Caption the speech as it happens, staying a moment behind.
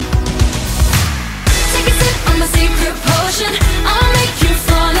potion. I'll make you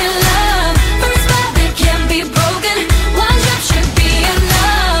fall in love. First spell that can't be broken. One drop should be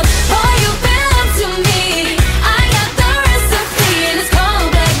enough. Boy, you belong to me. I got the recipe and it's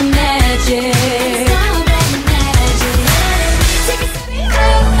called black magic.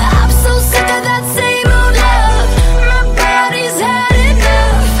 I'm so sick of that same old love. My body's had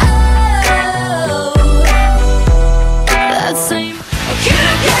enough. Oh, that same. Can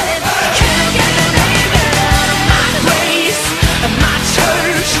I get it? Can I get the name out of my grace, my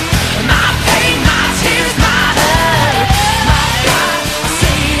church, my pain, my tears, my hurt, my God,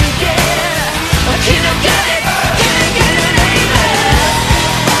 say it again. Can I get it? Can I get the name out?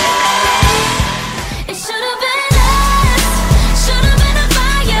 It should have been us. Should have been a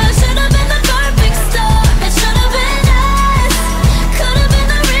fire. Should have been the perfect storm. It should have been us. Could have been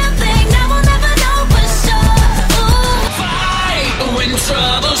the real thing. Now we'll never know for sure. Ooh. Fight when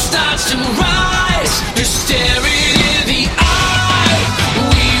trouble starts to rise. You're staring in the eye.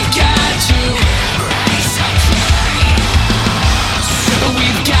 We've got to raise our glass.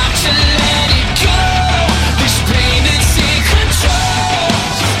 We've got to let it go. This pain that's in control.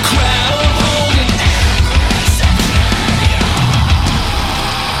 Grab hold and embrace the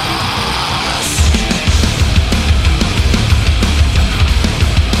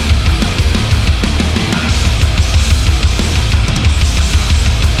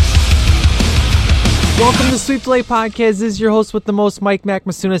Welcome to Sweet Play Podcast. This is your host with the most, Mike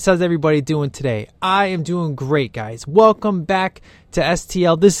Macmasunas. How's everybody doing today? I am doing great, guys. Welcome back to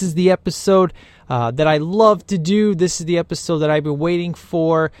STL. This is the episode that I love to do. This is the episode that I've been waiting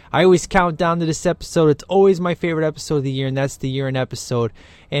for. I always count down to this episode. It's always my favorite episode of the year, and that's the year-end episode.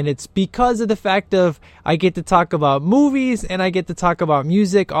 And it's because of the fact of I get to talk about movies and I get to talk about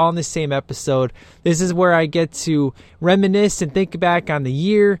music all in the same episode. This is where I get to reminisce and think back on the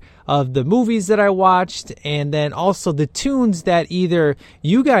year of the movies that I watched, and then also the tunes that either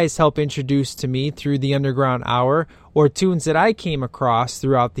you guys help introduce to me through the Underground Hour, or tunes that I came across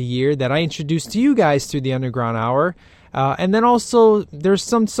throughout the year that I introduced to you guys through the Underground Hour. And then also there's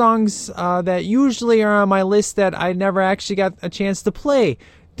some songs that usually are on my list that I never actually got a chance to play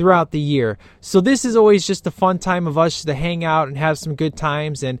throughout the year. So this is always just a fun time of us to hang out and have some good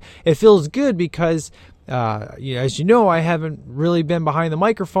times, and it feels good because as you know, I haven't really been behind the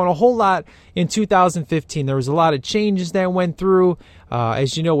microphone a whole lot in 2015. There was a lot of changes that went through,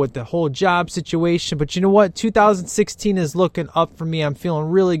 as you know, with the whole job situation. But you know what? 2016 is looking up for me. I'm feeling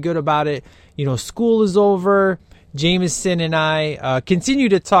really good about it. You know, school is over. Jameson and I continue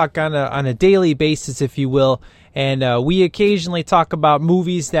to talk on a daily basis, if you will. And we occasionally talk about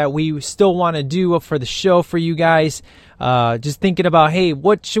movies that we still want to do for the show for you guys. Just thinking about, hey,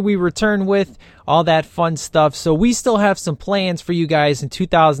 what should we return with? All that fun stuff. So we still have some plans for you guys in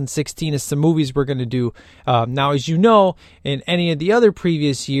 2016 as some movies we're going to do. Now, as you know, in any of the other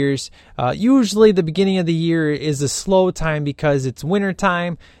previous years, usually the beginning of the year is a slow time because it's winter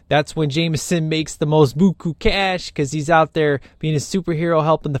time. That's when Jameson makes the most buku cash because he's out there being a superhero,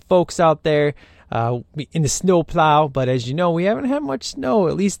 helping the folks out there in the snow plow. But as you know, we haven't had much snow,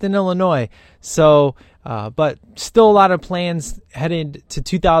 at least in Illinois. So, but still a lot of plans headed to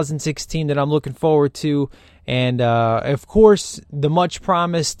 2016 that I'm looking forward to. And, of course, the much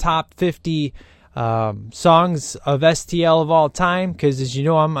promised top 50 songs of STL of all time, because as you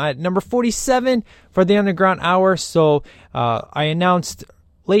know, I'm at number 47 for the Underground Hour. So I announced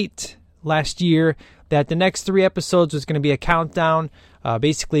late last year that the next 3 episodes was going to be a countdown,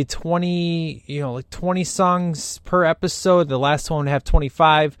 basically 20 songs per episode. The last one would have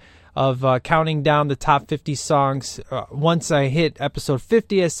 25 of counting down the top 50 songs. Once I hit episode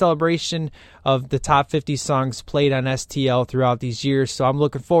 50, a celebration of the top 50 songs played on STL throughout these years. So I'm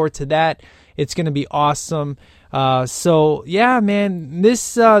looking forward to that. It's going to be awesome. So yeah, man,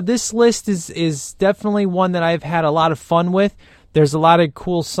 this list is definitely one that I've had a lot of fun with. There's a lot of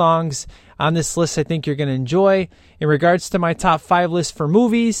cool songs on this list I think you're going to enjoy. In regards to my top 5 list for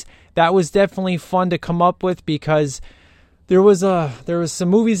movies, that was definitely fun to come up with because there was some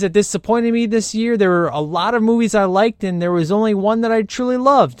movies that disappointed me this year. There were a lot of movies I liked, and there was only one that I truly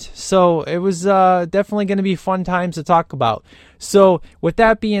loved. So it was definitely going to be fun times to talk about. So with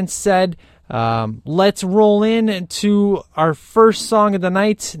that being said, let's roll in to our first song of the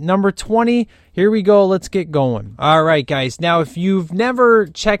night, number 20. Here we go. Let's get going. All right, guys. Now, if you've never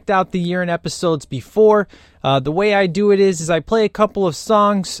checked out the year-end episodes before, the way I do it is I play a couple of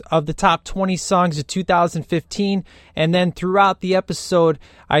songs of the top 20 songs of 2015, and then throughout the episode,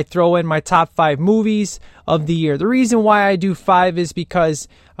 I throw in my top 5 movies of the year. The reason why I do 5 is because,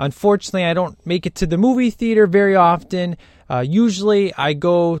 unfortunately, I don't make it to the movie theater very often. Usually I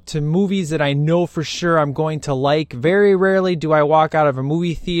go to movies that I know for sure I'm going to like. Very rarely do I walk out of a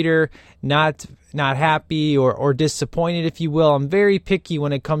movie theater not happy or disappointed, if you will. I'm very picky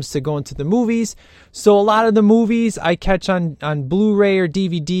when it comes to going to the movies. So a lot of the movies I catch on Blu-ray or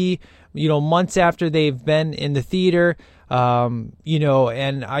DVD, months after they've been in the theater.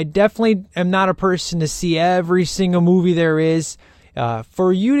 And I definitely am not a person to see every single movie there is.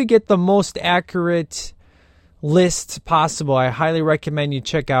 For you to get the most accurate list possible, I highly recommend you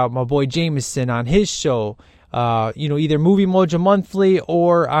check out my boy Jameson on his show, either Movie Mojo Monthly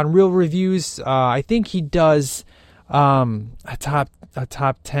or on Real Reviews. I think he does a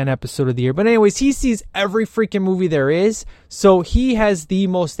top 10 episode of the year. But anyways, he sees every freaking movie there is. So he has the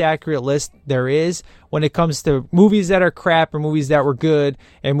most accurate list there is when it comes to movies that are crap or movies that were good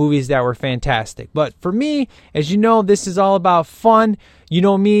and movies that were fantastic. But for me, as you know, this is all about fun. You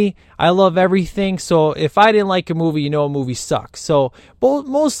know me, I love everything. So if I didn't like a movie, a movie sucks. So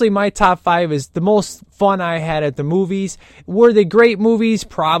mostly my top 5 is the most fun I had at the movies. Were they great movies?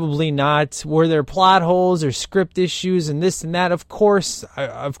 Probably not. Were there plot holes or script issues and this and that? Of course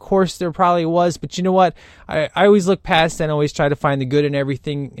there probably was. But you know what? I always look past that and always try to find the good in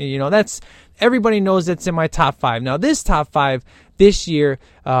everything. That's everybody knows that's in my top 5. Now this top 5 this year,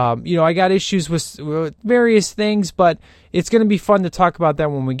 I got issues with various things, but it's going to be fun to talk about that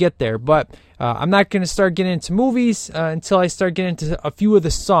when we get there. But I'm not going to start getting into movies until I start getting into a few of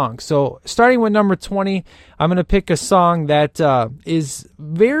the songs. So starting with number 20, I'm going to pick a song that is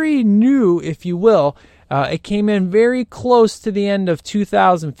very new, if you will. It came in very close to the end of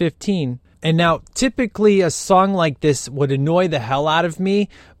 2015. And now, typically, a song like this would annoy the hell out of me,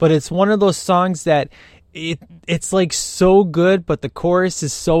 but it's one of those songs that it's like so good, but the chorus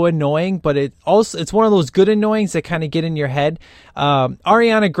is so annoying. But it's one of those good annoyings that kind of get in your head.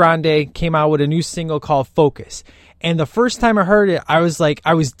 Ariana Grande came out with a new single called Focus. And the first time I heard it, I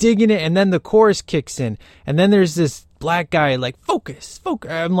was digging it, and then the chorus kicks in, and then there's this black guy like focus.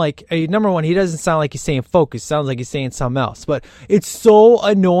 I'm like, hey, number one, he doesn't sound like he's saying focus. Sounds like he's saying something else. But it's so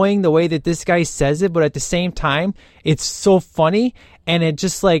annoying the way that this guy says it. But at the same time, it's so funny, and it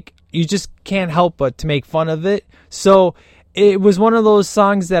just like you just can't help but to make fun of it. So it was one of those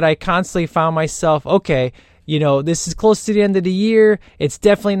songs that I constantly found myself, okay, this is close to the end of the year. It's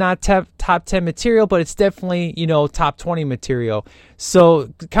definitely not top 10 material, but it's definitely, top 20 material.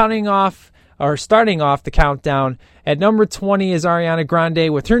 So starting off the countdown, at number 20 is Ariana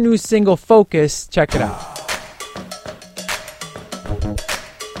Grande with her new single, Focus. Check it out.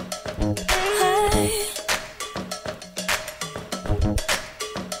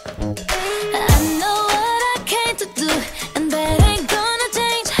 I know what I came to do, and that ain't gonna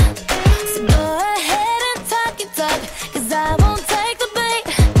change. So go ahead and talk your talk, 'cause I won't take the bait.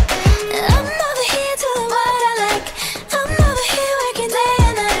 I'm over here doing what I like. I'm over here working day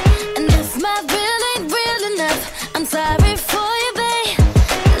and night. And if my real ain't real enough, I'm sorry for you, babe.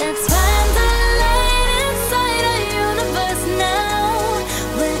 Let's find the light inside our universe now,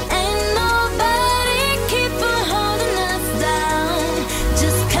 where ain't nobody keeping holding us down.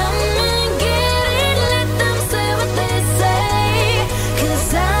 Just come and get it, let them say what they say,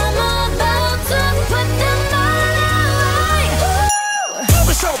 'cause I'm about to put them all away.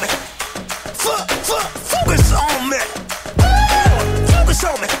 Focus on me. Focus on me. Focus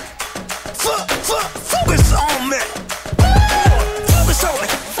on me. Focus on me. Focus on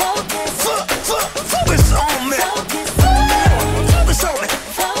me. Focus on me. Focus on me.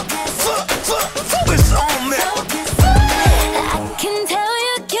 Focus on me. I can tell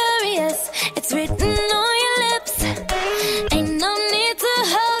you're curious, it's written on your lips. Ain't no need to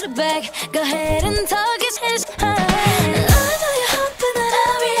hold it back, go ahead and talk your shit. I know you're hoping that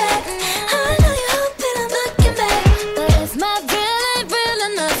I'll react, I know you're hoping I'm looking back. But if my real ain't real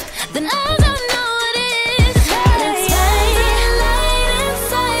enough, then I don't know what is. Let's find the light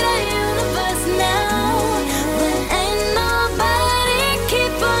inside our universe now, when ain't nobody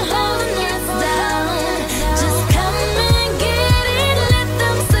keeping holding us down. Just come and get it, let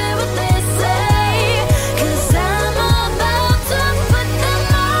them say what they say, 'cause I'm about to put them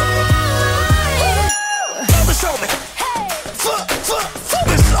all away. Focus on me.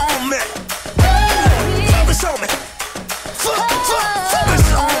 Focus on me. Focus on me. Focus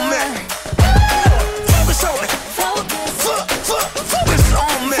on me.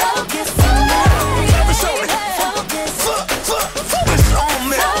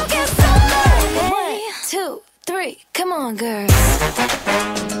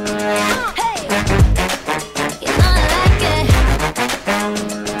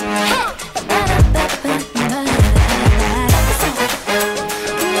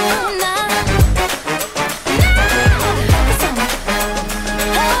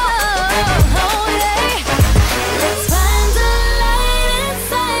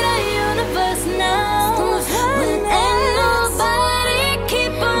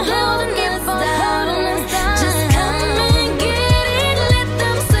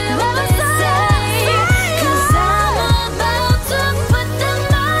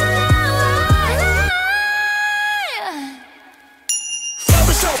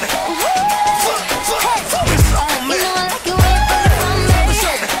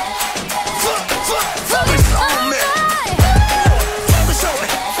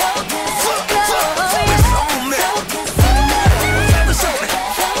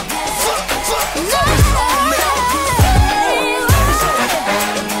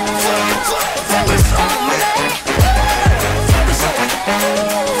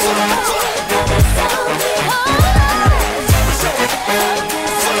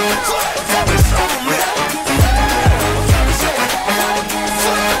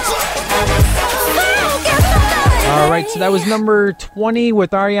 right, so that was number 20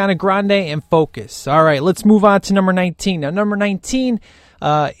 with Ariana Grande and Focus. All right, let's move on to number 19. Now, number 19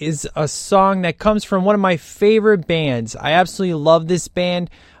 is a song that comes from one of my favorite bands. I absolutely love this band.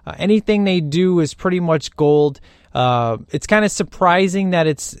 Anything they do is pretty much gold. It's kind of surprising that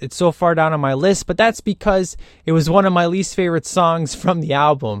it's so far down on my list, but that's because it was one of my least favorite songs from the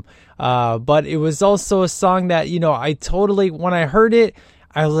album. But it was also a song that, I totally, when I heard it,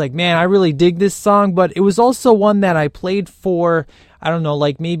 I was like, man, I really dig this song. But it was also one that I played for, I don't know,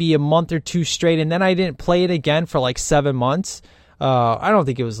 like maybe a month or two straight, and then I didn't play it again for like 7 months. I don't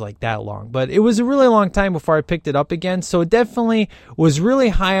think it was like that long, but it was a really long time before I picked it up again. So it definitely was really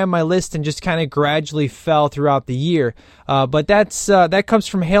high on my list and just kind of gradually fell throughout the year. But that comes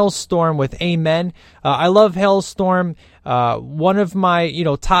from Hailstorm with Amen. I love Hailstorm. One of my,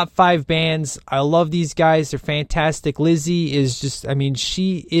 top 5 bands. I love these guys. They're fantastic. Lizzie is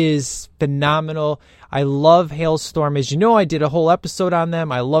she is phenomenal. I love Hailstorm. As you know, I did a whole episode on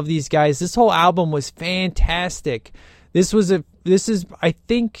them. I love these guys. This whole album was fantastic. This was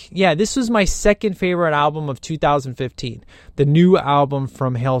my second favorite album of 2015. The new album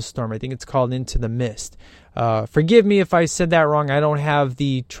from Hailstorm. I think it's called Into the Mist. Forgive me if I said that wrong. I don't have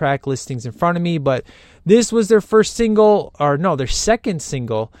the track listings in front of me, but this was their their second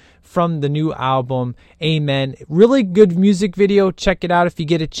single from the new album, Amen. Really good music video. Check it out if you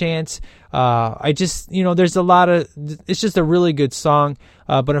get a chance. There's it's just a really good song.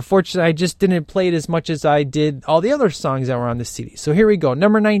 But unfortunately, I just didn't play it as much as I did all the other songs that were on the CD. So here we go.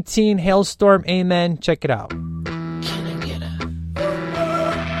 Number 19, Hailstorm, Amen. Check it out.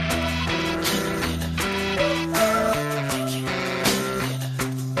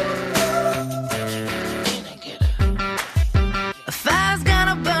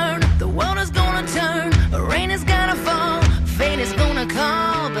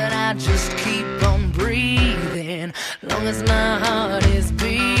 Long as my heart is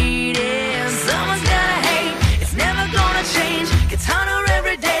beating, someone's gonna hate. It's never gonna change. Gets harder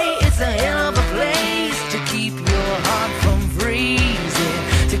every day. It's a hell of a place to keep your heart from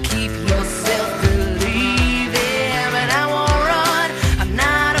freezing, to keep yourself believing. But I won't run. I'm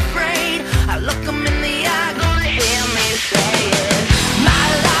not afraid. I look 'em in the eye, gonna hear me say it. My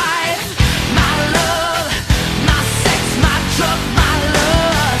life, my love, my sex, my drug, my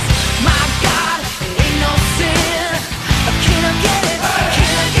lust. My God, it ain't no sin. Can I get it?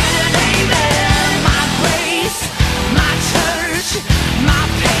 Can I get an amen? My grace, my church, my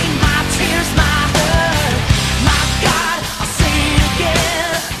pain, my tears, my hurt. My God, I'll say it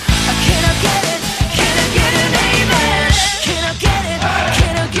again. Can I get it? Can I get an amen? Can I get it?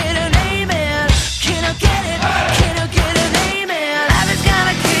 Can I get an amen? Can I get it? Can I get an amen? Life is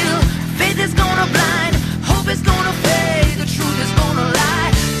gonna kill, faith is gonna blind, hope is gonna fade, the truth is gonna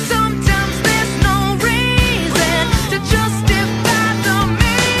lie. Sometimes there's no reason to justify the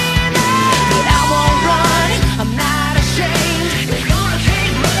meaning, but I won't run. I'm not ashamed. It's gonna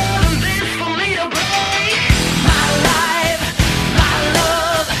take more than this for me to break. My life, my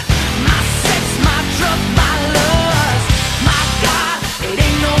love, my sex, my drug, my lust. My God, it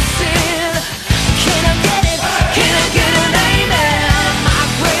ain't no sin. Can I get it? Can I get an amen? My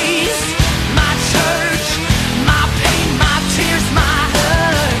grace, my church, my pain, my tears, my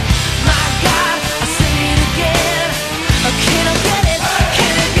hurt. My God, I say it again. Can I get it?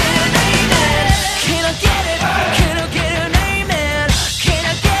 Can I get an amen? Can I get it? Can I get an amen? Can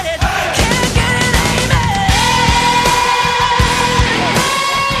I get it? Can I get an amen?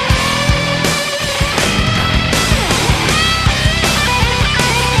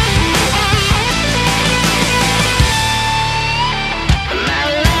 My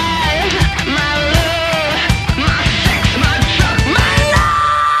life, my love, my sex, my drug, my love.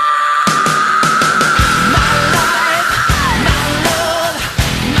 My life, my love,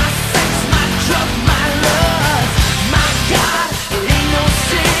 my sex, my drug, my lust. My God, it ain't no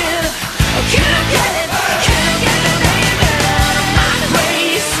sin. Can I get it? Can I get an amen? My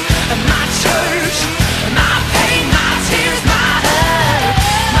grace, my church, my pain, my tears, my hurt.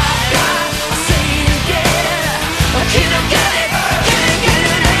 My God, I'll say it again. Can I get it? Can I get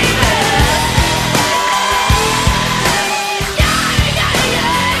an amen? Yeah, yeah,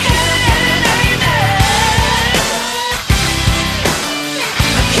 yeah. Can I get an amen?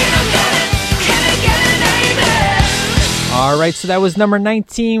 Can I get it? Can I get an amen? All right, so that was number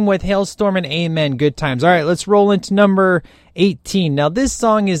 19 with Hailstorm and Amen. Good times. All right, let's roll into number 18. Now, this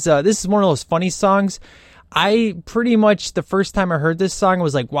song is one of those funny songs. I pretty much, the first time I heard this song, I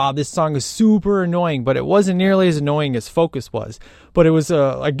was like, wow, this song is super annoying, but it wasn't nearly as annoying as Focus was. But it was,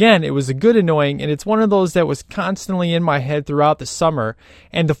 again, it was a good annoying, and it's one of those that was constantly in my head throughout the summer.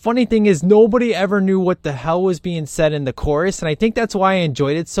 And the funny thing is, nobody ever knew what the hell was being said in the chorus, and I think that's why I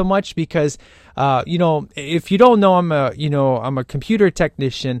enjoyed it so much, because, if you don't know, I'm a computer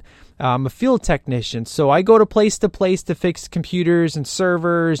technician. I'm a field technician, so I go to place to fix computers and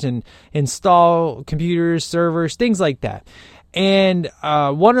servers and install computers, servers, things like that. And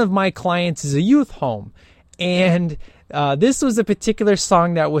one of my clients is a youth home, and this was a particular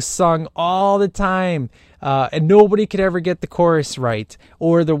song that was sung all the time, and nobody could ever get the chorus right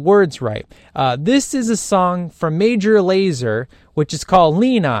or the words right. This is a song from Major Lazer, which is called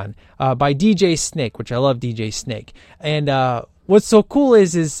Lean On, by DJ Snake, which I love DJ Snake. And what's so cool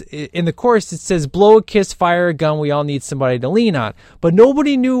is in the chorus it says, blow a kiss, fire a gun, we all need somebody to lean on. But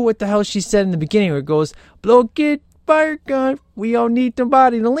nobody knew what the hell she said in the beginning, where it goes, blow a kiss, fire a gun, we all need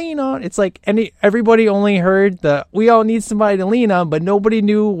somebody to lean on. It's like everybody only heard the we all need somebody to lean on, but nobody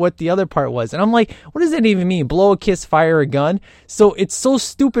knew what the other part was. And I'm like, what does that even mean? Blow a kiss, fire a gun? So it's so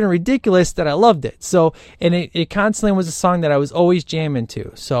stupid and ridiculous that I loved it. So, and it constantly was a song that I was always jamming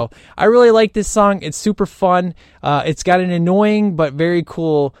to. So I really like this song. It's super fun. It's got an annoying but very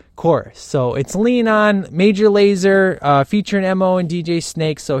cool chorus. So it's Lean On, Major Lazer, featuring MO and DJ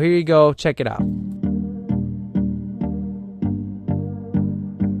Snake. So here you go. Check it out.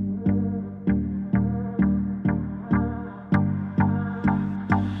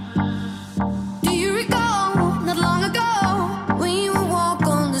 Do you recall not long ago when you would walk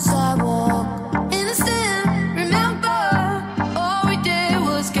on the sidewalk? Innocent, remember, all we did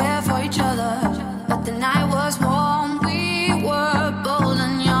was care for each other. But the night was warm, we were bold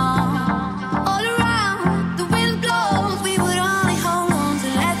and young. All around, the wind blows, we would only hold on to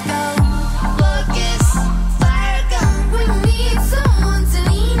let go. Blow a kiss, fire a gun, we need someone to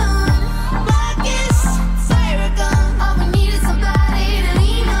lean on. Blow a kiss, fire a gun, all we need is somebody to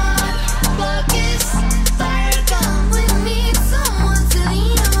lean on. Blow a kiss, fire a gun, we need someone to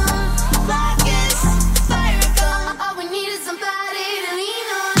lean on. Blow a kiss, fire a gun, all we need is somebody to lean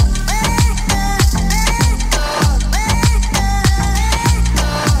on.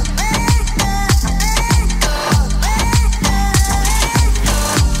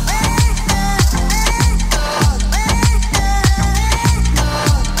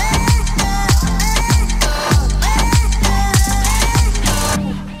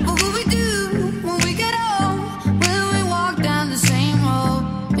 What will we do when we get old? Will we walk down the same road?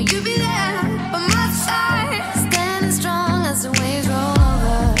 Will you be there by my side, standing strong as the waves roll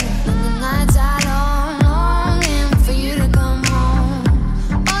over? And the nights are long, longing for you to come home.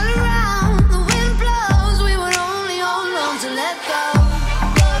 All around, the wind blows, we would only hold on to let go.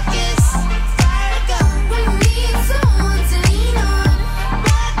 Blow a kiss, fire a gun, we need someone to lean on.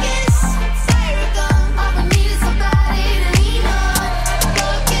 Blow a kiss, fire a gun, all we need is somebody to lean on.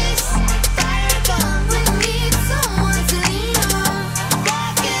 Blow a kiss, fire a gun, we need someone to lean on. Blow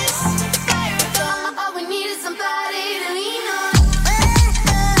a kiss, fire a gun, all we need is somebody to lean on.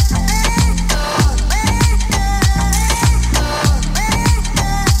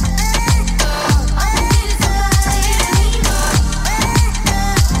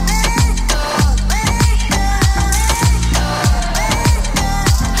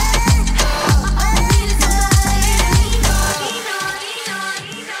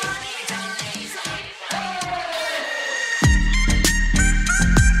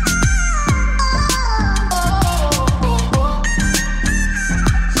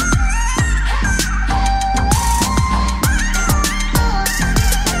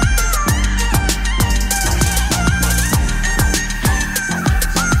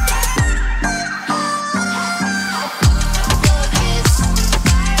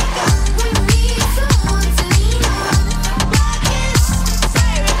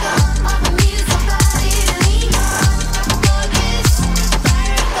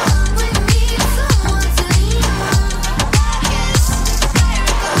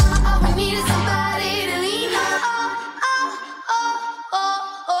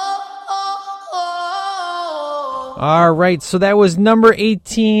 All right, so that was number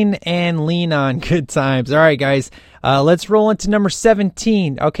 18 and Lean On. Good times. All right, guys, let's roll into number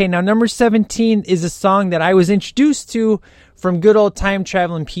 17. Okay, now number 17 is a song that I was introduced to from good old Time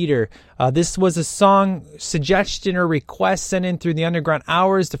Traveling Peter. This was a song suggestion or request sent in through the Underground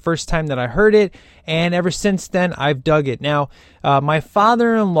Hours the first time that I heard it, and ever since then I've dug it. Now, my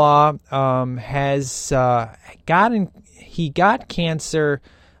father-in-law has got cancer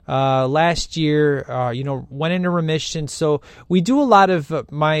last year, went into remission. So we do a lot of,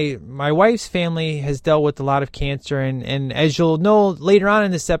 my wife's family has dealt with a lot of cancer. And as you'll know later on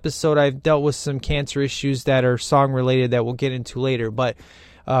in this episode, I've dealt with some cancer issues that are song related that we'll get into later. But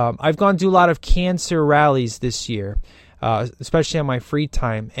I've gone to a lot of cancer rallies this year, especially on my free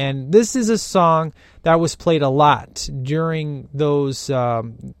time. And this is a song that was played a lot during those,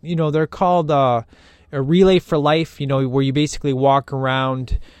 they're called a Relay for Life, where you basically walk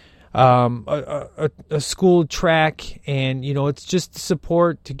around a school track, and, it's just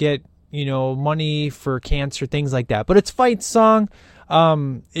support to get, money for cancer, things like that. But it's fight song.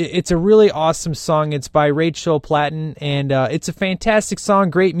 It's a really awesome song. It's by Rachel Platten, and it's a fantastic song,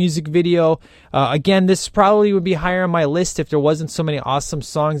 great music video. Again, this probably would be higher on my list if there wasn't so many awesome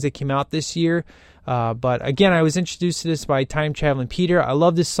songs that came out this year. But again, I was introduced to this by Time Traveling Peter. I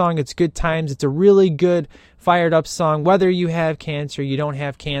love this song. It's good times. It's a really good, fired up song. Whether you have cancer, you don't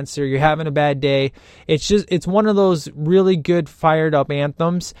have cancer, you're having a bad day. It's one of those really good, fired up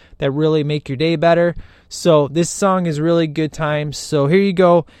anthems that really make your day better. So this song is really good times. So here you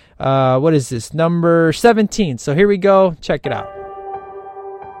go. What is this? Number 17. So here we go. Check it out.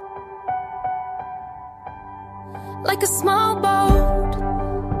 Like a small boat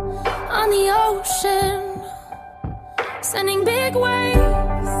on the ocean, sending big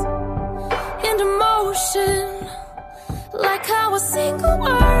waves into motion. Like how a single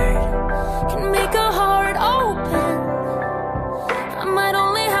word can make a heart open. I might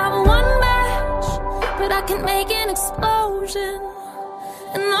only have one match, but I can make an explosion.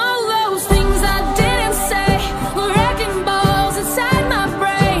 And all those things I didn't say were wrecking balls inside my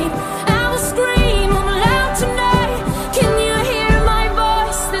brain. I will scream loud tonight. Can you hear my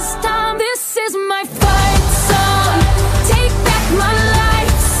voice this time? This is my fight song. Take back my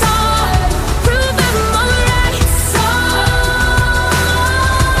life song. Prove I'm alright song.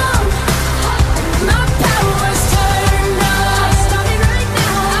 My power's turned on. Starting right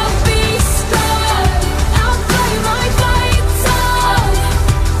now. I'll be strong. I'll play my fight song.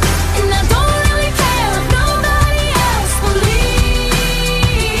 And I don't really care if nobody else believes,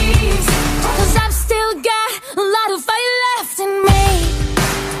 'cause I've still got a lot of fight left in me.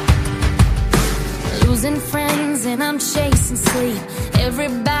 Losing friends and I'm chasing sleep.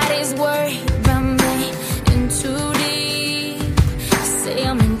 Everybody's worried about me. In too deep. Say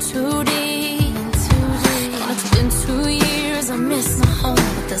I'm in too deep. And it's been 2 years, I miss my home.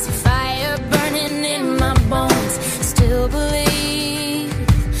 But there's a fire burning in my bones. Still believe.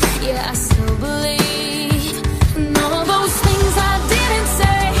 Yeah, I still believe. And all those things I didn't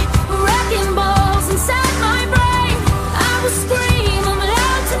say, wrecking balls inside my brain. I will scream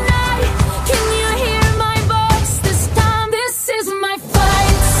loud tonight. Can you hear my voice this time? This is my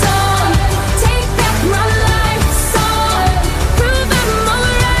fight song. Take back my life song. Prove I'm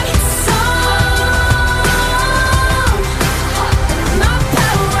alright song. My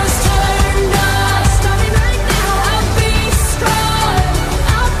power's turned on. Starting right now. I'll be strong.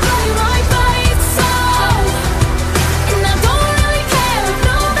 I'll play my fight song. And I don't really care if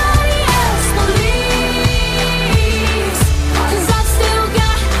nobody else believes, 'cause I've still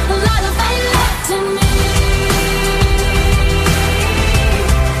got a lot of fight left in me.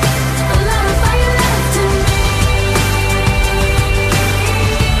 A lot of fight left in me.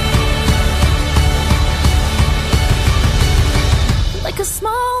 Like a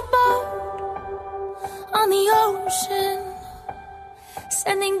small boat on the ocean,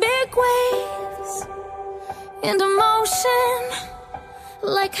 sending big waves into motion.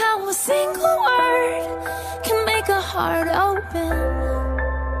 Like how a single word can make a heart open.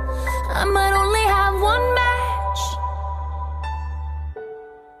 I might only have one match,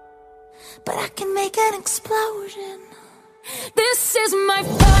 but I can make an explosion. This is my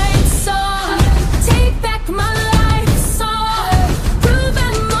fight song. Take back my life song. Prove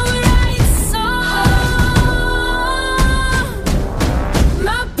I'm alright song.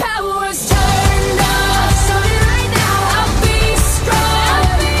 My power's turned on. Starting right now. I'll be strong.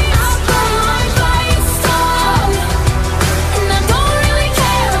 I'll play my fight song. And I don't really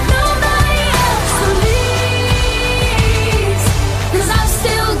care if nobody else believes, 'cause I've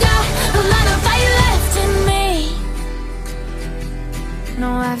still got a lot of fight left in me. No,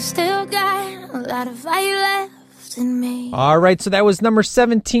 I've still got a lot of fight left in me. All right, so that was number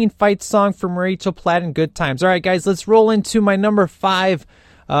 17, Fight Song from Rachel Platten, Good Times. All right, guys, let's roll into my number 5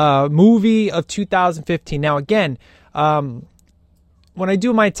 movie of 2015. Now, again, when I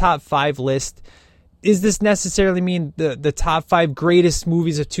do my top 5 list, is this necessarily mean the top 5 greatest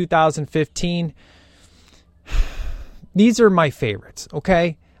movies of 2015? These are my favorites,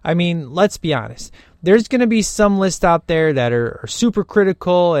 okay? I mean, let's be honest. there's going to be some lists out there that are super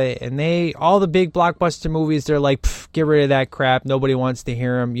critical, and all the big blockbuster movies, they're like, get rid of that crap. Nobody wants to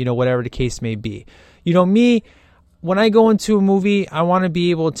hear them, whatever the case may be. Me, when I go into a movie, I want to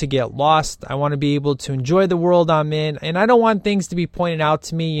be able to get lost. I want to be able to enjoy the world I'm in, and I don't want things to be pointed out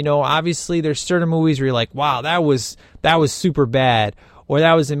to me. Obviously there's certain movies where you're like, wow, that was super bad, or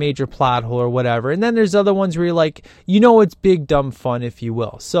that was a major plot hole or whatever. And then there's other ones where you're like, it's big, dumb fun, if you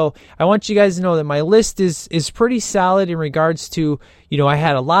will. So I want you guys to know that my list is pretty solid in regards to, I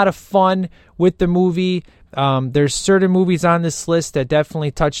had a lot of fun with the movie. There's certain movies on this list that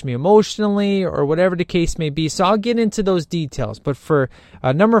definitely touched me emotionally or whatever the case may be. So I'll get into those details. But for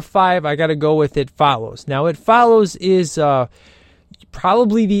number 5, I got to go with It Follows. Now, It Follows is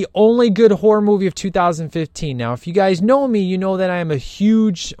probably the only good horror movie of 2015. Now, if you guys know me, you know that I am a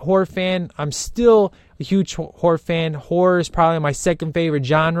huge horror fan. I'm still a huge horror fan. Horror is probably my second favorite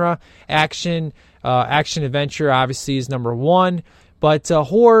genre. Action adventure obviously is number 1. But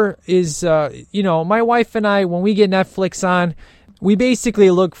horror is, my wife and I, when we get Netflix on, we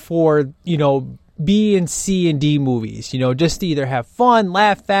basically look for, B and C and D movies, just to either have fun,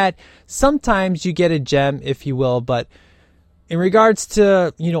 laugh at. Sometimes you get a gem, if you will, but in regards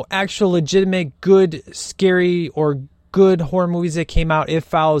to, actual legitimate, good, scary, or good horror movies that came out, It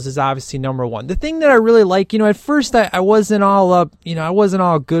Follows is obviously number 1. The thing that I really like, at first I wasn't all up, I wasn't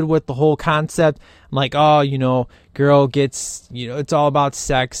all good with the whole concept. I'm like, girl gets, it's all about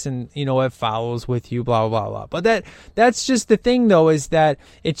sex and, it follows with you, blah, blah, blah. But that's just the thing, though, is that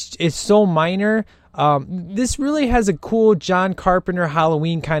it's so minor. This really has a cool John Carpenter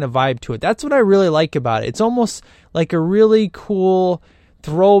Halloween kind of vibe to it. That's what I really like about it. It's almost like a really cool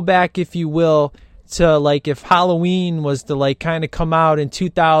throwback, if you will, to like if Halloween was to like kind of come out in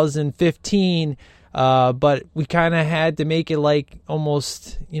 2015, but we kind of had to make it like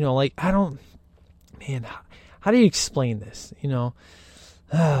almost, like how do you explain this?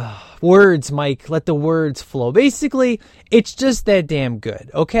 Words, Mike, let the words flow. Basically, it's just that damn good,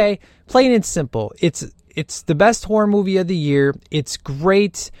 okay? Plain and simple. It's the best horror movie of the year. It's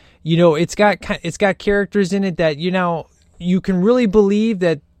great. It's got characters in it that, you can really believe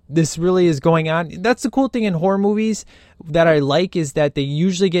that this really is going on. That's the cool thing in horror movies that I like, is that they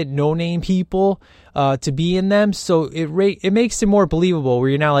usually get no-name people to be in them, so it makes it more believable, where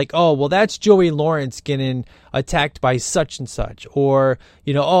you're not like, oh, well, that's Joey Lawrence getting attacked by such and such, or,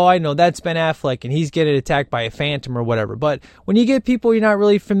 oh, I know that's Ben Affleck and he's getting attacked by a phantom or whatever. But when you get people you're not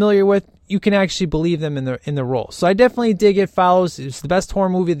really familiar with, you can actually believe them in the role. So I definitely dig It Follows. It's the best horror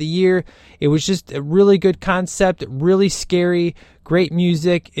movie of the year. It was just a really good concept, really scary, great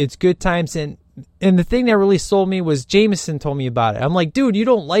music. It's good times. And the thing that really sold me was Jameson told me about it. I'm like, dude, you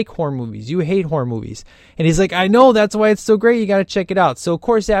don't like horror movies. You hate horror movies. And he's like, I know, that's why it's so great. You got to check it out. So, of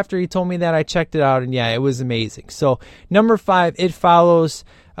course, after he told me that, I checked it out. And, yeah, it was amazing. So, number 5, It Follows.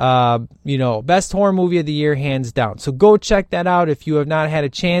 Best horror movie of the year, hands down. So, go check that out if you have not had a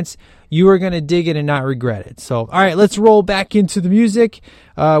chance. You are going to dig it and not regret it. So, all right, let's roll back into the music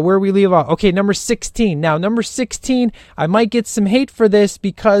where we leave off. Okay, number 16. Now, number 16, I might get some hate for this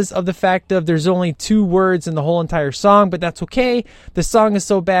because of the fact of there's only 2 words in the whole entire song, but that's okay. The song is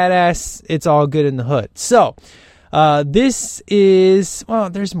so badass, it's all good in the hood. So, this is, well,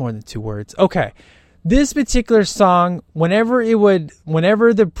 there's more than 2 words. Okay. This particular song, whenever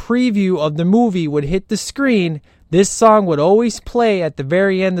the preview of the movie would hit the screen, this song would always play at the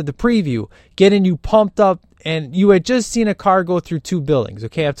very end of the preview, getting you pumped up, and you had just seen a car go through 2 buildings.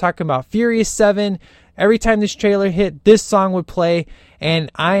 Okay, I'm talking about Furious 7. Every time this trailer hit, this song would play,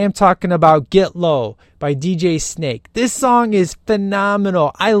 and I am talking about Get Low by DJ Snake. This song is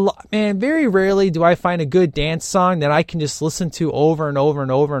phenomenal. Man, very rarely do I find a good dance song that I can just listen to over and over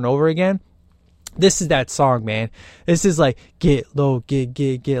and over and over again. This is that song, man. This is like, get low,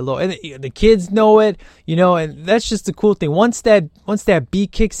 get low. And the kids know it, and that's just the cool thing. Once that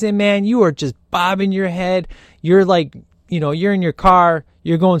beat kicks in, man, you are just bobbing your head. You're like, you're in your car,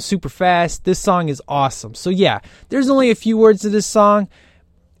 you're going super fast. This song is awesome. So yeah, there's only a few words to this song.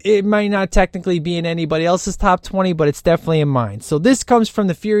 It might not technically be in anybody else's top 20, but it's definitely in mine. So this comes from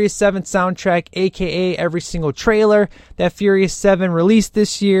the Furious 7 soundtrack, aka every single trailer that Furious 7 released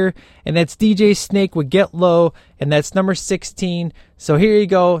this year. And that's DJ Snake with Get Low, and that's number 16. So here you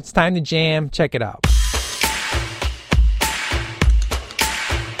go. It's time to jam. Check it out.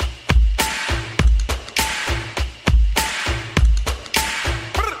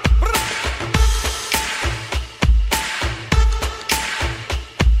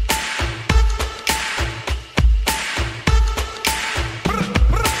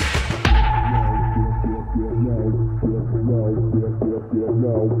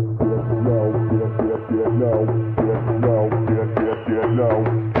 Get low when the whistle go. Get low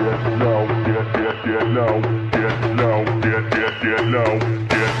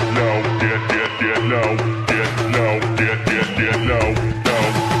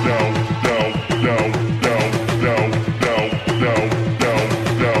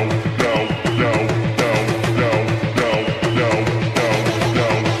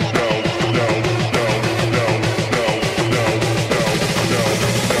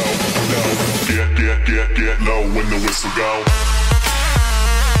when the whistle go. Get low when the whistle go.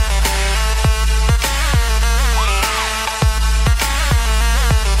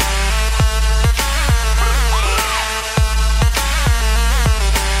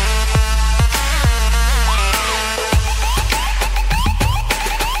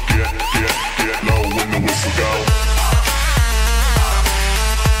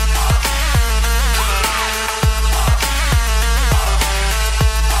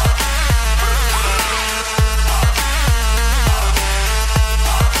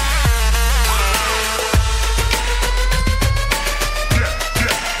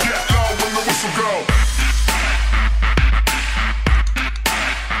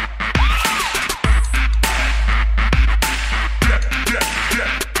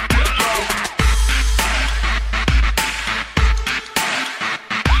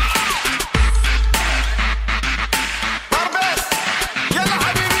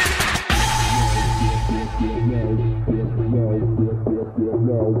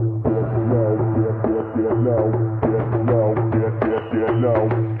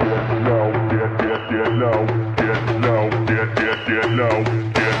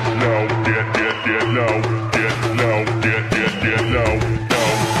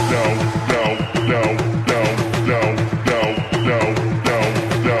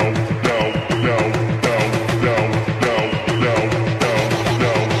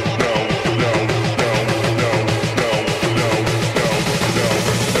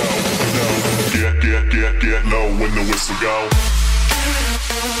 Get low when the whistle go.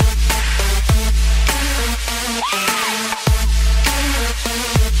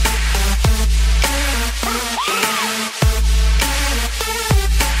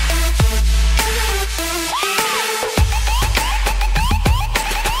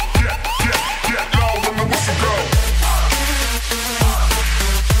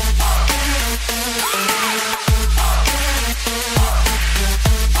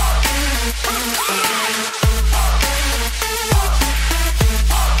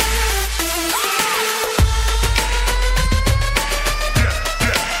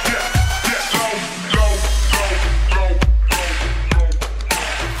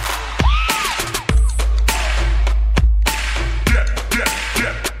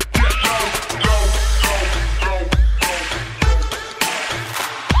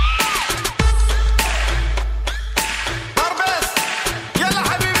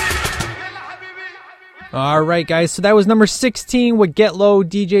 All right, guys. So that was number 16 with Get Low,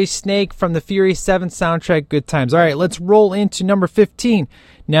 DJ Snake from the Fury 7 soundtrack, Good Times. All right, let's roll into number 15.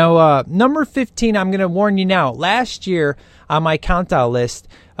 Now, number 15, I'm going to warn you now. Last year on my countdown list,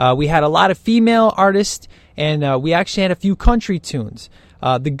 we had a lot of female artists, and we actually had a few country tunes.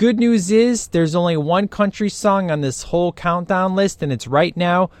 The good news is there's only one country song on this whole countdown list, and it's Right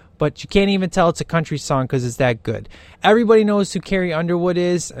Now. But you can't even tell it's a country song because it's that good. Everybody knows who Carrie Underwood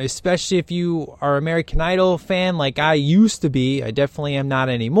is, especially if you are an American Idol fan like I used to be. I definitely am not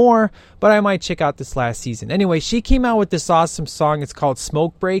anymore, but I might check out this last season. Anyway, she came out with this awesome song. It's called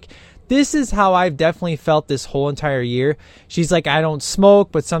Smoke Break. This is how I've definitely felt this whole entire year. She's like, I don't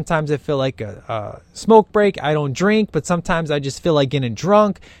smoke, but sometimes I feel like a smoke break. I don't drink, but sometimes I just feel like getting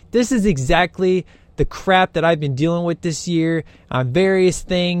drunk. This is exactly the crap that I've been dealing with this year on various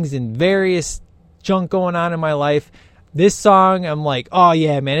things and various junk going on in my life. This song, I'm like, oh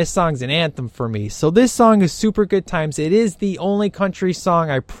yeah, man, this song's an anthem for me. So this song is super good times. It is the only country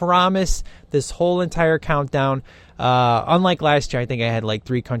song, I promise, this whole entire countdown. Unlike last year, I think I had like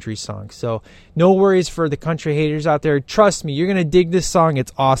 3 country songs. So no worries for the country haters out there. Trust me, you're going to dig this song.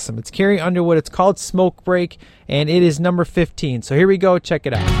 It's awesome. It's Carrie Underwood. It's called Smoke Break, and it is number 15. So here we go. Check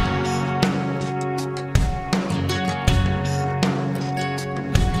it out.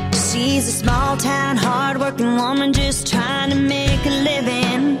 She's a small town, hard-working woman just trying to make a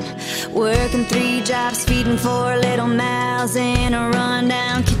living. Working 3 jobs, feeding 4 little mouths in a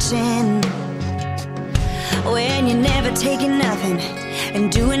rundown kitchen. When you're never taking nothing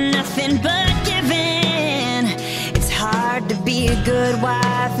and doing nothing but giving, it's hard to be a good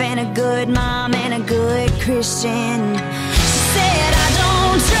wife and a good mom and a good Christian. She said, I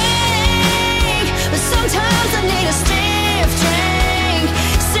don't drink, but sometimes I need a stiff drink.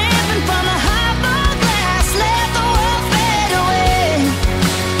 Sipping from a highball glass.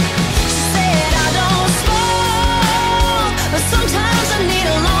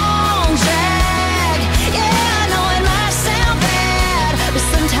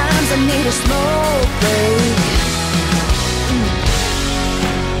 break.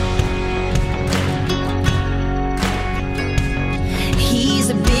 He's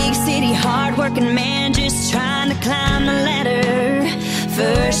a big city, hard-working man just trying to climb the ladder.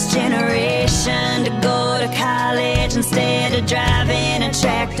 First generation to go to college instead of driving a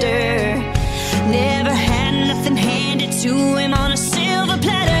tractor. Never had nothing handed to him on a silver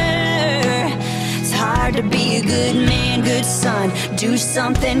platter. It's hard to be a good man, good son, do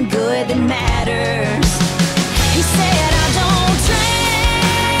something good that matters. He said, I don't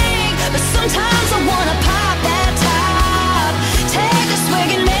drink, but sometimes I wanna pop that top. Take a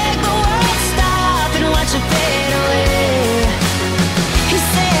swig and make the world stop and watch it fade away. He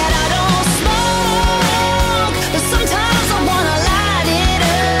said, I don't smoke, but sometimes I wanna light it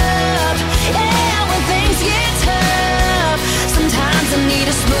up. Yeah, when things get tough, sometimes I need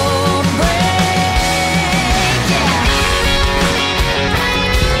a smoke break. Yeah.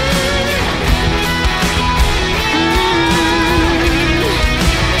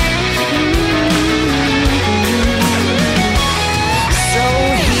 So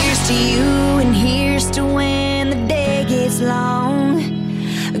here's to you and here's to when the day gets long.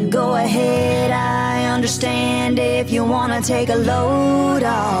 Go ahead, I understand if you wanna take a load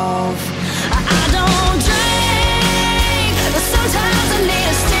off. I don't drink, but sometimes I need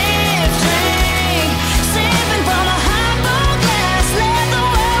a stiff drink. Sipping from a highball glass, let the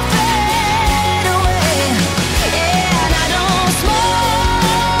world fade away. Yeah, and I don't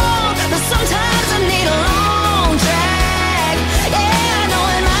smoke, but sometimes I need a long drag. Yeah, I know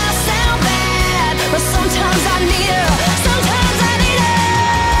it might sound bad, but sometimes I need a, sometimes I need a.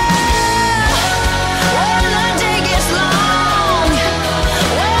 When the day gets long,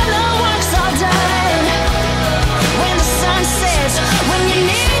 when the work's all done, when the sun sets, when you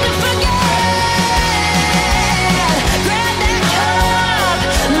need to forget, grab that cup,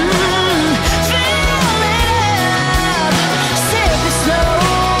 fill it up, sip it slow,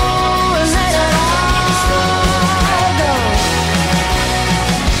 and let it all go.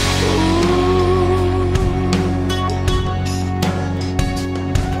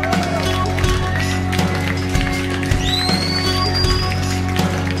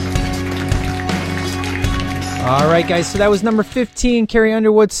 All right, guys. So that was number 15, Carrie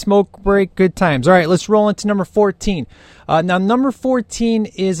Underwood, Smoke Break, Good Times. All right, let's roll into number 14. Now, number 14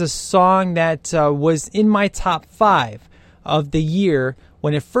 is a song that was in my top 5 of the year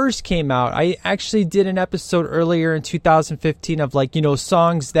when it first came out. I actually did an episode earlier in 2015 of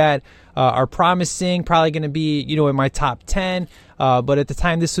songs that are promising, probably going to be, in my top 10. But at the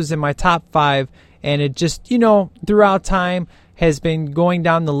time, this was in my top 5. And it just, throughout time has been going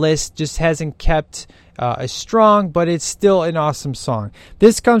down the list, just hasn't kept as strong, but it's still an awesome song.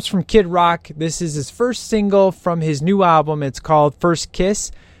 This comes from Kid Rock. This is his first single from his new album. It's called First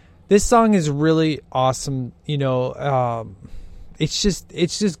Kiss. This song is really awesome. It's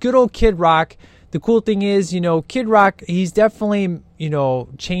just good old Kid Rock. The cool thing is, Kid Rock, he's definitely,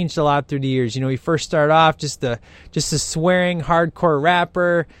 changed a lot through the years. He first started off just a swearing hardcore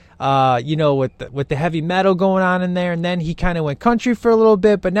rapper, with the heavy metal going on in there, and then he kind of went country for a little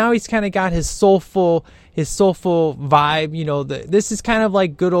bit, but now he's kind of got his soulful vibe. This is kind of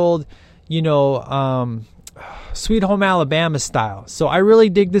like good old, Sweet Home Alabama style. So I really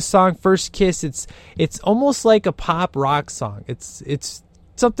dig this song, First Kiss. It's almost like a pop rock song. It's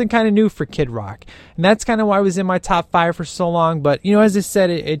something kind of new for Kid Rock, and that's kind of why it was in my top 5 for so long. But as I said,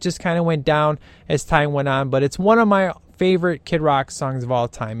 it just kind of went down as time went on, but it's one of my favorite Kid Rock songs of all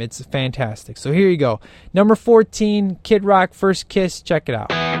time. It's fantastic. So here you go, number 14, Kid Rock, First Kiss. Check it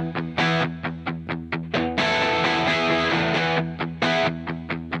out.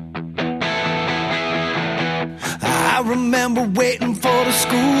 I remember waiting for the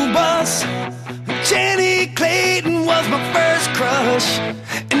school bus. Jenny Clayton was my first crush,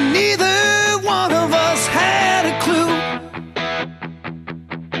 and neither one of us had a clue.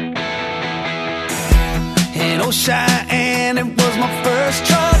 And oh, Cheyenne, it was my first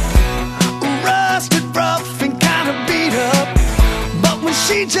truck, rusted, rough, and kind of beat up. But when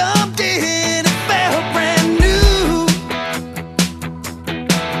she jumped in, it felt brand new.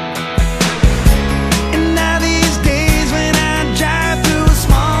 And now these days when I drive through a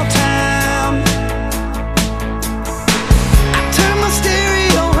small town, I turn my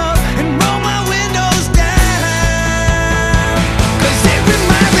stereo up and roll my windows down, 'cause it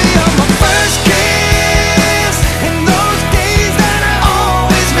reminds me of my first kiss and those days that I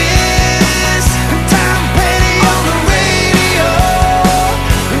always miss. Tom Petty on the radio,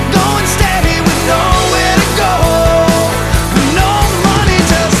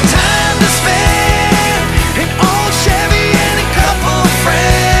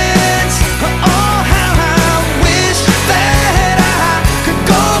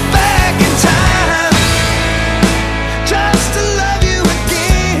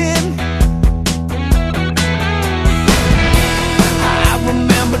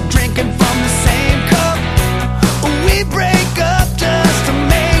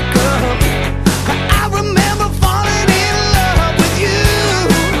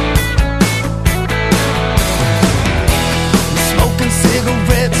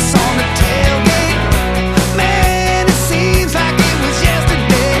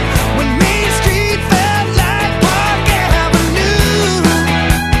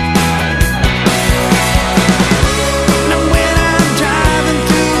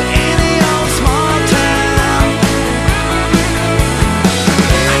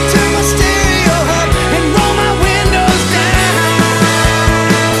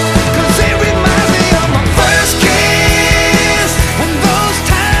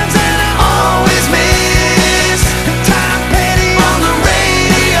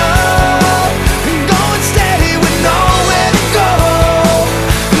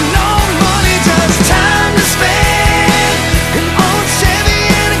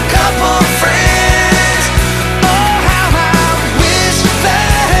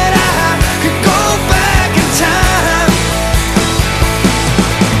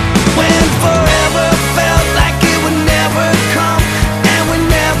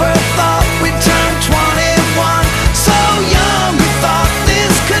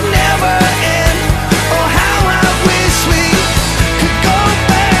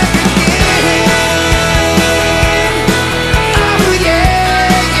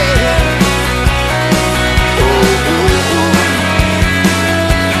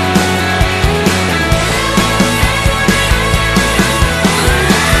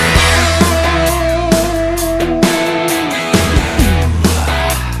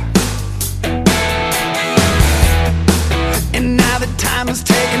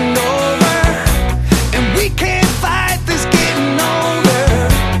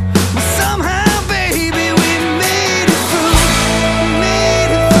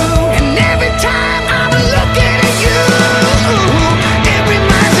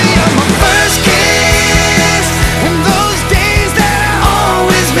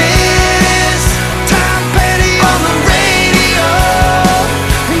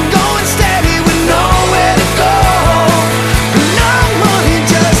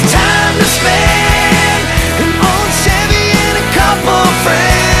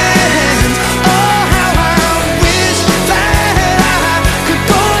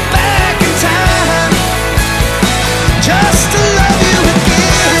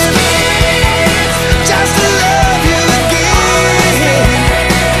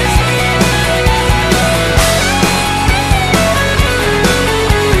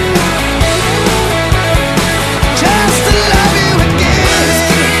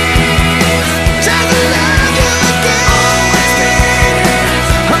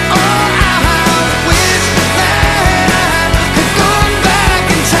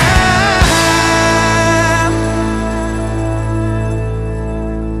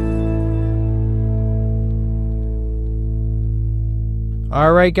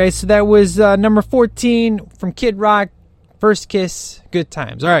 All right, guys. So that was number 14 from Kid Rock, First Kiss, Good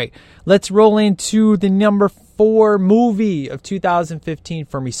Times. All right, let's roll into the number 4 movie of 2015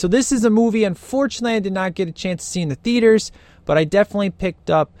 for me. So this is a movie, unfortunately, I did not get a chance to see in the theaters, but I definitely picked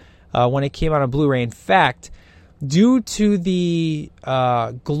up when it came out on Blu-ray. In fact, due to the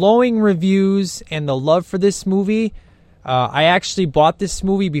glowing reviews and the love for this movie, I actually bought this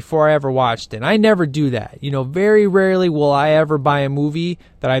movie before I ever watched it. And I never do that. You know, very rarely will I ever buy a movie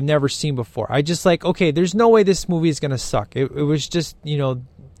that I've never seen before. I just like, okay, there's no way this movie is going to suck. It was just, you know,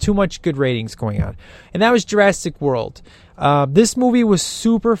 too much good ratings going on. And that was Jurassic World. This movie was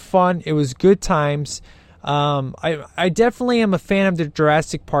super fun. It was good times. I definitely am a fan of the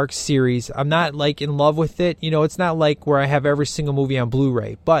Jurassic Park series. I'm not like in love with it. You know, it's not like where I have every single movie on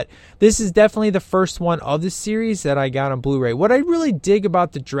Blu-ray, but this is definitely the first one of the series that I got on Blu-ray. What I really dig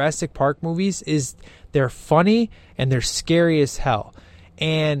about the Jurassic Park movies is they're funny and they're scary as hell.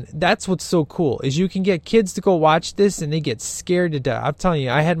 And that's what's so cool is you can get kids to go watch this and they get scared to death. I'm telling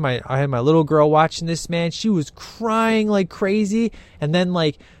you, I had my little girl watching this, man. She was crying like crazy. And then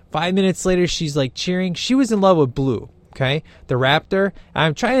like 5 minutes later, she's like cheering. She was in love with Blue, okay? The raptor.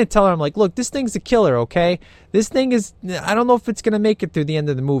 I'm trying to tell her, I'm like, look, this thing's a killer, okay? This thing is, I don't know if it's going to make it through the end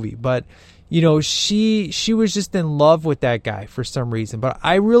of the movie, but, you know, she was just in love with that guy for some reason. But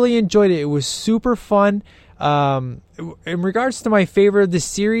I really enjoyed it. It was super fun. In regards to my favorite of the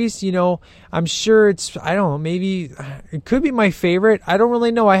series, you know, I'm sure it's, I don't know, maybe it could be my favorite. I don't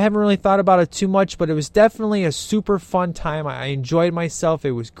really know. I haven't really thought about it too much, but it was definitely a super fun time. I enjoyed myself.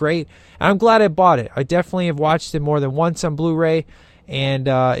 It was great. And I'm glad I bought it. I definitely have watched it more than once on Blu-ray, and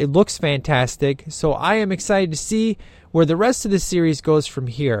it looks fantastic. So I am excited to see where the rest of the series goes from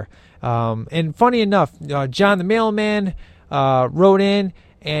here. And funny enough, John the Mailman wrote in,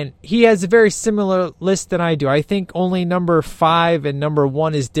 and he has a very similar list than I do. I think only number 5 and number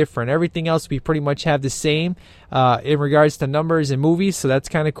 1 is different. Everything else we pretty much have the same in regards to numbers and movies, so that's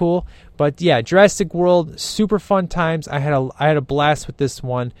kind of cool. But yeah, Jurassic World, super fun times. I had a blast with this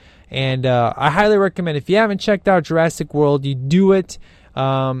one, and I highly recommend, if you haven't checked out Jurassic World, you do it.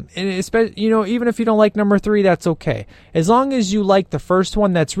 And especially, you know, even if you don't like number 3, that's okay. As long as you like the first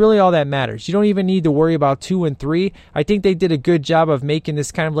one, that's really all that matters. You don't even need to worry about 2 and 3. I think they did a good job of making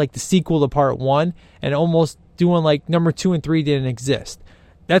this kind of like the sequel to part 1 and almost doing like number 2 and 3 didn't exist.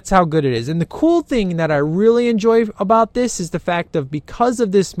 That's how good it is. And the cool thing that I really enjoy about this is the fact of, because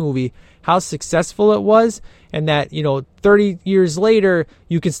of this movie, how successful it was, and that, you know, 30 years later,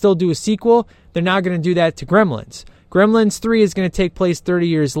 you can still do a sequel. They're not going to do that to Gremlins. Gremlins 3 is going to take place 30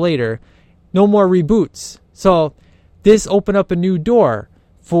 years later. No more reboots. So this opened up a new door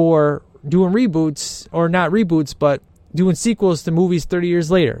for doing reboots, or not reboots, but doing sequels to movies 30 years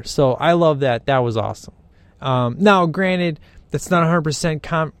later. So I love that. That was awesome. Now, granted, that's not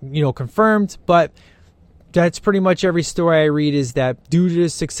 100% confirmed, but that's pretty much every story I read is that due to the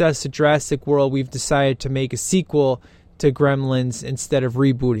success of Jurassic World, we've decided to make a sequel to Gremlins instead of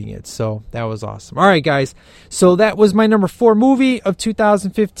rebooting it. So that was awesome. All right, guys. So that was my number 4 movie of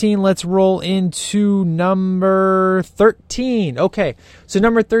 2015. Let's roll into number 13. Okay. So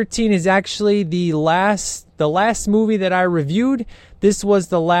number 13 is actually the last movie that I reviewed. This was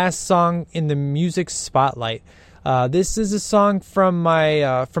the last song in the music spotlight. This is a song from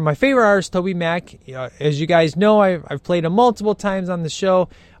my favorite artist, Toby Mac. As you guys know, I've played him multiple times on the show.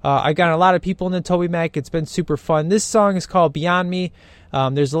 I got a lot of people into Toby Mac. It's been super fun. This song is called Beyond Me.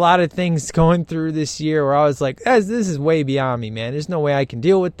 There's a lot of things going through this year where I was like, this is way beyond me, man. There's no way I can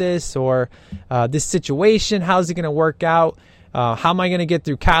deal with this, or this situation. How's it going to work out? How am I going to get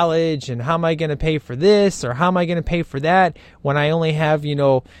through college, and how am I going to pay for this, or how am I going to pay for that when I only have,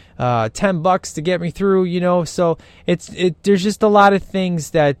 $10 to get me through, so there's just a lot of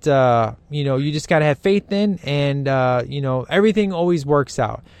things that, you just got to have faith in, and, everything always works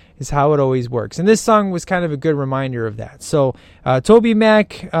out is how it always works. And this song was kind of a good reminder of that. So, Toby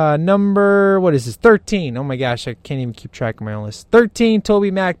Mac, number, 13. Oh my gosh, I can't even keep track of my own list. 13,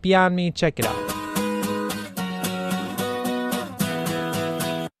 Toby Mac, Beyond Me. Check it out.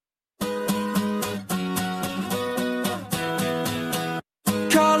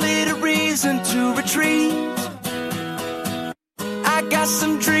 To retreat, I got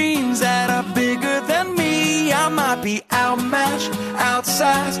some dreams that are bigger than me. I might be outmatched,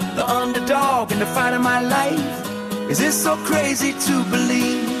 outsized, the underdog in the fight of my life. Is it so crazy to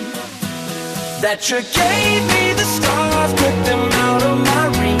believe that you gave me the stars, put them out of my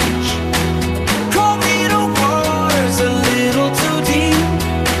reach? Call me the waters a little too deep.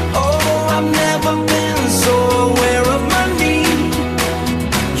 Oh, I've never been so aware of my need.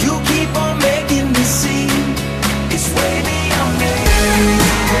 You keep on making me see it's way beyond me.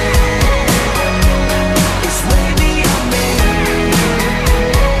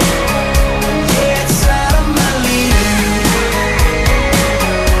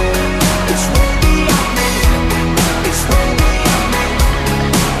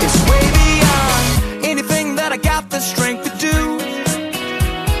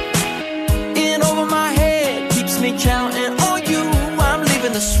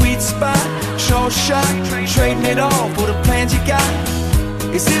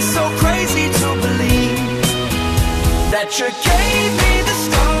 Is this so crazy to believe that you gave me the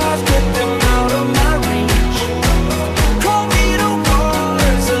stars, put them out of my reach? Call me the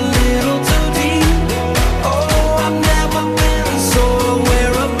waters a little too deep. Oh, I've never been so aware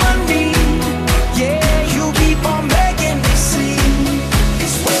of my need. Yeah, you keep on making me see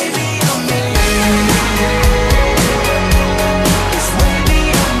it's way beyond me. It's way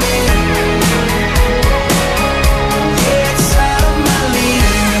beyond me. Yeah, it's out of my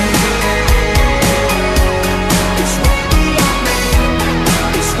league. It's way beyond me.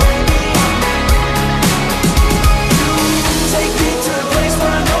 It's way beyond me. You take me to a place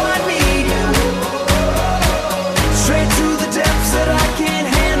where I know I need you. Straight to the depths that I can't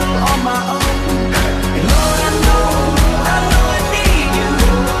handle on my own. And Lord, I know I need you.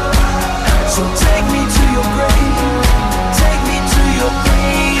 So take me to your grave. Take me to your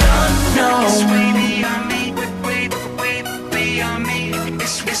great unknown. It's way beyond me. Way beyond me.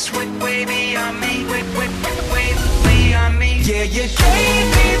 It's way beyond me. Way beyond me. Yeah, you gave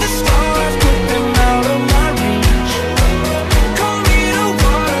me the stars, put them out of my reach. Call me the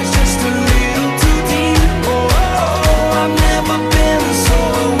waters just a little too deep. Oh, I've never been so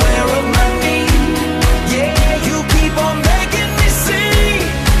aware of my need. Yeah, you keep on making me see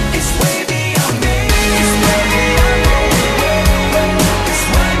it's way beyond me. It's way beyond me. It's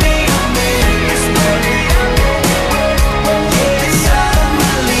way beyond me. It's way beyond me. Yeah, it's out of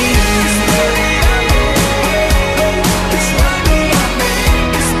my league. It's way beyond me. It's way beyond me.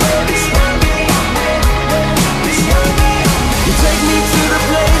 It's way beyond me. It's way beyond me. You take me to the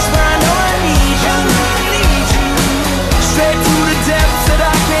place where I know I need you. Straight to the depths that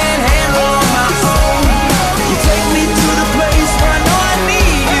I can't handle on my own. You take me to the place where I know I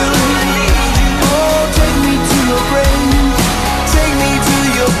need you. Oh, take me to your grave. Take me to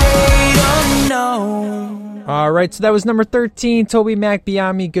your great unknown. All right, so that was number 13, Toby Mac,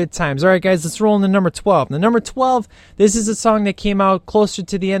 Beyond Me, Good Times. All right, guys, let's roll into number 12. Now, number 12, this is a song that came out closer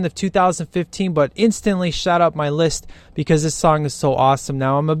to the end of 2015, but instantly shot up my list because this song is so awesome.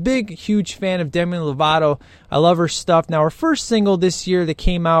 Now, I'm a big, huge fan of Demi Lovato. I love her stuff. Now, her first single this year that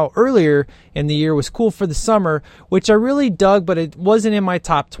came out earlier in the year was Cool for the Summer, which I really dug, but it wasn't in my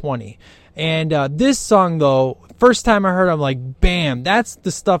top 20. And this song, though, first time I heard it, I'm like, bam, that's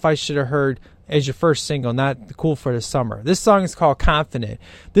the stuff I should have heard as your first single, not Cool for the Summer. This song is called Confident.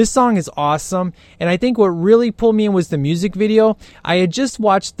 This song is awesome, and I think what really pulled me in was the music video. I had just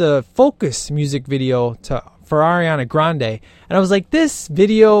watched the Focus music video for Ariana Grande, and I was like, this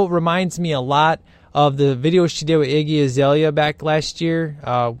video reminds me a lot of the video she did with Iggy Azalea back last year.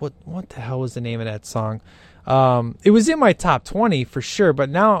 What the hell was the name of that song? It was in my top 20 for sure, but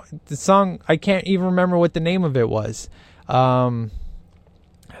now the song, I can't even remember what the name of it was.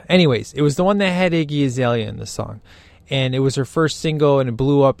 Anyways, it was the one that had Iggy Azalea in the song, and it was her first single, and it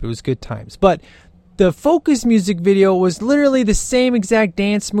blew up. It was Good Times. But the Focus music video was literally the same exact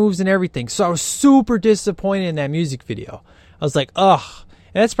dance moves and everything, so I was super disappointed in that music video. I was like, ugh.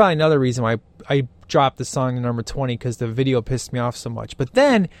 And that's probably another reason why I dropped the song to number 20, because the video pissed me off so much. But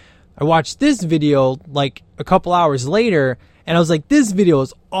then I watched this video like a couple hours later, and I was like, this video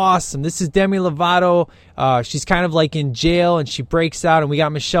is awesome. This is Demi Lovato. She's kind of like in jail, and she breaks out, and we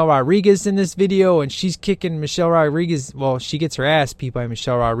got Michelle Rodriguez in this video, and she's kicking Michelle Rodriguez. Well, she gets her ass beat by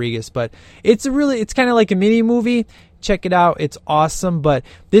Michelle Rodriguez, but it's kind of like a mini movie. Check it out. It's awesome, but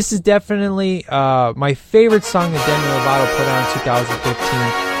this is definitely my favorite song that Demi Lovato put out in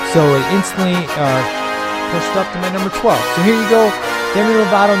 2015. So it instantly pushed up to my number 12. So here you go. Demi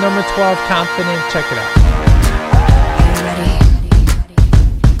Lovato, number 12, Confident. Check it out.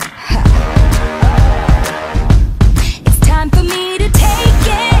 It's time for me to take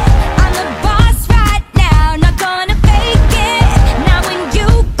it. I'm the boss right now, not gonna fake it. Now when you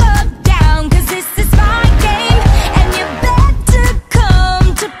go down, 'cause this is my game, and you better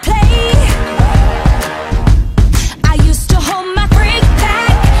come to play. I used to hold my freak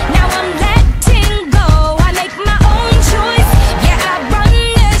back, now I'm letting go. I make my own choice, yeah, I run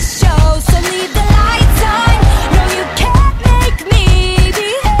this show. So leave the lights on, no you can't make me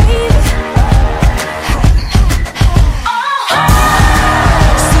behave.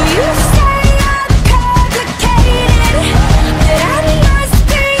 So you say I'm complicated, that I must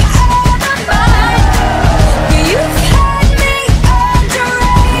be out of mind. But you've had me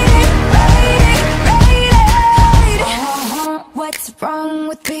underrated, rated. What's wrong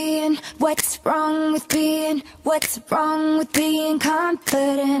with being, what's wrong with being, what's wrong with being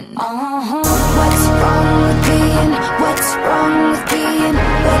confident? What's wrong with being, what's wrong with being,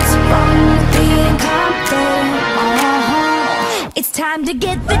 what's wrong with being confident? It's time to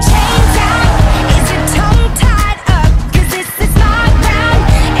get the chains out. Is your tongue tied up? 'Cause this is my ground.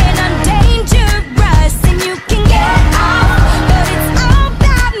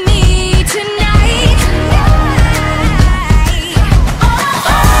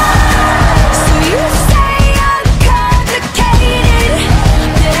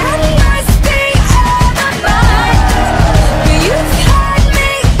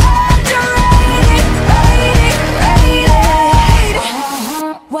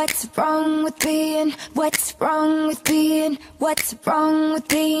 What's wrong with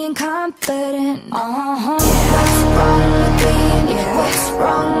being confident? What's wrong with being? What's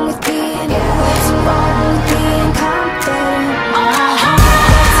wrong with being? What's wrong with being confident? What's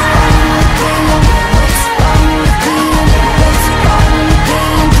wrong with being? What's wrong with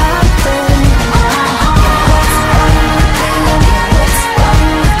being confident? What's wrong with being? What's wrong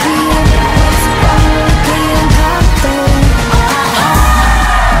with being? What's wrong with being confident?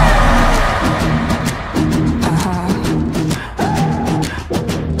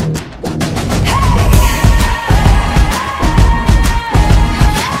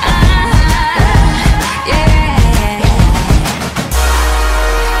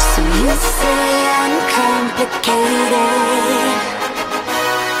 So you say I'm complicated,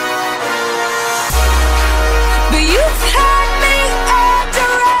 but you've had me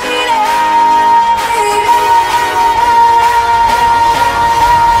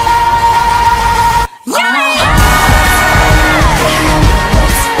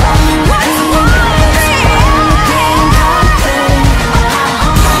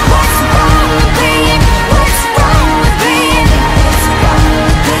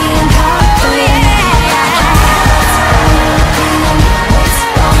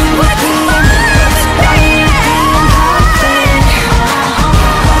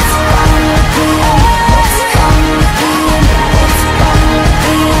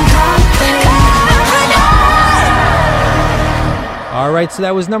All right, so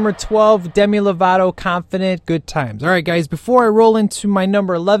that was number 12, Demi Lovato, Confident, Good Times. All right, guys, before I roll into my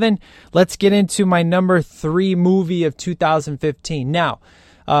number 11, let's get into my number 3 movie of 2015. Now,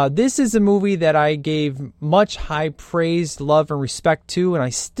 this is a movie that I gave much high praise, love, and respect to, and I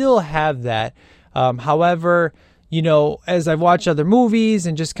still have that. However, you know, as I've watched other movies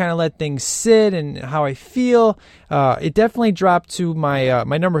and just kind of let things sit and how I feel, it definitely dropped to my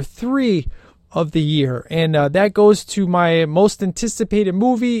my number 3 of the year, and that goes to my most anticipated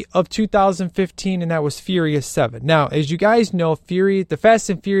movie of 2015, and that was Furious 7. Now, as you guys know, the Fast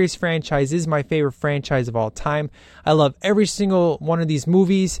and Furious franchise is my favorite franchise of all time. I love every single one of these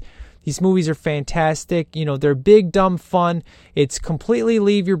movies. These movies are fantastic. You know, they're big, dumb fun. It's completely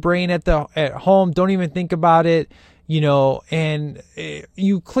leave your brain at home. Don't even think about it. You know, and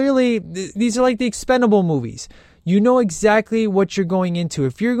you clearly, these are like the expendable movies. You know exactly what you're going into.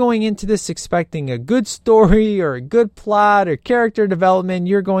 If you're going into this expecting a good story or a good plot or character development,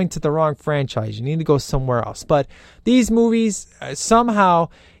 you're going to the wrong franchise. You need to go somewhere else. But these movies somehow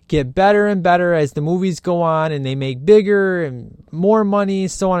get better and better as the movies go on, and they make bigger and more money,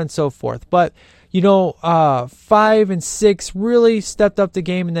 so on and so forth. But, you know, 5 and 6 really stepped up the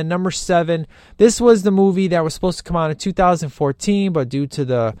game. And then number 7, this was the movie that was supposed to come out in 2014, but due to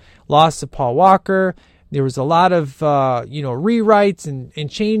the loss of Paul Walker, there was a lot of, rewrites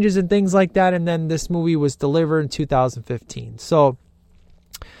and changes and things like that. And then this movie was delivered in 2015. So,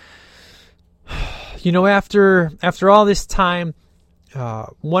 you know, after all this time,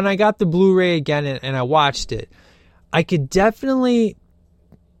 when I got the Blu-ray again and I watched it, I could definitely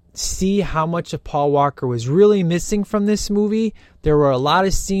see how much of Paul Walker was really missing from this movie. There were a lot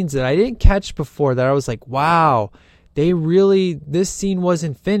of scenes that I didn't catch before that I was like, wow, this scene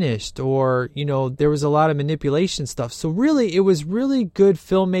wasn't finished, or, you know, there was a lot of manipulation stuff. So really, it was really good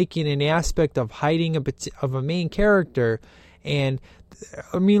filmmaking in the aspect of hiding of a main character. And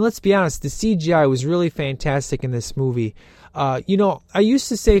I mean, let's be honest, the CGI was really fantastic in this movie. You know, I used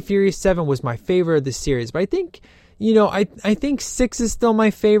to say Furious 7 was my favorite of the series, but I think, you know, I think 6 is still my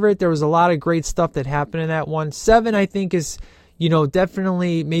favorite. There was a lot of great stuff that happened in that one. 7, I think, is, you know,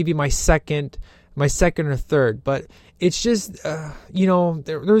 definitely maybe my second or third. But it's just, you know,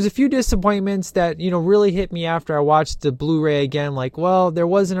 there was a few disappointments that, you know, really hit me after I watched the Blu-ray again. Like, well, there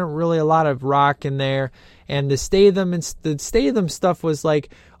wasn't really a lot of rock in there. And the Statham stuff was like,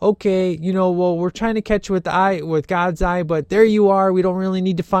 okay, you know, well, we're trying to catch you with God's eye, but there you are. We don't really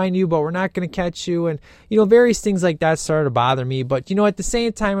need to find you, but we're not going to catch you. And, you know, various things like that started to bother me. But, you know, at the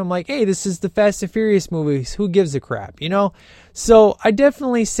same time, I'm like, hey, this is the Fast and Furious movies. Who gives a crap, you know? So I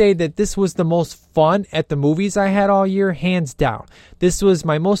definitely say that this was the most fun at the movies I had all year, hands down. This was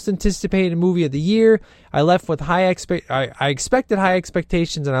my most anticipated movie of the year. I left with I expected high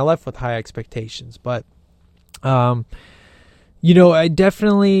expectations, and I left with high expectations. But, you know, I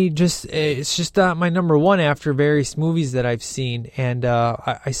definitely it's just my number 1 after various movies that I've seen. And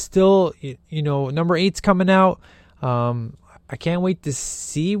I still, you know, number 8's coming out. I can't wait to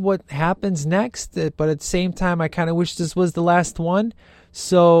see what happens next. But at the same time, I kind of wish this was the last one.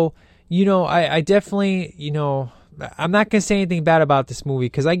 So, you know, I definitely, you know, I'm not going to say anything bad about this movie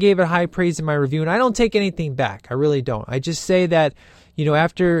because I gave it high praise in my review. And I don't take anything back. I really don't. I just say that,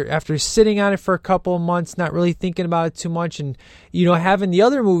 after sitting on it for a couple of months, not really thinking about it too much, and having the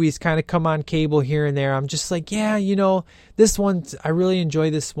other movies kind of come on cable here and there, I'm just like, yeah, this one, I really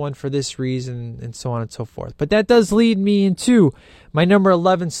enjoy this one for this reason, and so on and so forth. But that does lead me into my number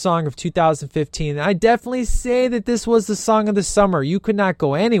 11 song of 2015. And I definitely say that this was the song of the summer. You could not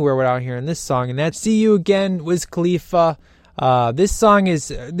go anywhere without hearing this song, and that's "See You Again" Wiz Khalifa. This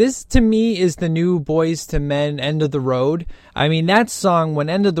to me is the new Boys to Men End of the Road. I mean, that song, when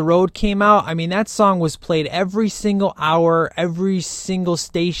End of the Road came out, I mean, that song was played every single hour, every single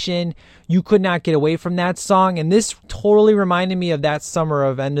station. You could not get away from that song, and this totally reminded me of that summer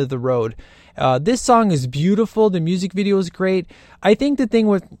of End of the Road. This song is beautiful. The music video is great. I think the thing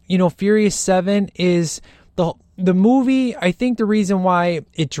with, Furious 7 is the movie. I think the reason why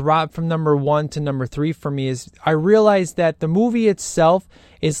it dropped from number 1 to number 3 for me is I realized that the movie itself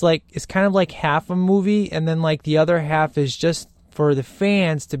is kind of like half a movie, and then like the other half is just for the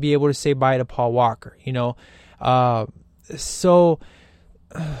fans to be able to say bye to Paul Walker,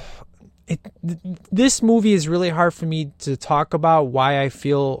 this movie is really hard for me to talk about why I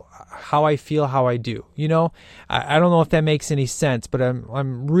feel how I do. I don't know if that makes any sense, but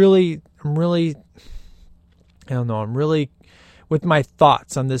I'm really I don't know. I'm really, with my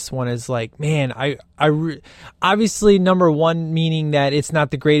thoughts on this one, is like, man, obviously number 1 meaning that it's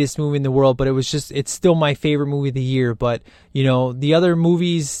not the greatest movie in the world, but it's still my favorite movie of the year. But the other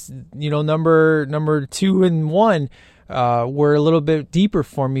movies, number 2 and 1 were a little bit deeper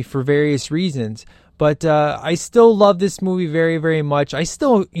for me for various reasons. But I still love this movie very, very much. I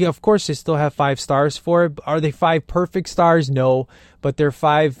still, of course, I still have 5 stars for it. Are they 5 perfect stars? No, but they're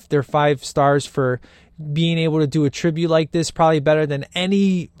 5 stars for being able to do a tribute like this. Probably better than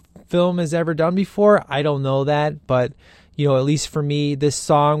any film has ever done before. I don't know that, but at least for me, this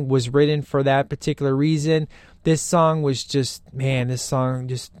song was written for that particular reason. This song was just made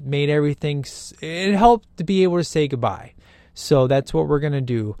everything. It helped to be able to say goodbye. So that's what we're gonna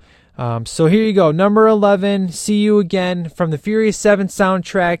do. So here you go, number 11, "See You Again" from the Furious 7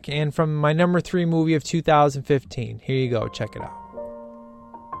 soundtrack and from my number 3 movie of 2015. Here you go, check it out.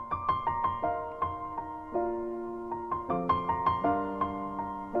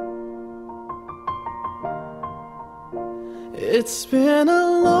 It's been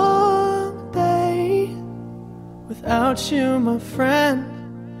a long day without you, my friend,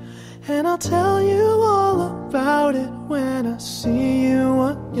 and I'll tell you all about it when I see you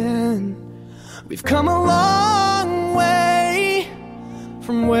again. We've come a long way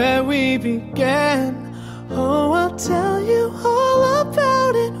from where we began. Oh, I'll tell you all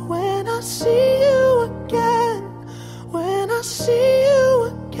about it when I see you again. When I see you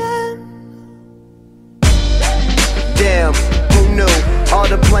again. Damn, who knew? All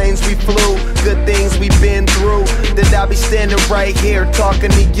the planes we flew, good things we've been through. That I'll be standing right here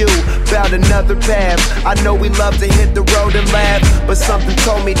talking to you about another path. I know we love to hit the road and laugh, but something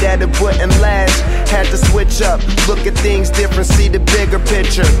told me that it wouldn't last. Had to switch up, look at things different, see the bigger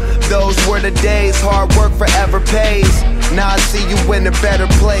picture. Those were the days, hard work forever pays. Now I see you in a better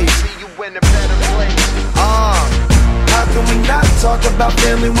place. How can we not talk about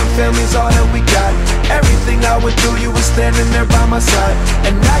family when family's all that we got? Everything I would do, you were standing there by my side,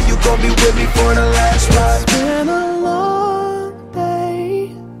 and now you gon' be with me for the last ride. It's been a long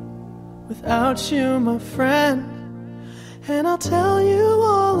day without you, my friend, and I'll tell you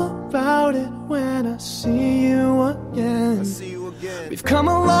all about it when I see you again. We've come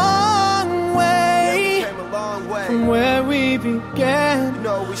a long way, from where we began.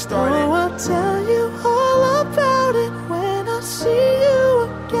 We started. Oh, I'll tell you all about it when I see you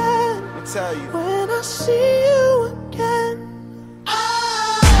again. Tell you. When I see you again.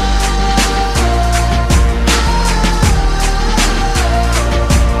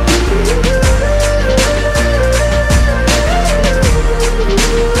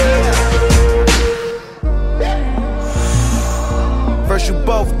 First you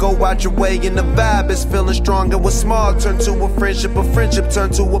both go out your way and the vibe is feeling strong. And what's small turn to a friendship turn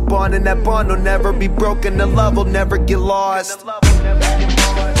to a bond, and that bond will never be broken. The love will never get lost.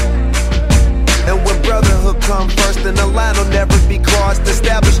 And when brotherhood come first, then the line will never be crossed.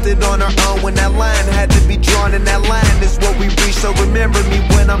 Established it on our own when that line had to be drawn, and that line is what we reach. So remember me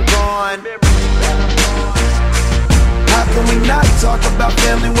when I'm gone. How can we not talk about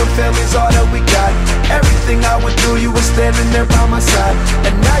family when family's all that we got? Everything I would do, you were standing there by my side,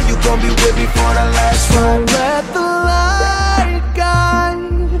 and now you gon' be with me for the last ride. So let the light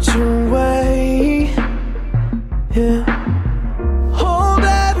guide your way. Yeah. Hold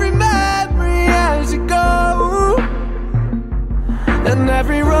every memory as you go, and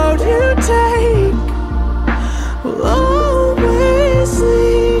every road you take will always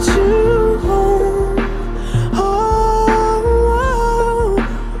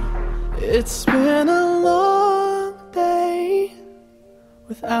It's been a long day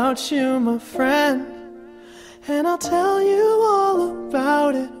without you, my friend, and I'll tell you all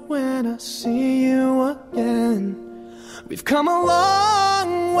about it when I see you again. We've come a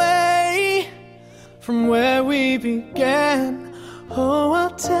long way from where we began. Oh, I'll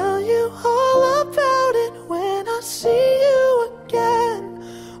tell you all about it when I see you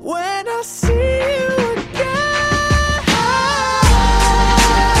again. When I see you again.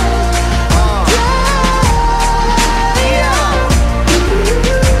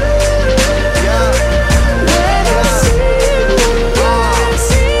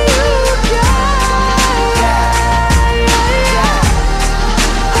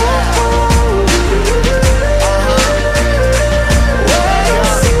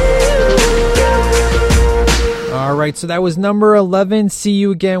 All right, so that was number 11, See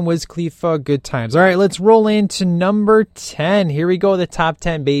You Again, Wiz Khalifa, Good Times. All right, let's roll into number 10. Here we go, the top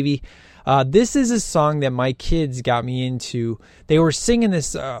 10, baby. This is a song that my kids got me into. They were singing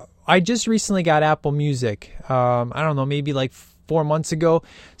this. I just recently got Apple Music. I don't know, maybe like 4 months ago.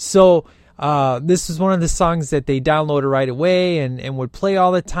 So this was one of the songs that they downloaded right away and would play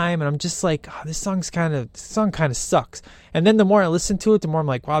all the time. And I'm just like, oh, this song kind of sucks. And then the more I listen to it, the more I'm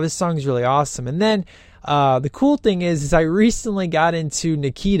like, wow, this song's really awesome. And then the cool thing is I recently got into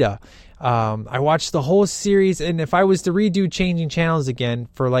Nikita. I watched the whole series, and if I was to redo Changing Channels again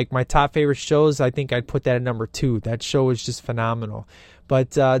for like my top favorite shows, I think I'd put that at number 2. That show is just phenomenal.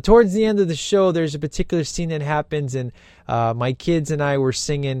 But towards the end of the show, there's a particular scene that happens, and my kids and I were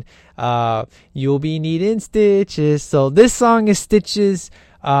singing You'll Be Needing Stitches. So this song is Stitches,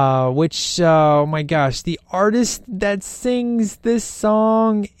 which, oh my gosh, the artist that sings this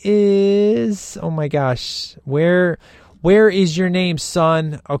song is, oh my gosh, where is your name,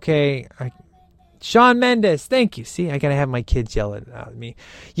 son? Okay, Shawn Mendes. Thank you. See, I gotta have my kids yelling at me.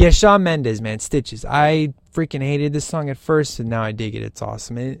 Yeah, Shawn Mendes, man, Stitches. I freaking hated this song at first, and now I dig it. It's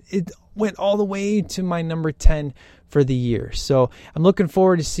awesome. And it went all the way to my number 10 for the year. So I'm looking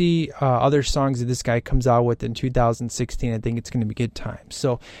forward to see other songs that this guy comes out with in 2016. I think it's going to be good time.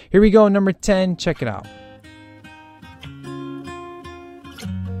 So here we go, number 10. Check it out.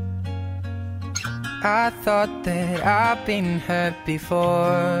 I thought that I've been hurt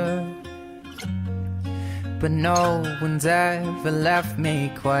before, but no one's ever left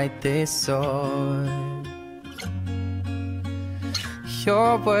me quite this sore.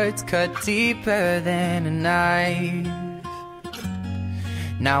 Your words cut deeper than a knife.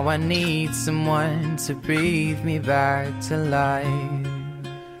 Now I need someone to breathe me back to life.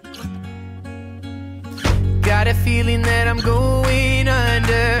 Got a feeling that I'm going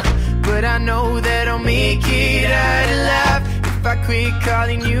under, but I know that I'll make it out alive if I quit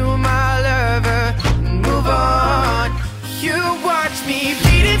calling you my lover and move on. You watch me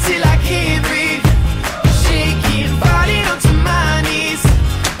bleed until I can't breathe, shaking, falling onto my knees.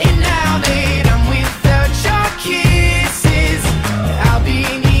 And now that I'm without your kisses, I'll be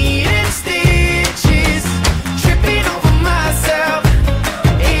needing stitches, tripping over myself,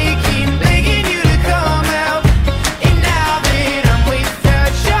 aching, begging you to come out. And now that I'm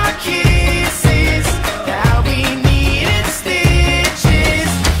without your kisses, I'll be needing stitches,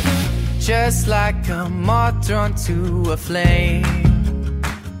 just like a moth drawn to a flame.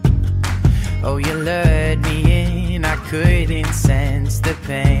 Oh, you lured me in, I couldn't sense the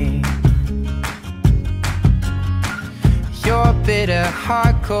pain. Your bitter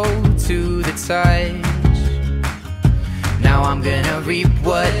heart cold to the touch. Now I'm gonna reap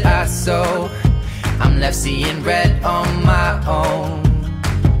what I sow. I'm left seeing red on my own.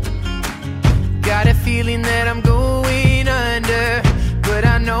 Got a feeling that I'm going under, but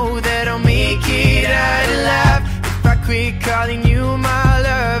I know that I'll make it out alive if I quit calling you my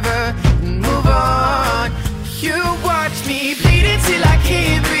lover and move on. You watch me bleed until I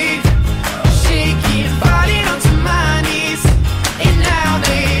can't breathe, shaking, falling onto my knees. And now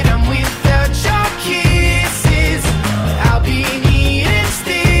that I'm without your kisses, I'll be needing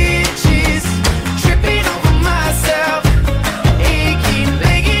stitches, tripping over myself, aching,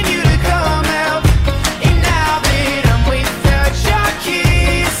 begging you to come out. And now that I'm without your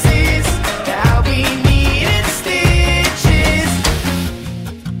kisses, I'll be needing stitches.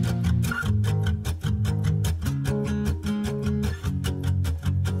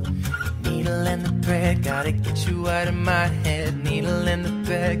 Needle and the thread, gotta get you out of my head. Needle and the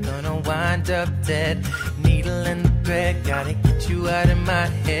thread, gonna wind up dead. Needle and the thread, gotta get you out of my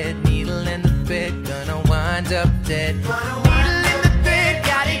head. Needle and the thread, gonna wind up dead. Needle and the thread,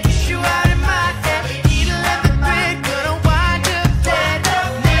 gotta get you out of my head. Needle and the thread, gonna wind up dead.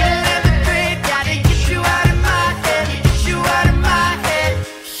 Needle and the thread, gotta get you out of my head. Get you out of my head.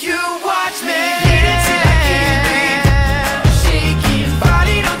 You watch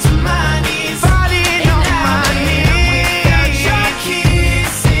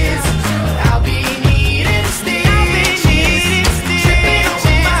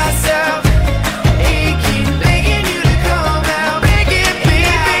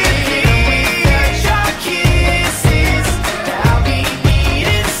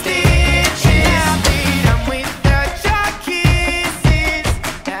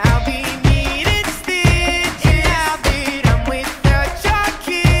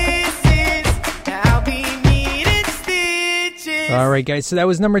right, guys. So that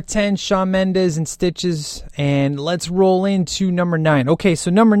was number 10, Shawn Mendes and Stitches. And let's roll into number 9. Okay,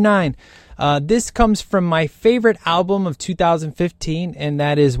 so number 9. This comes from my favorite album of 2015, and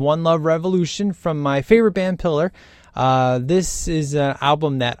that is One Love Revolution from my favorite band, Pillar. This is an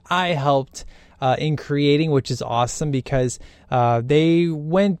album that I helped in creating, which is awesome because they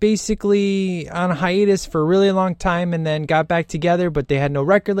went basically on a hiatus for a really long time and then got back together, but they had no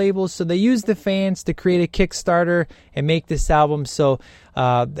record labels, so they used the fans to create a Kickstarter and make this album. So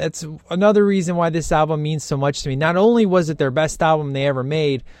that's another reason why this album means so much to me. Not only was it their best album they ever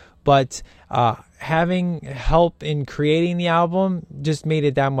made, but having help in creating the album just made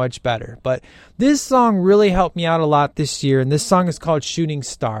it that much better. But this song really helped me out a lot this year, and this song is called Shooting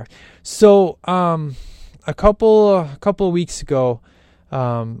Star. So a couple of weeks ago,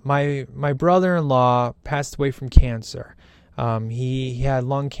 my brother-in-law passed away from cancer. He had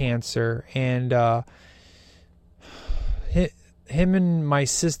lung cancer, and him and my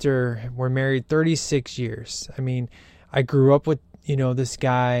sister were married 36 years. I mean, I grew up with this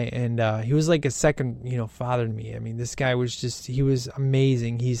guy, and he was like a second, father to me. I mean, this guy was he was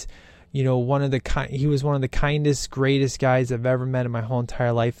amazing. He's, he was one of the kindest, greatest guys I've ever met in my whole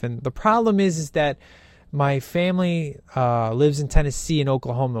entire life. And the problem is that my family lives in Tennessee and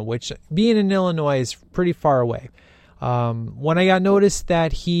Oklahoma, which being in Illinois is pretty far away. When I got noticed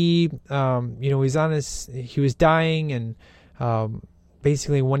that he was dying, and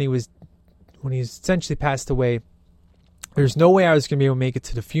basically when he essentially passed away, there's no way I was going to be able to make it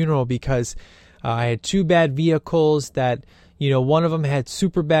to the funeral because I had two bad vehicles that, one of them had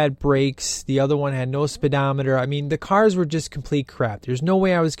super bad brakes. The other one had no speedometer. I mean, the cars were just complete crap. There's no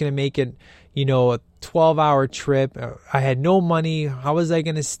way I was going to make it, a 12-hour trip. I had no money. How was I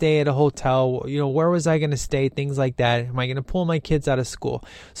going to stay at a hotel? Where was I going to stay? Things like that. Am I going to pull my kids out of school?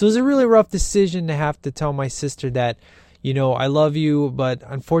 So it was a really rough decision to have to tell my sister that, I love you, but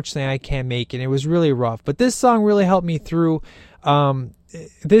unfortunately I can't make it. It was really rough. But this song really helped me through.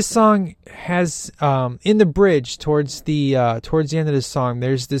 This song has, in the bridge towards the end of the song,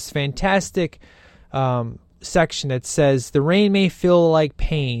 there's this fantastic section that says, "The rain may feel like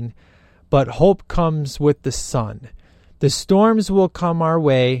pain, but hope comes with the sun. The storms will come our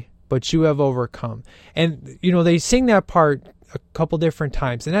way, but you have overcome." And, they sing that part a couple different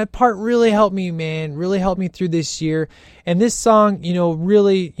times, and that part really helped me, man, really helped me through this year. And this song,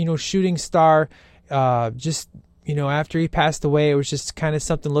 really, Shooting Star, after he passed away, it was just kind of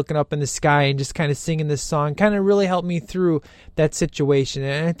something looking up in the sky and just kind of singing this song kind of really helped me through that situation.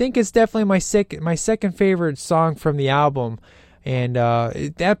 And I think it's definitely my second favorite song from the album. And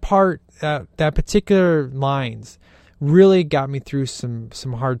that part, that particular lines really got me through some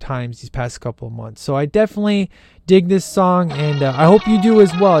hard times these past couple of months. So I definitely dig this song, and I hope you do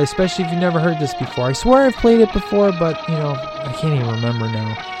as well, especially if you've never heard this before. I swear I've played it before, but, I can't even remember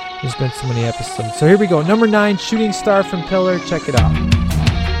now. There's been so many episodes. So here we go. Number 9, Shooting Star from Pillar. Check it out.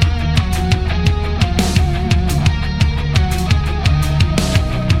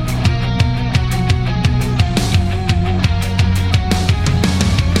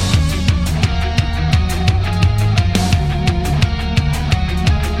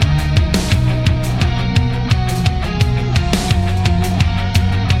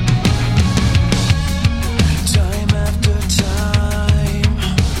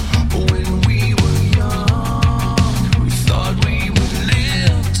 When we were young, we thought we would live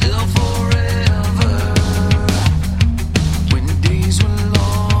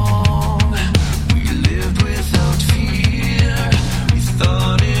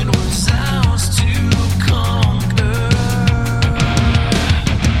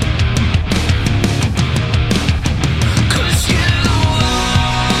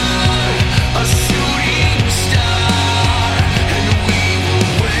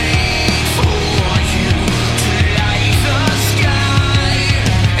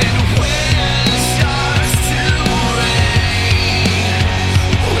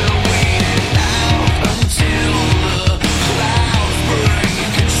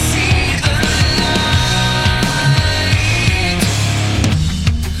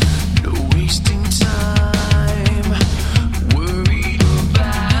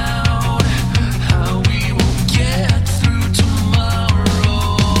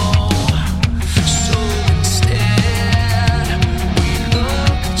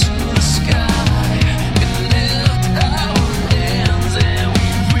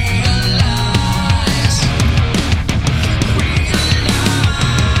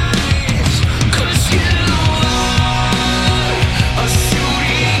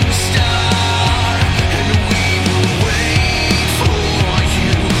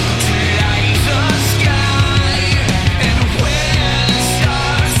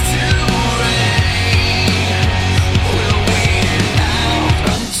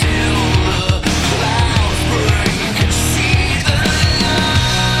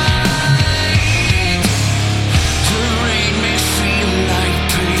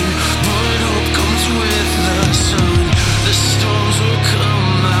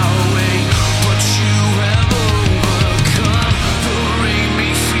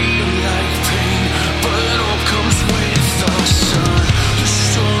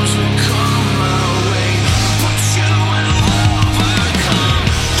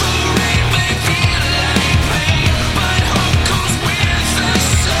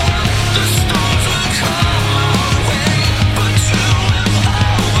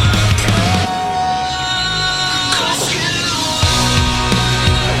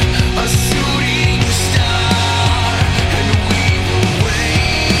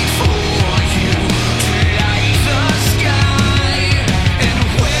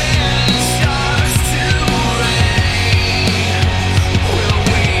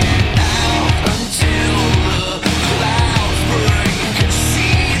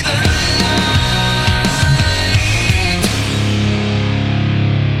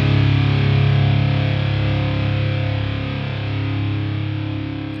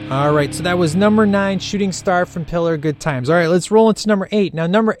All right, so that was number 9, Shooting Star from Pillar, Good Times. All right, let's roll into number 8. Now,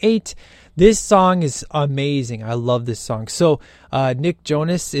 number 8, this song is amazing. I love this song. So, Nick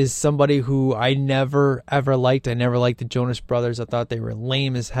Jonas is somebody who I never, ever liked. I never liked the Jonas Brothers. I thought they were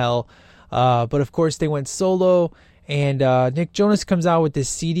lame as hell. But, of course, they went solo. And Nick Jonas comes out with this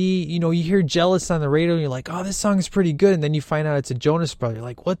CD. You know, you hear Jealous on the radio, and you're like, oh, this song is pretty good. And then you find out it's a Jonas Brother. You're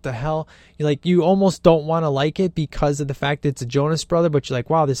like, what the hell? You're like, you almost don't want to like it because of the fact that it's a Jonas Brother, but you're like,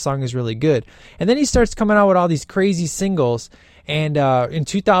 wow, this song is really good. And then he starts coming out with all these crazy singles. And in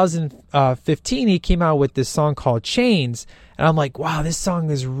 2015, he came out with this song called Chains. And I'm like, wow, this song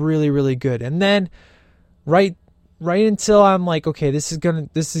is really, really good. And then right until I'm like, okay, this is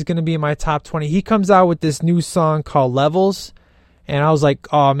gonna be in my top 20. He comes out with this new song called Levels, and I was like,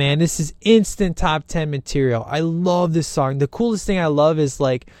 oh man, this is instant top 10 material. I love this song. The coolest thing I love is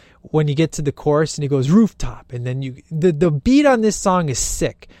like when you get to the chorus and he goes rooftop, and then the beat on this song is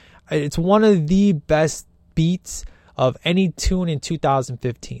sick. It's one of the best beats of any tune in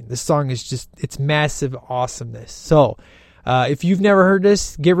 2015. This song is just, it's massive awesomeness. So if you've never heard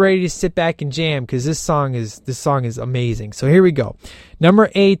this, get ready to sit back and jam because this song is amazing. So here we go.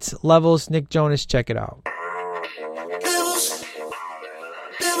 Number 8, Levels, Nick Jonas. Check it out.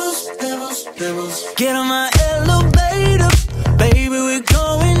 Get on my elevator, baby, we're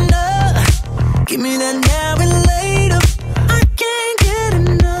going up. Give me that now and later. I can't get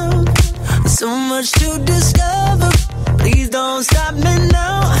enough. So much to discover. Please don't stop me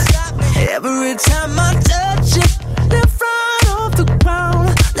now. Every time I touch it, they're front off the ground.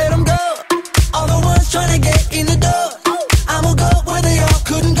 Let them go. All the ones trying to get in the door. I will go where they all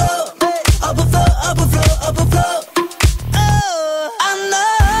couldn't go. Up a floor, up a floor, up a floor. Oh, I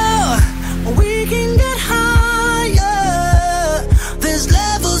know we can get higher. There's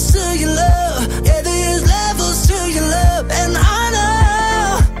levels to your love. Yeah, there's levels to your love. And I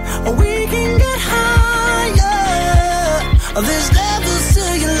know we can get higher. There's levels to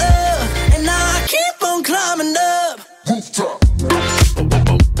your love. And I keep on climbing up. Rooftop.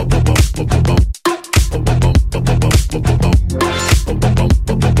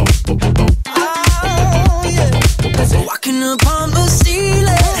 Oh, yeah. Walking upon the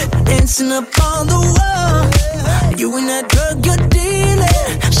ceiling, dancing upon the wall. You and that drug you're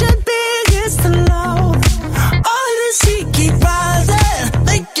dealing should be against the law. All of this heat keep rising,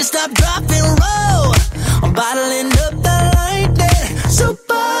 make you stop, drop, and roll. I'm bottling up the lightning,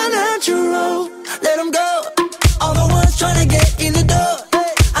 supernatural. Let them go. All the ones trying to get in the door.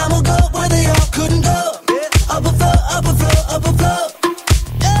 I'ma go where they all couldn't go. Up a floor, up a floor, up a floor.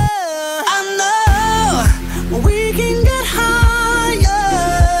 Yeah, I know we can get higher.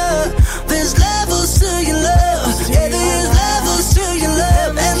 There's levels to your love. Yeah, there's levels to your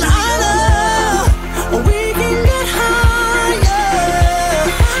love. And I know we can get higher.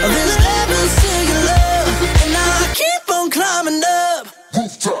 There's levels to your love. And I keep on climbing up.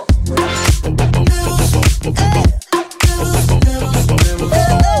 Rooftop.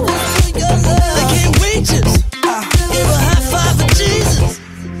 They can't reach us. Give a high five for Jesus.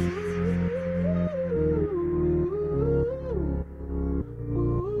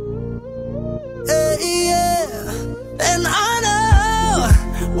 Yeah. And I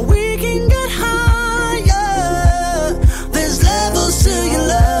know we can get higher. There's levels to your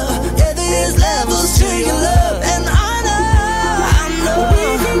love. Yeah, there's levels to your love. And I know we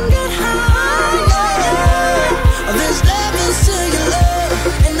can get higher. There's levels to your love.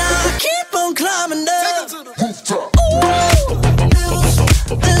 And I keep on climbing up.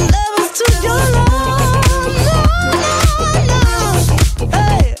 There's levels to your love.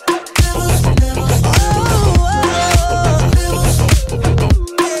 Hey.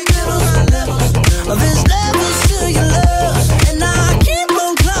 There's levels to your love. And I keep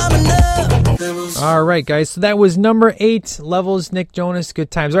on climbing up. All right, guys. So that was number 8, Levels, Nick Jonas, Good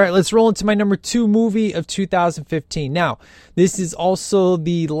Times. All right, let's roll into my number 2 movie of 2015. Now, this is also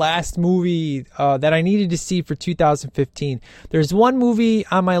the last movie that I needed to see for 2015. There's one movie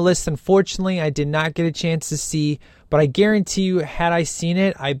on my list, unfortunately, I did not get a chance to see, but I guarantee you, had I seen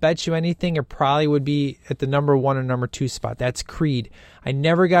it, I bet you anything, it probably would be at the number 1 or number 2 spot. That's Creed. I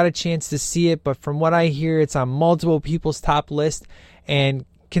never got a chance to see it, but from what I hear, it's on multiple people's top list. And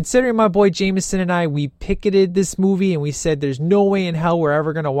considering my boy Jameson and I, we picketed this movie and we said there's no way in hell we're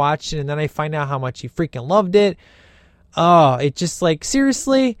ever going to watch it. And then I find out how much he freaking loved it. Oh, it just like,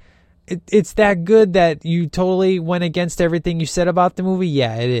 seriously, it's that good that you totally went against everything you said about the movie?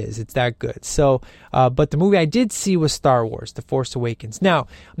 Yeah, it is. It's that good. So, but the movie I did see was Star Wars, The Force Awakens. Now,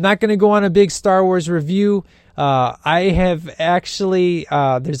 I'm not going to go on a big Star Wars review. I have actually,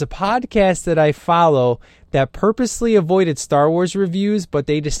 there's a podcast that I follow that purposely avoided Star Wars reviews, but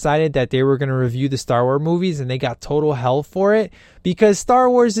they decided that they were going to review the Star Wars movies, and they got total hell for it, because Star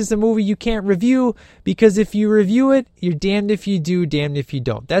Wars is a movie you can't review, because if you review it, you're damned if you do, damned if you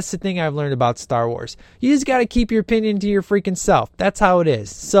don't. That's the thing I've learned about Star Wars. You just got to keep your opinion to your freaking self. That's how it is.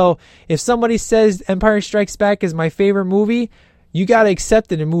 So if somebody says Empire Strikes Back is my favorite movie, you got to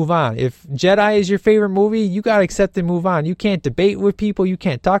accept it and move on. If Jedi is your favorite movie, you got to accept it and move on. You can't debate with people. You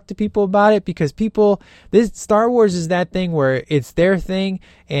can't talk to people about it, because Star Wars is that thing where it's their thing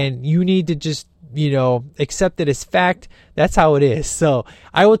and you need to just, accept it as fact. That's how it is. So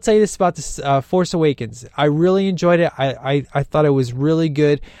I will tell you this about this Force Awakens. I really enjoyed it. I thought it was really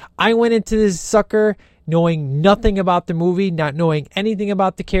good. I went into this sucker knowing nothing about the movie, not knowing anything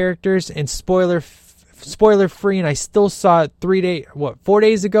about the characters, and spoiler free, and I still saw it 4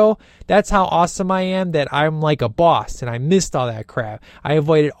 days ago. That's how awesome I am, that I'm like a boss, and I missed all that crap. I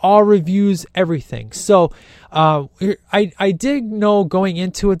avoided all reviews, everything. So I did know going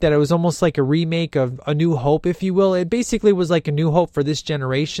into it that it was almost like a remake of A New Hope, if you will. It basically was like A New Hope for this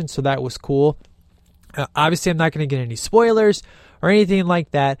generation, so that was cool. Obviously, I'm not going to get any spoilers or anything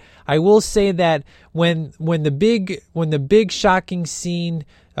like that. I will say that when the big shocking scene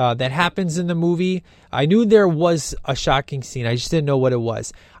that happens in the movie, I knew there was a shocking scene. I just didn't know what it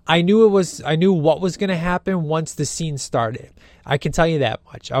was. I knew what was going to happen once the scene started. I can tell you that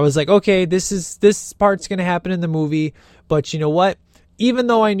much. I was like, okay, this part's going to happen in the movie, but you know what? Even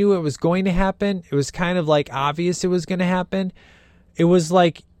though I knew it was going to happen, it was kind of like obvious it was going to happen. It was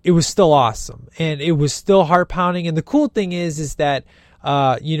still awesome, and it was still heart pounding. And the cool thing is that,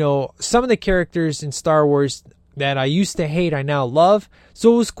 some of the characters in Star Wars that I used to hate, I now love.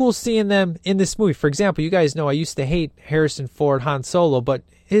 So it was cool seeing them in this movie. For example, you guys know I used to hate Harrison Ford, Han Solo, but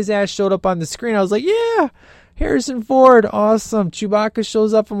his ass showed up on the screen. I was like, yeah, Harrison Ford, awesome. Chewbacca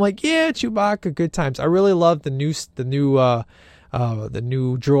shows up. I'm like, yeah, Chewbacca, good times. I really loved the new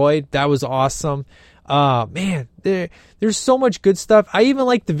droid. That was awesome. Man, there's so much good stuff. I even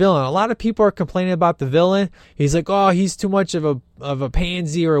like the villain. A lot of people are complaining about the villain. He's like, oh, he's too much of a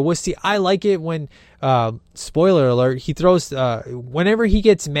pansy or a wussy. I like it when, spoiler alert, he throws, whenever he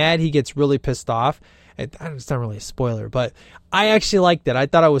gets mad, he gets really pissed off. It's not really a spoiler, but I actually liked it. I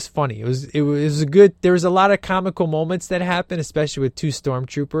thought it was funny. It was a good, there was a lot of comical moments that happened, especially with two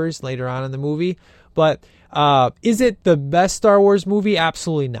stormtroopers later on in the movie. But, is it the best Star Wars movie?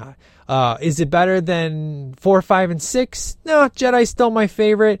 Absolutely not. Is it better than 4, 5, and 6? No, Jedi's still my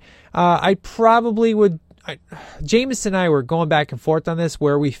favorite. I probably would. Jameis and I were going back and forth on this,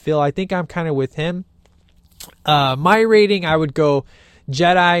 where we feel. I think I'm kind of with him. My rating, I would go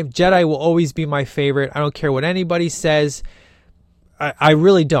Jedi. Jedi will always be my favorite. I don't care what anybody says. I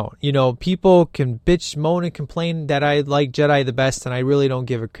really don't. People can bitch, moan, and complain that I like Jedi the best, and I really don't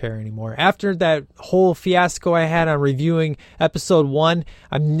give a care anymore. After that whole fiasco I had on reviewing Episode 1,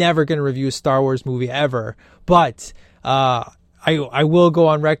 I'm never going to review a Star Wars movie ever. But I will go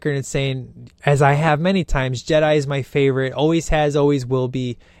on record and saying, as I have many times, Jedi is my favorite, always has, always will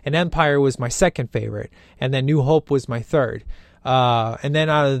be, and Empire was my second favorite, and then New Hope was my third. And then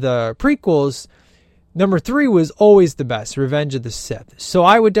out of the prequels, number 3 was always the best, Revenge of the Sith. So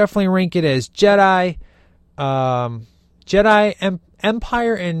I would definitely rank it as Jedi,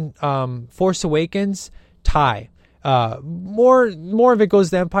 Empire, and Force Awakens tie. More of it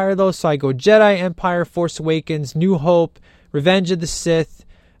goes to Empire though, so I go Jedi, Empire, Force Awakens, New Hope, Revenge of the Sith,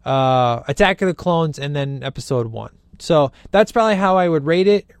 Attack of the Clones, and then Episode 1. So that's probably how I would rate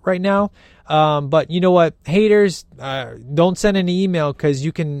it right now. But you know what, haters, don't send an email, because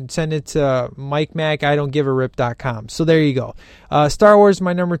you can send it to MikeMac.IDon'tGiveARip.com. So there you go. Star Wars,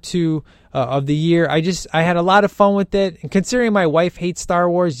 my number 2 of the year. I had a lot of fun with it. And considering my wife hates Star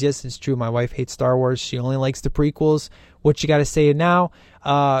Wars, yes, it's true. My wife hates Star Wars. She only likes the prequels. What you got to say now?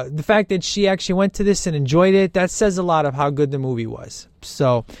 The fact that she actually went to this and enjoyed it, that says a lot of how good the movie was.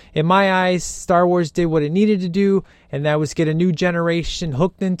 So in my eyes, Star Wars did what it needed to do, and that was get a new generation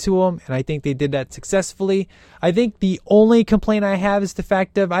hooked into them, and I think they did that successfully. I think the only complaint I have is the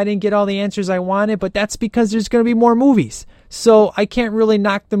fact of I didn't get all the answers I wanted, but that's because there's going to be more movies. So I can't really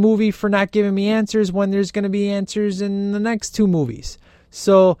knock the movie for not giving me answers when there's going to be answers in the next 2 movies.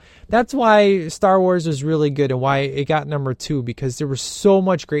 So that's why Star Wars was really good and why it got number 2, because there was so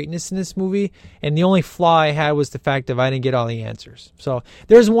much greatness in this movie, and the only flaw I had was the fact that I didn't get all the answers. So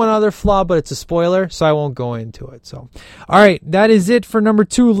there's one other flaw, but it's a spoiler, so I won't go into it. So, all right, that is it for number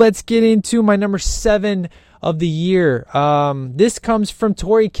 2. Let's get into my number 7 of the year. This comes from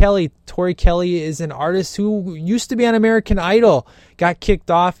Tori Kelly. Tori Kelly is an artist who used to be on American Idol, got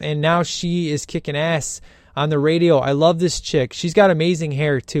kicked off, and now she is kicking ass on the radio. I love this chick. She's got amazing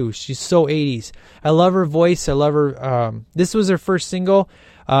hair too. She's so 80s. I love her voice. I love her. This was her first single.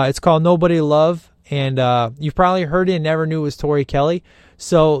 It's called Nobody Love, and you've probably heard it and never knew it was Tori Kelly.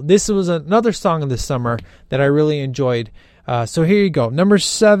 So this was another song of the summer that I really enjoyed. So here you go. Number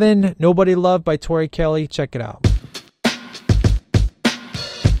 7, Nobody Love by Tori Kelly. Check it out.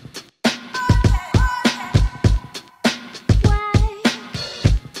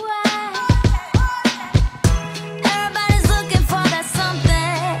 Everybody's looking for that something.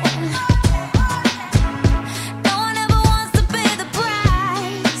 No one ever wants to pay the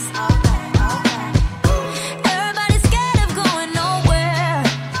price. Everybody's scared of going nowhere,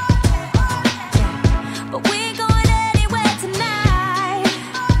 but we're going anywhere tonight.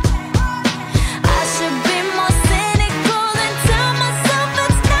 I should be more cynical and tell myself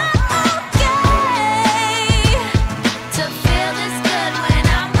it's not okay to feel this good when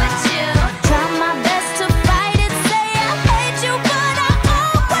I'm with you. Try my best to fight it, say I hate you, but I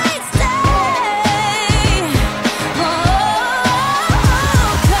always stay. Oh,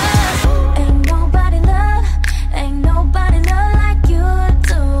 'cause ain't nobody love like you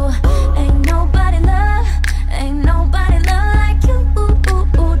do. Ain't nobody love like you do.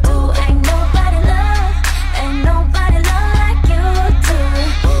 Ain't nobody love like you do.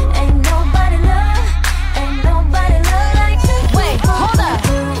 Ain't nobody love like you. Wait, hold up.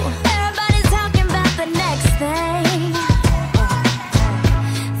 Everybody's talking about the next thing.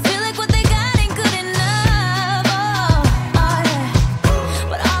 Feel like what they got ain't good enough. Oh yeah.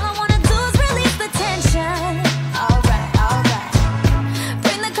 But all I wanna do is release the tension. Alright.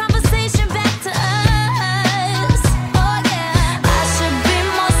 Bring the conversation back to us. Oh yeah. I should be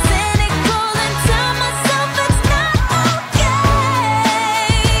more cynical and tell myself it's not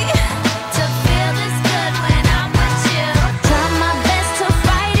okay to feel this good when I'm with you. Try my best to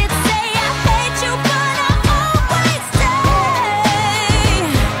fight it, say I hate you, but I always stay.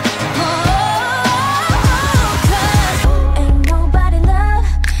 Oh, 'cause ain't nobody love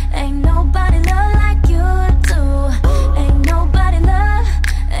like you do. Ain't nobody love like you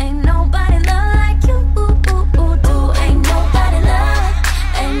do. Ain't nobody love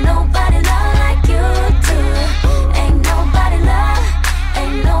like you do. Ain't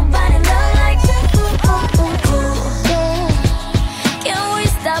nobody love like you do. Can we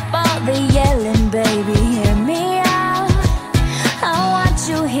stop all the yelling, baby? Hear me out. I want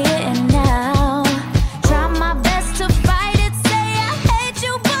you here and now. Try my best to fight it, say I hate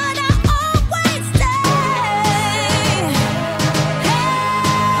you, but I always stay.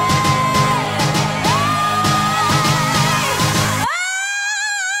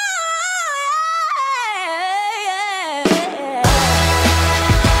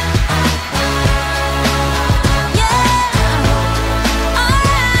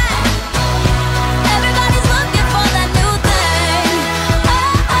 Everybody's looking for that new thing.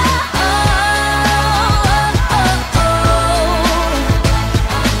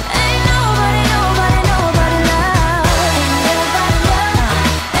 Ain't nobody love. Ain't nobody love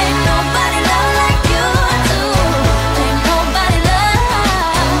like you do. Ain't nobody love like you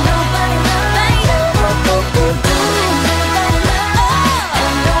do.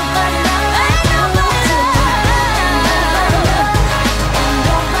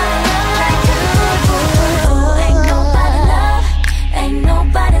 Ain't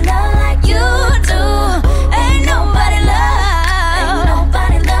nobody love like you do. Ain't nobody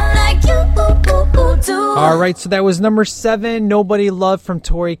love like you do. All right, so that was number 7, Nobody Love from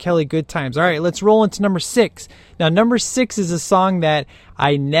Tori Kelly, Good Times. All right, let's roll into number 6. Now, number 6 is a song that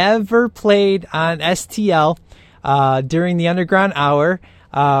I never played on STL during the Underground Hour.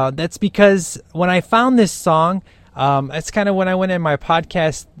 That's because when I found this song, that's kind of when I went in my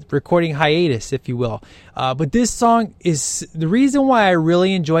podcast recording hiatus, if you will. But this song is the reason why I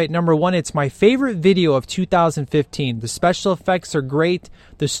really enjoy it. Number 1, it's my favorite video of 2015. The special effects are great.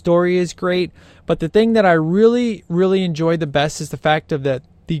 The story is great. But the thing that I really, really enjoy the best is the fact of that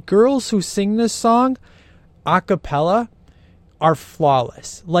the girls who sing this song a cappella are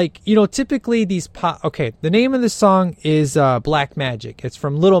flawless. Like, you know, typically these pop... Okay, the name of the song is Black Magic. It's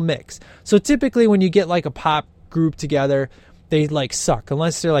from Little Mix. So typically when you get like a pop group together, they like suck.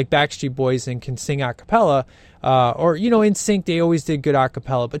 Unless they're like Backstreet Boys and can sing a cappella. Or, you know, NSYNC, they always did good a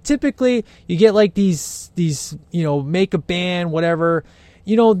cappella. But typically you get like these, you know, make a band, whatever.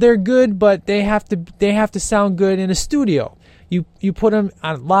 You know, they're good, but they have to sound good in a studio. You put them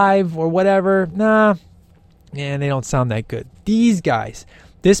on live or whatever, and they don't sound that good. These guys,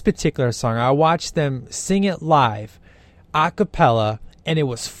 this particular song, I watched them sing it live, a cappella, and it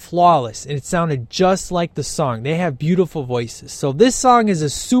was flawless, and it sounded just like the song. They have beautiful voices. So this song is a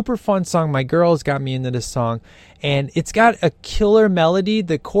super fun song. My girls got me into this song, and it's got a killer melody.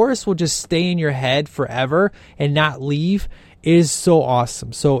 The chorus will just stay in your head forever and not leave. It is so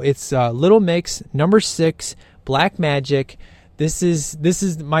awesome. So it's Little Mix, number 6, Black Magic. This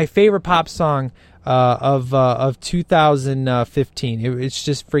is my favorite pop song of 2015. It's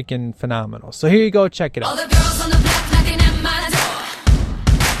just freaking phenomenal. So here you go, check it All out. the girls on the block knocking at my door.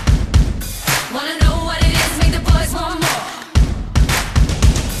 Wanna know what it is, make the boys want more.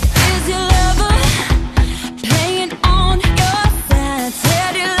 Is your lover playing on your side?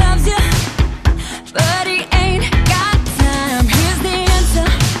 Said he loves you, but he ain't got time. Here's the answer.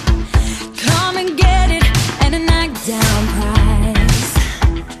 Come and get it, and a knockdown prize.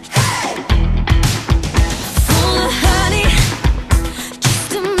 Full of honey,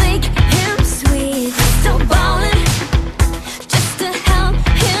 just to make him sweet. So ballin', just to help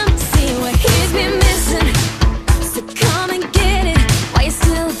him see what he's been missing. So come and get it while you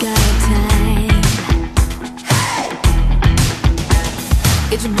still got time.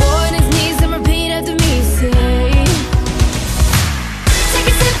 Get your boy on his knees and repeat after me. Say, take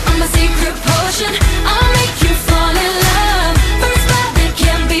a sip from my secret potion. I'll make you fall in love. First love that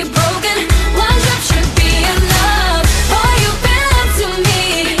can't be broken. One drop should be enough. Boy, you belong to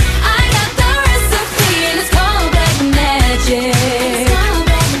me. I got the recipe and it's called black magic.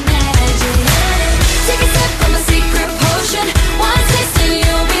 Take a sip from my secret potion. One taste and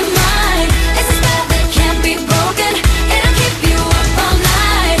you'll be mine. It's a spell that can't be broken. It'll keep you up all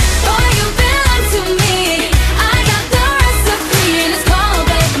night. Boy, you belong to me. I got the recipe and it's called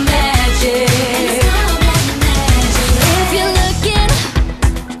black magic. If you're looking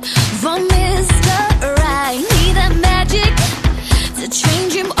for Mr. Right, need that magic to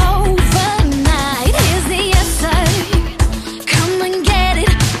change him overnight. Here's the answer. Come and get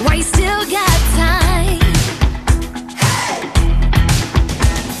it while you still got time.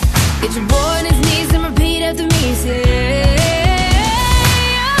 Get your boy on his knees and repeat after me. Say,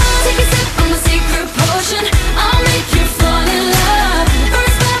 take a sip from my secret potion. I'll make you fall in love.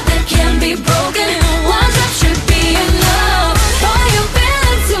 First love that can't be broken. One drop should be enough. Boy, you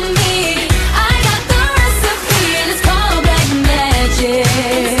belong to me. I got the recipe and it's called black magic.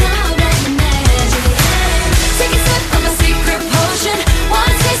 Take a sip from my secret potion.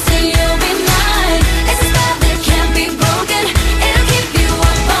 One taste and you'll be mine. It's a spell that can't be broken. It'll keep you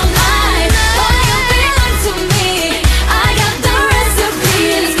up all night. Boy, you belong to me. I got the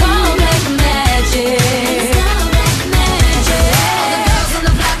recipe and it's called black magic. All the girls on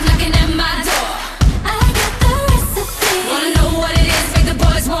the block knocking at my door. I got the recipe. Wanna know what it is, make the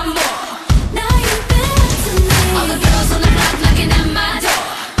boys want more. Now you belong to me. All the girls on the block knocking at my door.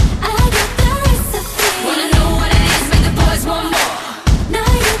 I got the recipe. Wanna know what it is, make the boys want more. Now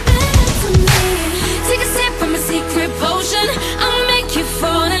you belong to me. Take a sip from a secret potion. I'll make you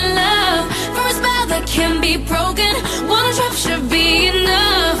fall in love. For a spell that can be broken. One drop should be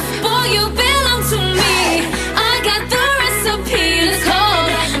enough. Boy, you belong to me. I got the recipe and it's called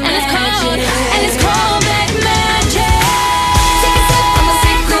black magic. Take a sip from a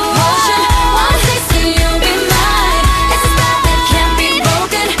secret potion. One taste and you'll be mine. It's a spell that can't be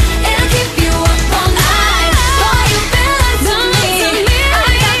broken. It'll keep you up all night. Boy, you belong to me.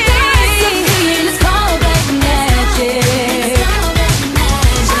 I got the recipe and it's called black magic.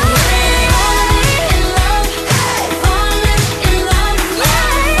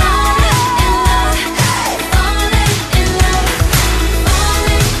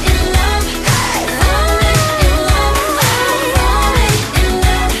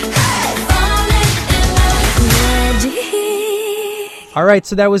 All right,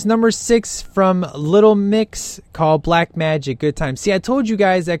 so that was number 6 from Little Mix called Black Magic. Good time. See, I told you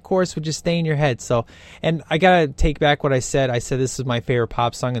guys that chorus would just stay in your head. So, and I gotta take back what I said. I said this is my favorite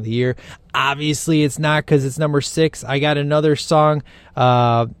pop song of the year. Obviously, it's not because it's number 6. I got another song.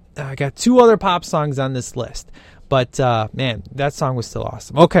 I got 2 other pop songs on this list. But, man, that song was still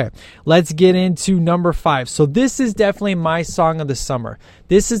awesome. Okay, let's get into number 5. So this is definitely my song of the summer.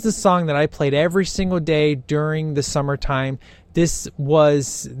 This is the song that I played every single day during the summertime. This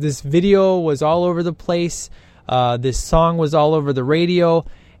video was all over the place. This song was all over the radio.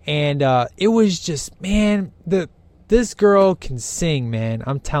 And it was just, man, this girl can sing, man.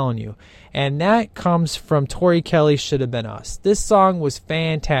 I'm telling you. And that comes from Tori Kelly, Should Have Been Us. This song was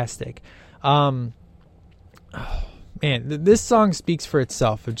fantastic. This song speaks for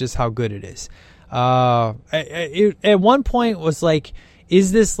itself of just how good it is. At one point was like,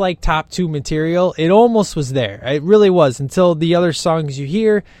 is this like top 2 material? It almost was there. It really was until the other songs you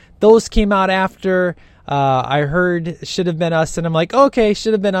hear. Those came out after. I heard Should Have Been Us, and I'm like, okay,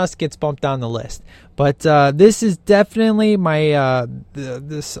 Should Have Been Us gets bumped down the list. But this is definitely my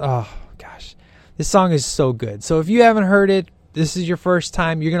this song is so good. So if you haven't heard it, this is your first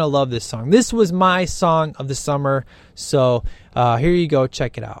time, you're gonna love this song. This was my song of the summer. So here you go,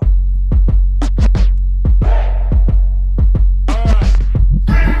 check it out.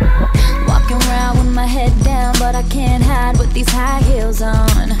 Walking around with my head down, but I can't hide with these high heels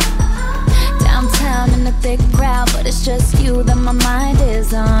on. Downtown in the thick crowd, but it's just you that my mind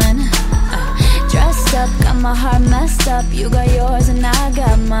is on. Dressed up, got my heart messed up. You got yours and I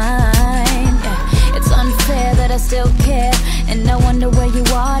got mine. Yeah. It's unfair that I still care, and I wonder where you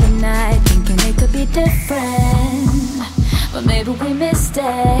are tonight. Thinking it could be different, but maybe we missed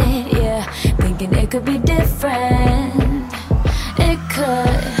it. Yeah, thinking it could be different. It could.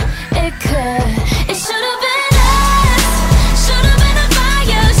 It should have been us. Should have been a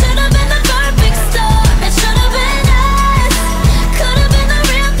fire. Should have been the perfect storm. It should have been us. Could have been the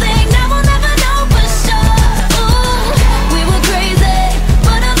real thing. Now we'll never know for sure. Ooh, we were crazy,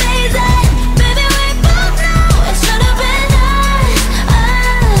 but amazing. Baby, we both know it should have been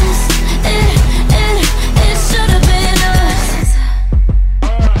us. It should have been us.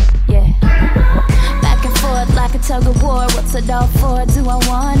 Yeah. Back and forth like a tug of war. What's it all for? Do I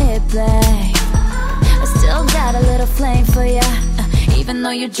want it back? I still got a little flame for ya, even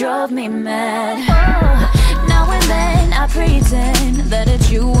though you drove me mad. Oh, now and then I pretend that it's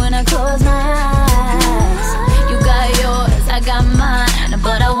you when I close my eyes. You got yours, I got mine,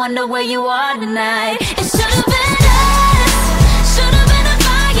 but I wonder where you are tonight. It should have been us. Should have been a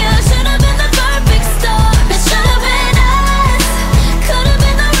fire. Should have been the perfect storm. It should have been us. Could have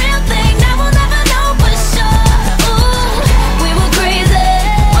been the real thing. Now we'll never know for sure. Ooh, we were crazy,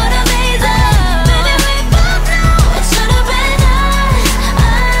 but amazing. Baby, we both know it should have been us.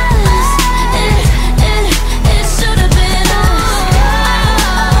 It should have been us.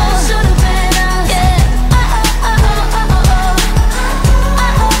 Should have been us. Yeah.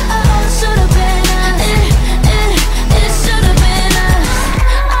 Should have been us. It should have been us.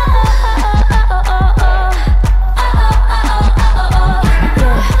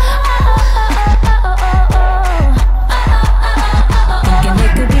 Thinking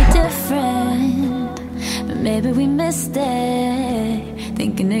it could be different, but maybe we missed it.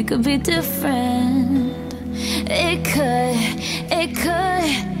 Thinking it could be different. It could.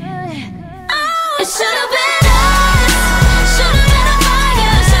 Oh, it should have been us. Should have been a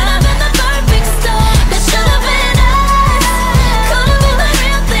fire. Should have been the perfect storm. It should have been us. Could have been the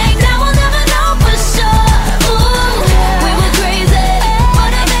real thing. Now we'll never know for sure. Ooh, we were crazy,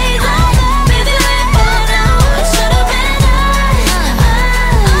 but amazing. Baby, we both know it should have been us.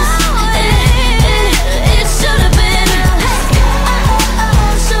 It should have been us.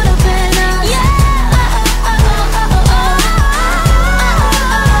 Should have been us. Yeah.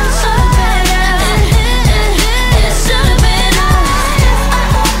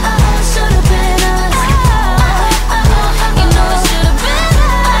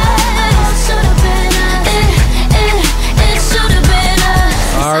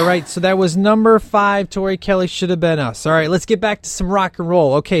 All right, so that was number 5, Tori Kelly, Should Have Been Us. All right, let's get back to some rock and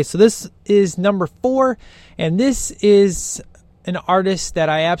roll. Okay, so this is number 4, and this is an artist that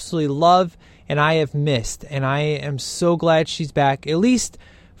I absolutely love and I have missed, and I am so glad she's back, at least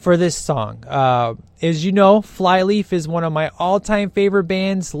for this song. As you know, Flyleaf is one of my all-time favorite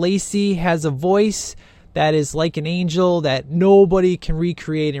bands. Lacey has a voice that is like an angel that nobody can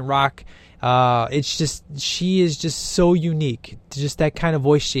recreate in rock. It's just, she is just so unique, just that kind of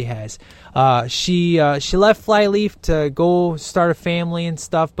voice she has. She left Flyleaf to go start a family and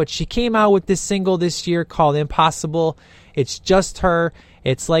stuff, but she came out with this single this year called Impossible. It's just her.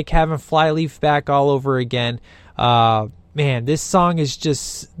 It's like having Flyleaf back all over again. Man, this song is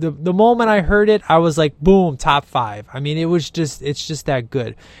just, the moment I heard it, I was like, boom, top 5. I mean, it's just that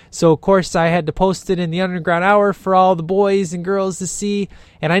good. So, of course, I had to post it in the Underground Hour for all the boys and girls to see.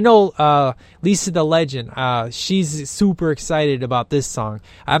 And I know Lisa the Legend, she's super excited about this song.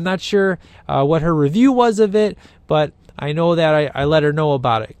 I'm not sure what her review was of it, but I know that I let her know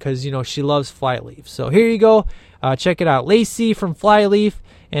about it because, you know, she loves Flyleaf. So here you go. Check it out. Lacey from Flyleaf,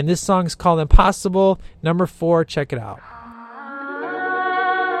 and this song's called Impossible, number 4. Check it out.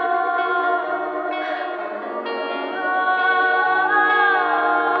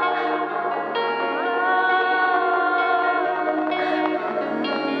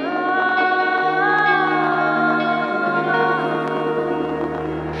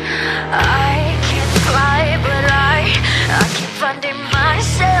 I can't fly, but I keep finding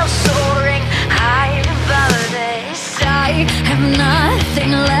myself soaring high above this. I have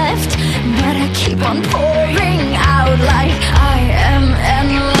nothing left, but I keep keep on pouring out like I am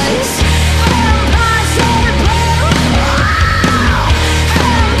endless.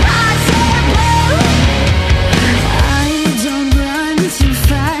 I don't run too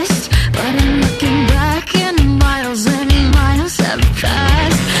fast, but I'm looking back and miles have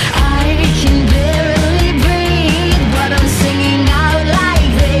passed. I can barely breathe, but I'm singing out like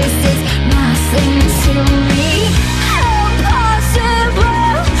this is nothing to me. Impossible,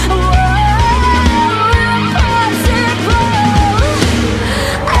 impossible.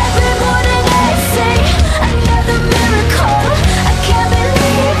 Every morning I say another miracle. I can't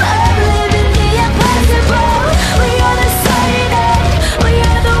believe I'm living the impossible. We are the sign up, we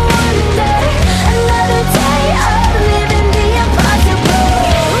are the wonder. Another day of living the impossible.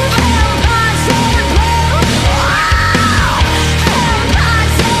 Impossible,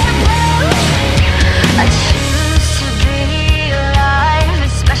 impossible. I choose to be alive,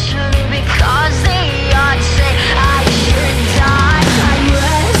 especially because the odds say I should die. I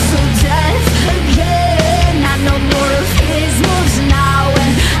wrestle death again. I know more of his moves now,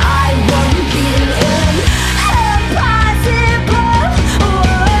 and I won't give in. Impossible,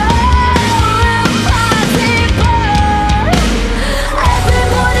 impossible. Every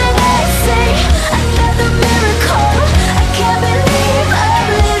morning I say another miracle. I can't believe I'm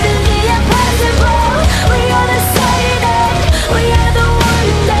living the impossible. We are the sign up, we are the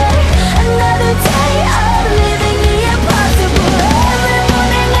wonder. Another day of living the impossible. Every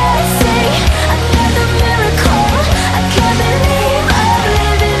morning I say another miracle. I can't believe I'm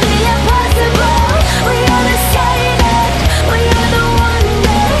living the impossible. We are the sign up, we are the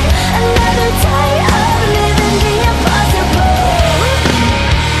wonder. Another day of living the impossible.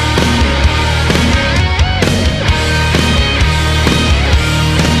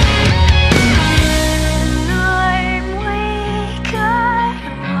 I'm weak, I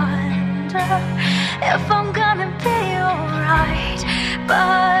wonder if I'm gonna be alright.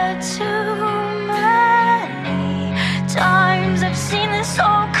 But too many times I've seen this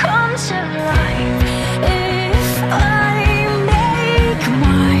all come to life. If I make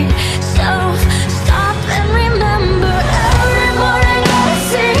myself stop and remember, every morning I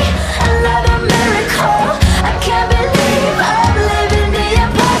see another miracle. I can't believe I'm living the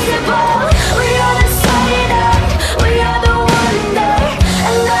impossible. We are the sign up, we are the wonder.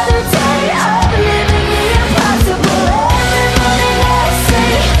 Another day of living the impossible. Every morning I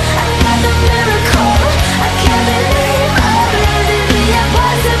see another miracle. I can't believe I'm living the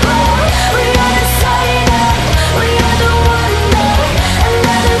impossible. We are the sign up, we are the wonder.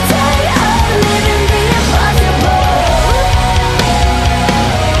 Another day of living the impossible.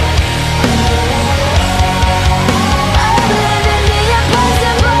 I'm living the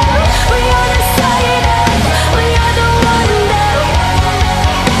impossible. We are the sign up, we are the wonder.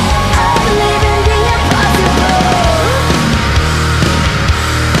 I'm living the impossible.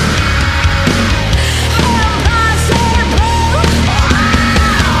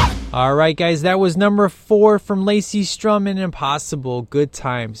 All right, guys, that was number 4 from Lacey Strumman, Impossible. Good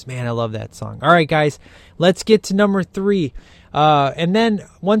times. Man, I love that song. All right, guys, let's get to number 3. And then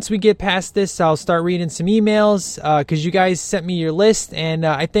once we get past this, I'll start reading some emails because you guys sent me your list. And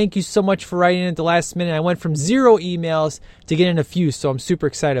I thank you so much for writing at the last minute. I went from 0 emails to getting a few, so I'm super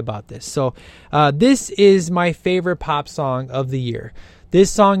excited about this. So this is my favorite pop song of the year.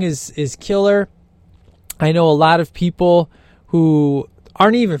 This song is killer. I know a lot of people who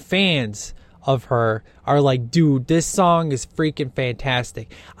aren't even fans of her are like, dude, this song is freaking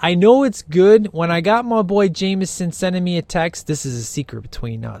fantastic. I know it's good. When I got my boy Jameson sending me a text, this is a secret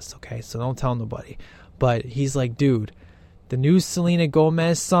between us, okay? So don't tell nobody. But he's like, dude, the new Selena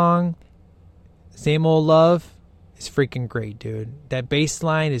Gomez song, Same Old Love, is freaking great, dude. That bass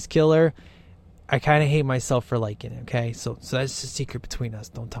line is killer. I kind of hate myself for liking it, okay? So that's a secret between us.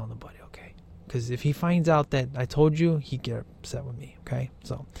 Don't tell nobody, okay? Because if he finds out that I told you, he'd get upset with me, okay?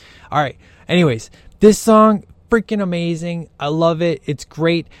 So, all right. Anyways, this song, freaking amazing. I love it. It's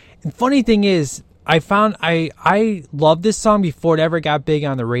great. And funny thing is, I found I loved this song before it ever got big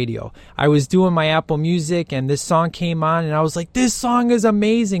on the radio. I was doing my Apple Music, and this song came on, and I was like, this song is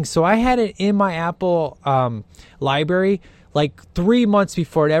amazing. So I had it in my Apple library like 3 months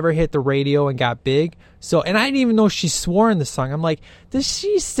before it ever hit the radio and got big. So, and I didn't even know she swore in the song. I'm like, does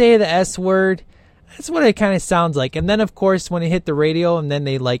she say the S word? That's what it kind of sounds like. And then, of course, when it hit the radio and then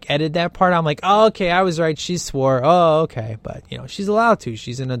they like edit that part, I'm like, oh, okay, I was right. She swore. Oh, okay. But, you know, she's allowed to.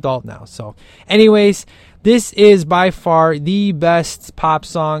 She's an adult now. So, anyways, this is by far the best pop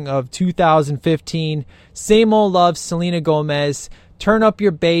song of 2015. Same Old Love, Selena Gomez. Turn up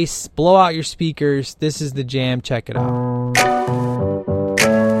your bass, blow out your speakers. This is the jam. Check it out.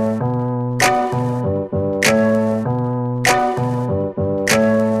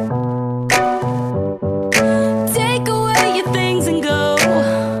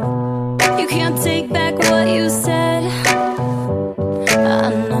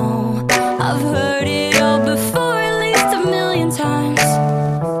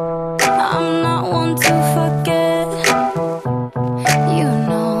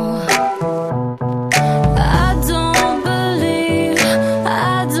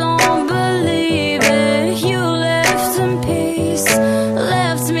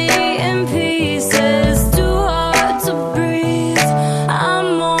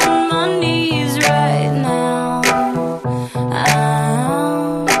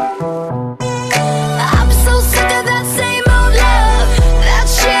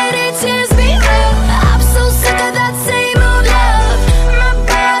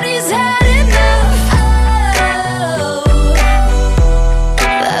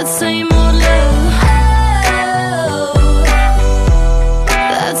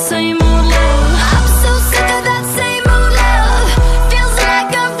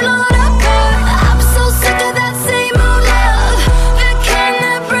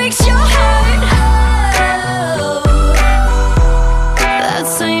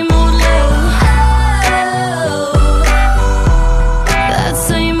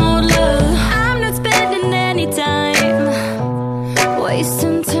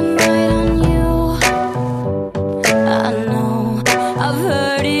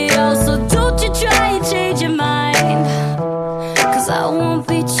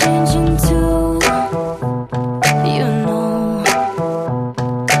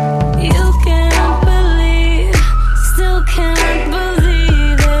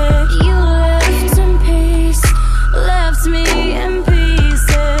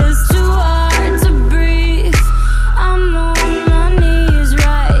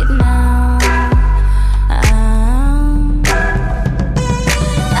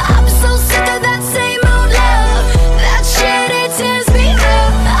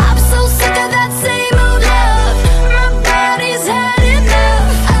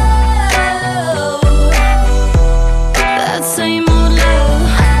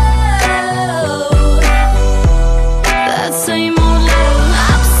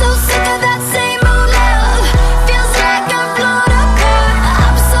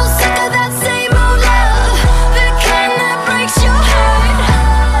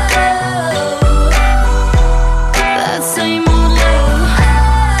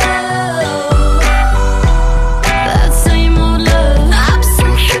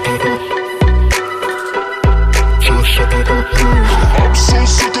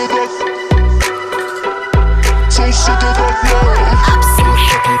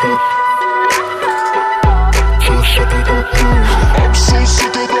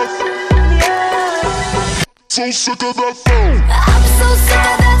 so sick of that phone. I'm so sick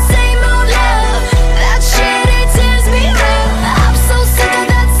of that same old love. That shit, it tears me up. I'm so sick of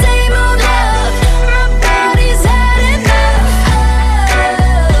that same old love. My body's had enough.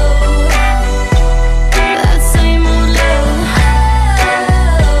 Oh, that same old love.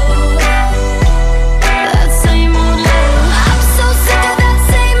 Oh, that same old love. I'm so sick of that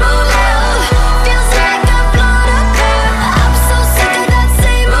same old love. Feels like I've blown a curve. I'm so sick of that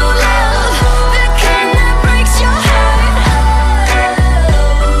same old love. The kind that breaks your heart.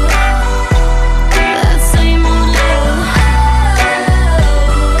 That same old love.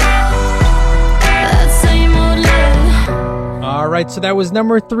 That same old love. All right, so that was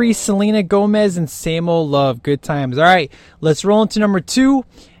number 3, Selena Gomez and Same Old Love. Good times. All right, let's roll into number 2.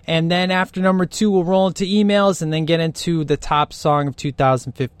 And then after number 2, we'll roll into emails and then get into the top song of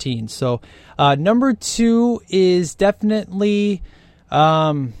 2015. So number 2 is definitely,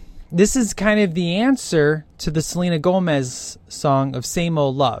 this is kind of the answer to the Selena Gomez song of Same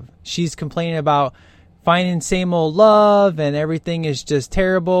Old Love. She's complaining about finding same old love and everything is just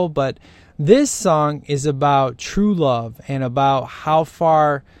terrible. But this song is about true love and about how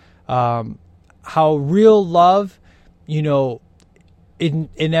far, how real love, you know,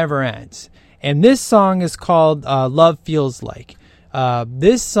 it never ends. And this song is called Love Feels Like.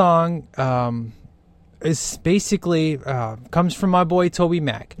 This song is basically comes from my boy Toby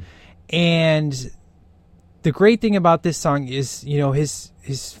Mac. And the great thing about this song is, you know, his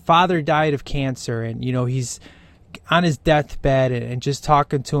father died of cancer, and, you know, he's on his deathbed and just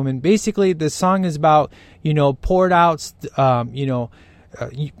talking to him. And basically the song is about, you know, poured out,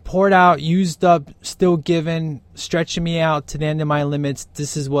 poured out, used up, still given, stretching me out to the end of my limits.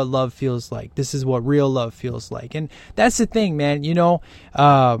 This is what love feels like. This is what real love feels like. And that's the thing, man. You know,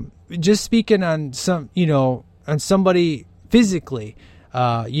 just speaking on some, you know, on somebody physically,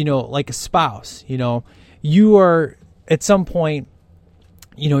 you know, like a spouse, you know, you are at some point,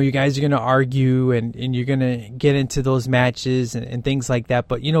 you know, you guys are going to argue and you're going to get into those matches and things like that.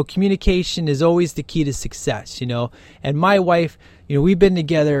 But, you know, communication is always the key to success, you know. And my wife, you know, we've been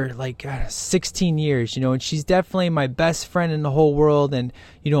together like 16 years, you know, and she's definitely my best friend in the whole world and,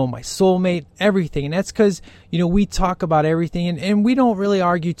 you know, my soulmate, everything. And that's because, you know, we talk about everything and we don't really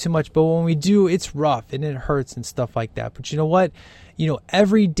argue too much. But when we do, it's rough and it hurts and stuff like that. But you know what? You know,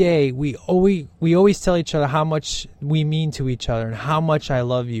 every day we always tell each other how much we mean to each other and how much I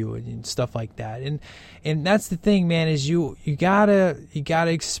love you and stuff like that. And that's the thing, man, is you gotta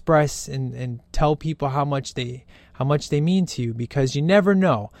express and tell people how much they mean to you, because you never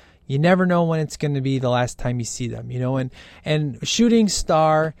know when it's going to be the last time you see them, you know. And Shooting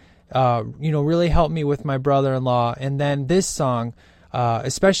Star, you know, really helped me with my brother-in-law. And then this song,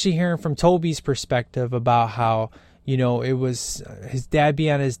 especially hearing from Toby's perspective about how, you know, it was his dad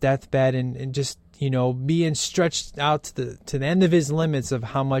being on his deathbed and just, you know, being stretched out to the end of his limits of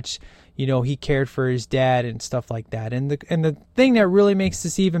how much, you know, he cared for his dad and stuff like that. And the thing that really makes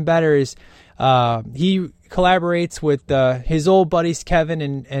this even better is he collaborates with his old buddies Kevin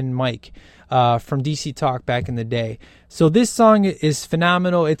and Mike from DC Talk back in the day. So this song is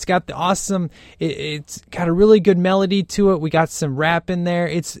phenomenal. It's got the awesome, it's got a really good melody to it. We got some rap in there.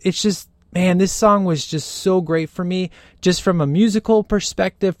 It's just, man, this song was just so great for me, just from a musical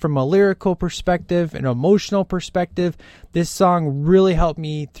perspective, from a lyrical perspective, an emotional perspective. This song really helped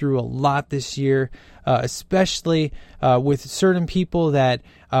me through a lot this year, especially with certain people that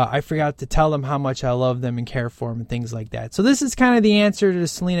I forgot to tell them how much I love them and care for them and things like that. So this is kind of the answer to the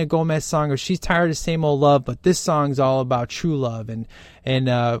Selena Gomez song of She's Tired of Same Old Love, but this song's all about true love and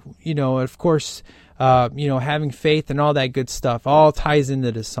you know, of course, you know, having faith and all that good stuff all ties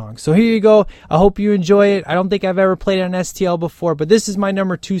into this song. So here you go. I hope you enjoy it. I don't think I've ever played it on STL before, but this is my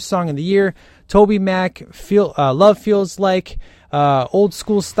number 2 song of the year. Toby Mac, Love Feels Like, old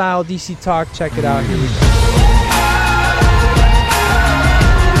school style DC Talk. Check it out. Here we go.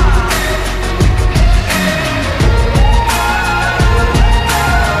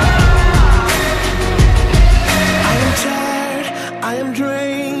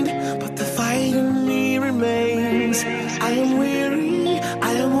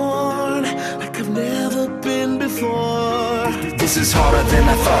 This is harder than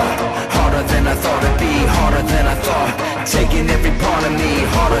I thought it'd be, harder than I thought. Taking every part of me,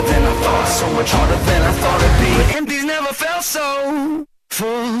 harder than I thought, so much harder than I thought it'd be. But empties never felt so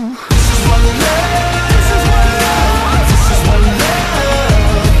full. This is what love, this is what love, this is what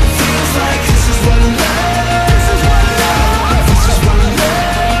love feels like. This is what love, this is what love, this is what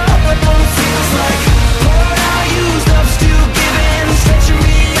love feels like. Poured out, used up, still giving, stretching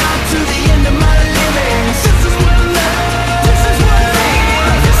me out to the end of my limits. This is what love, this is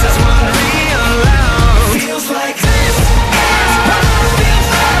what real love feels like.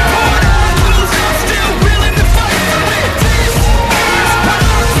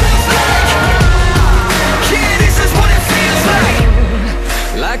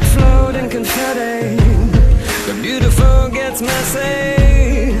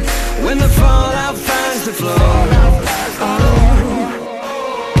 when the fallout finds the floor.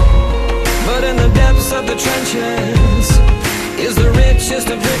 But in the depths of the trenches is the richest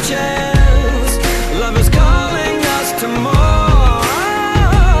of riches. Love is calling us to more.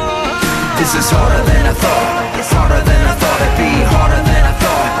 This is harder than I thought. It's harder than I thought it'd be. Harder than I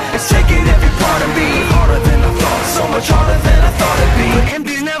thought. It's taking every part of me. Harder than I thought. So much harder than I thought it'd be. But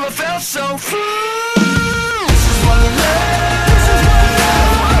empty's never felt so full. This is what love. This is what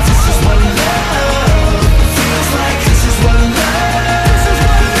love. This is what love feels like. This is what love. This is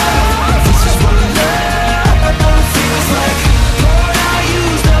what love. This is what love feels like. Poured out,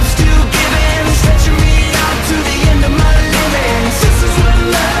 used up, still giving, stretching me out to the end of my limits. This is what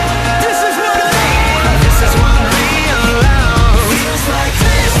love. This is what love. This is what real love feels like.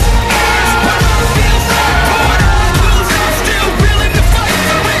 This is what love feels like. Poured out, used up, still willing to fight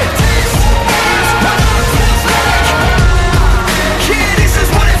for it. This is what love feels like. Yeah, this is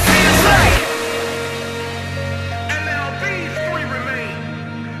what it feels like. And now these three remain: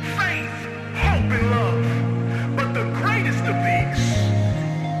 faith, hope, and love. But the greatest of these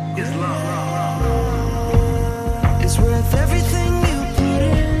is love. It's worth everything you put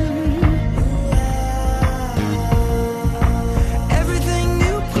in. Everything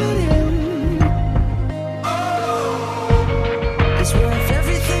you put in. It's worth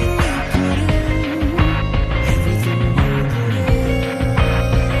everything you put in. Everything you put in.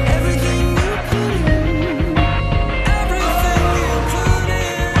 Everything you put in. Everything you put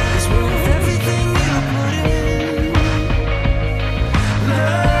in. It's worth everything you put in.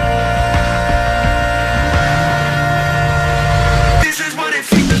 This is what it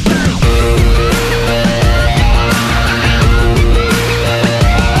feels like.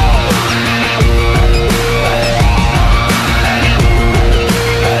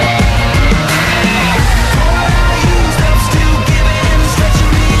 Used up, still giving,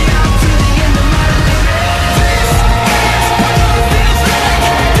 stretching me out to the end of my limit.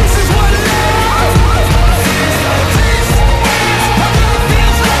 This is what love feels like. This is what love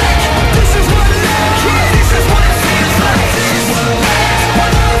feels like. This is what love feels like. This is what love. Yeah, this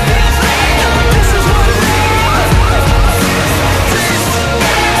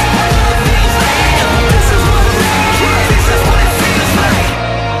is what it feels like.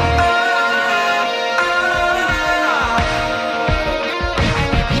 This is what love feels like. This is what love feels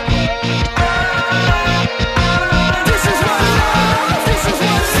like. This is what love feels like. This is what love. Yeah, this is what it feels like. This is what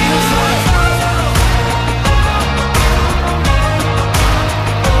love. This is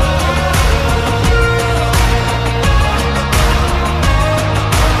what it feels like.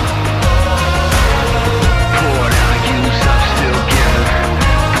 Poured out, used up, still giving.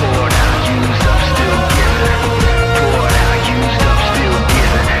 Poured out, used up, still giving. Poured out, used up, still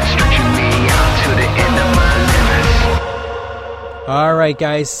giving. Stretching me out to the end of my limits. All right,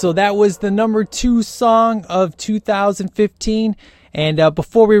 guys. So that was the number 2 song of 2015. And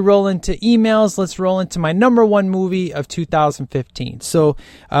before we roll into emails, let's roll into my number 1 movie of 2015. So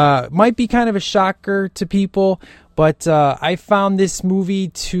might be kind of a shocker to people, but I found this movie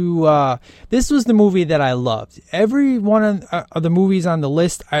to this was the movie that I loved. Every one of the movies on the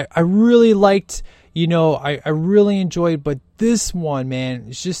list I really liked. You know, I really enjoyed, but this one, man,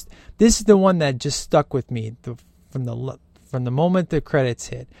 it's just, this is the one that just stuck with me from the moment the credits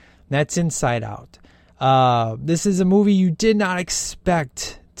hit. And that's Inside Out. This is a movie you did not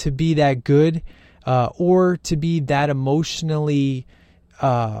expect to be that good, or to be that emotionally,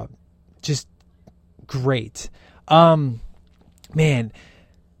 just great. Man,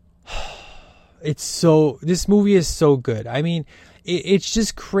 this movie is so good. I mean, it's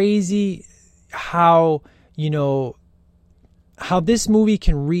just crazy how, you know, how this movie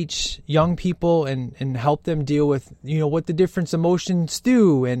can reach young people and help them deal with, you know, what the different emotions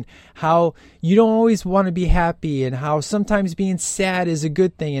do, and how you don't always want to be happy, and how sometimes being sad is a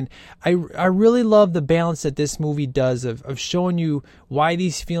good thing. And I really love the balance that this movie does of showing you why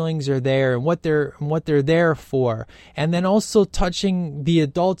these feelings are there and what they're there for, and then also touching the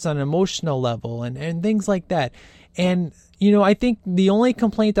adults on an emotional level and things like that. And, you know, I think the only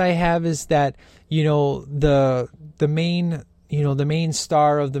complaint I have is that, you know, the main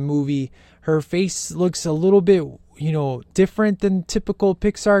star of the movie, her face looks a little bit, you know, different than typical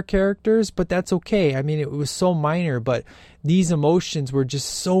Pixar characters, but that's okay. I mean, it was so minor, but these emotions were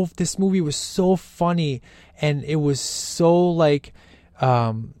just this movie was so funny, and it was so like,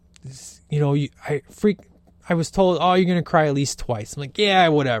 you know, I was told, oh, you're going to cry at least twice. I'm like, yeah,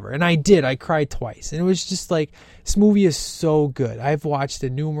 whatever. And I did. I cried twice. And it was just like, this movie is so good. I've watched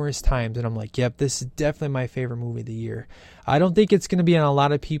it numerous times, and I'm like, yep, this is definitely my favorite movie of the year. I don't think it's going to be on a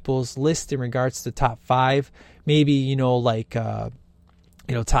lot of people's list in regards to top 5. Maybe, you know, like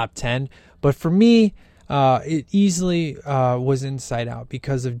top 10. But for me, it easily was Inside Out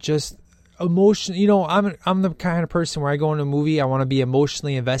because of just emotion. I'm the kind of person where I go into a movie, I want to be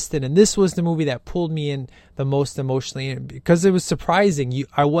emotionally invested, and this was the movie that pulled me in the most emotionally because it was surprising.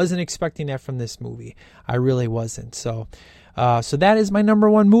 I wasn't expecting that from this movie. I really wasn't. So that is my number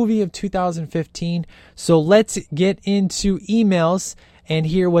one movie of 2015. So let's get into emails and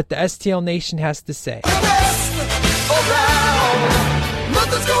hear what the STL Nation has to say.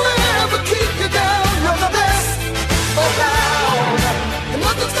 Nothing's gonna ever keep you down. You're the best around. And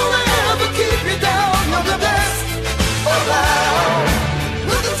nothing's gonna ever keep you down. You're the best around.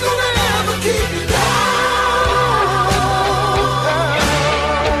 Nothing's gonna ever keep you down.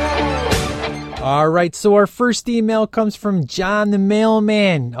 All right, so our first email comes from John the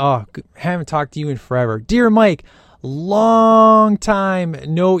Mailman. Oh, haven't talked to you in forever. Dear Mike, long time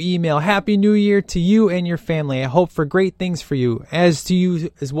no email. Happy New Year to you and your family. I hope for great things for you, as to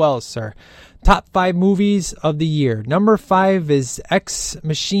you as well, sir. Top 5 movies of the year. Number 5 is Ex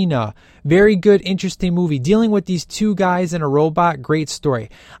Machina. Very good, interesting movie. Dealing with these two guys and a robot. Great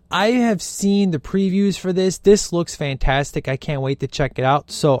story. I have seen the previews for this. This looks fantastic. I can't wait to check it out.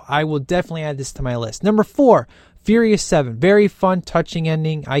 So I will definitely add this to my list. Number 4, Furious 7. Very fun, touching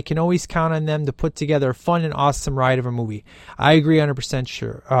ending. I can always count on them to put together a fun and awesome ride of a movie. I agree 100%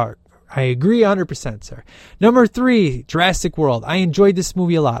 sure. I agree 100%, sir. Number 3, Jurassic World. I enjoyed this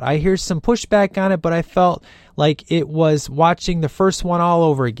movie a lot. I hear some pushback on it, but I felt like it was watching the first one all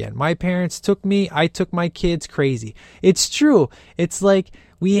over again. My parents took me. I took my kids crazy. It's true. It's like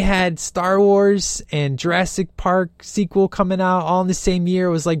we had Star Wars and Jurassic Park sequel coming out all in the same year.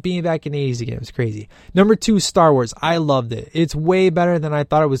 It was like being back in the 80s again. It was crazy. Number 2, Star Wars. I loved it. It's way better than I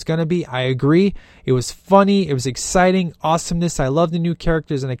thought it was going to be. I agree. It was funny. It was exciting. Awesomeness. I love the new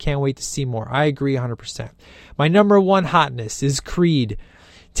characters and I can't wait to see more. I agree 100%. My number 1 hotness is Creed.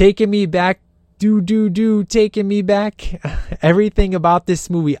 Taking me back. Taking me back. Everything about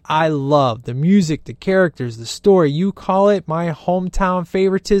this movie I love. The music, the characters, the story. You call it my hometown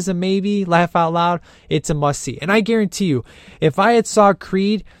favoritism, maybe. Laugh out loud. It's a must-see. And I guarantee you, if I had saw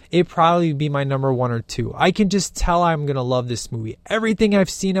Creed, it'd probably be my number 1 or 2. I can just tell I'm going to love this movie. Everything I've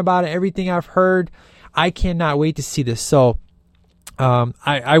seen about it, everything I've heard, I cannot wait to see this. So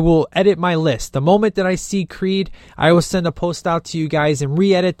I will edit my list. The moment that I see Creed, I will send a post out to you guys and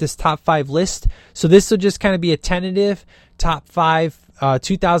re-edit this top 5 list. So this will just kind of be a tentative top 5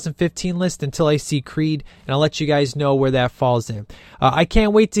 2015 list until I see Creed, and I'll let you guys know where that falls in. I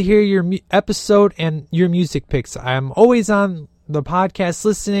can't wait to hear your episode and your music picks. I'm always on the podcast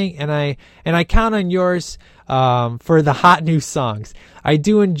listening, and I count on yours for the hot new songs. I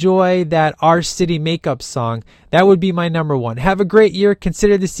do enjoy that Our City Makeup song. That would be my number 1. Have a great year.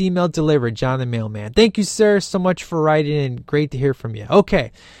 Consider this email delivered, John the Mailman. Thank you, sir, so much for writing in. Great to hear from you.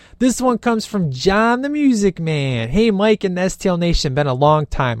 Okay, this one comes from John the Music Man. Hey, Mike and the STL Nation, been a long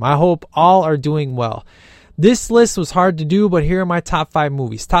time. I hope all are doing well. This list was hard to do, but here are my top 5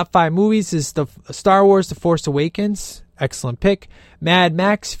 movies. Top 5 movies is the Star Wars The Force Awakens. Excellent pick. Mad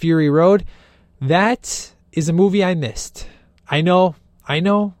Max Fury Road. That is a movie I missed. I know.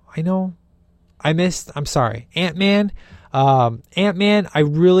 I missed. I'm sorry. Ant-Man. Ant-Man, I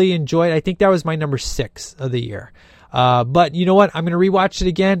really enjoyed. I think that was my number 6 of the year. But you know what? I'm going to rewatch it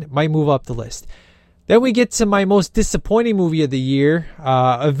again. Might move up the list. Then we get to my most disappointing movie of the year,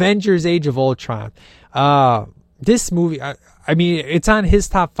 Avengers Age of Ultron. This movie, I mean, it's on his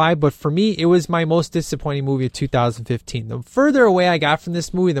top 5, but for me, it was my most disappointing movie of 2015. The further away I got from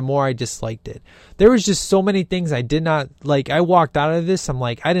this movie, the more I disliked it. There was just so many things I did not like. I walked out of this, I'm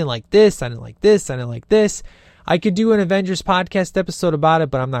like, I didn't like this, I didn't like this, I didn't like this. I could do an Avengers podcast episode about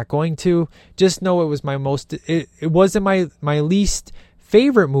it, but I'm not going to. Just know it was my most, it wasn't my least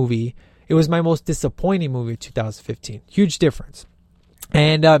favorite movie. It was my most disappointing movie of 2015. Huge difference.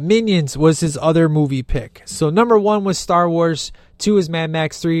 And Minions was his other movie pick. So number 1 was Star Wars, 2 is Mad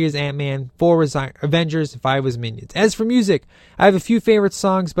Max, 3 is Ant-Man, 4 was Avengers, 5 was Minions. As for music, I have a few favorite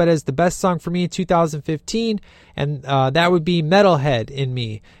songs, but as the best song for me in 2015, and that would be Metalhead in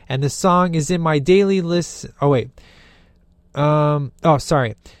Me. And the song is in my daily list. The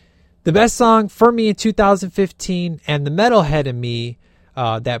best song for me in 2015 and the Metalhead in Me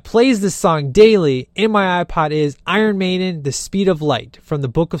that plays this song daily in my iPod is Iron Maiden, The Speed of Light from the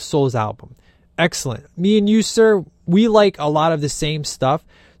Book of Souls album. Excellent. Me and you, sir, we like a lot of the same stuff.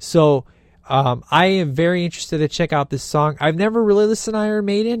 So I am very interested to check out this song. I've never really listened to Iron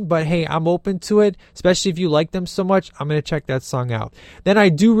Maiden, but hey, I'm open to it, especially if you like them so much. I'm going to check that song out. Then I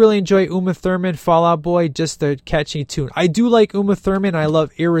do really enjoy Uma Thurman, Fall Out Boy, just a catchy tune. I do like Uma Thurman. I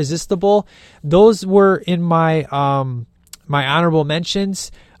love Irresistible. Those were in my my honorable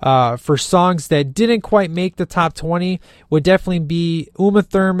mentions for songs that didn't quite make the top 20 would definitely be Uma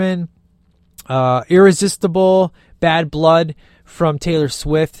Thurman, Irresistible, Bad Blood from Taylor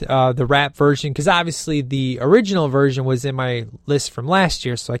Swift, the rap version, because obviously the original version was in my list from last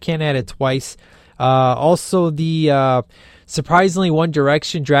year, so I can't add it twice. Also the surprisingly One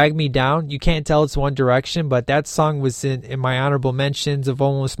Direction, Drag Me Down. You can't tell it's One Direction, but that song was in my honorable mentions of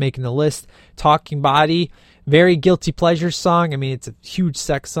almost making the list. Talking Body, very guilty pleasure song. I mean, it's a huge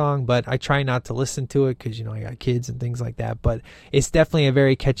sex song, but I try not to listen to it because, I got kids and things like that. But it's definitely a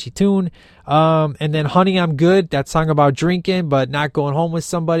very catchy tune. And then Honey, I'm Good, that song about drinking but not going home with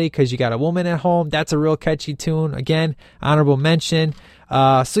somebody because you got a woman at home. That's a real catchy tune. Again, honorable mention.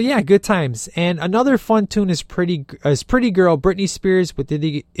 So yeah, good times. And another fun tune is Pretty Girl, Britney Spears with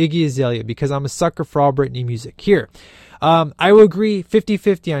Iggy Azalea, because I'm a sucker for all Britney music. Here, I will agree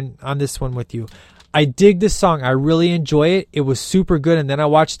 50-50 on this one with you. I dig this song. I really enjoy it. It was super good. And then I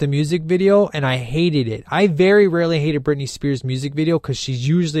watched the music video and I hated it. I very rarely hated Britney Spears' music video because she's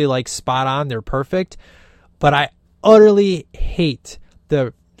usually like spot on. They're perfect. But I utterly hate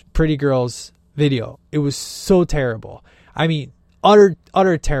the Pretty Girls video. It was so terrible. I mean,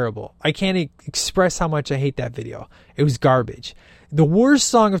 utter terrible. I can't express how much I hate that video. It was garbage. The worst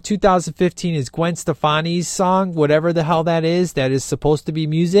song of 2015 is Gwen Stefani's song, whatever the hell that is supposed to be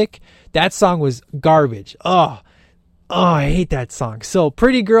music. That song was garbage. Oh, I hate that song. So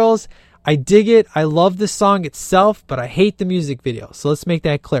Pretty Girls, I dig it. I love the song itself, but I hate the music video. So let's make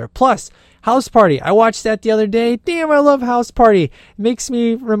that clear. Plus, House Party. I watched that the other day. Damn, I love House Party. It makes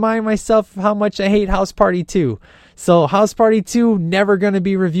me remind myself of how much I hate House Party 2. So House Party 2, never going to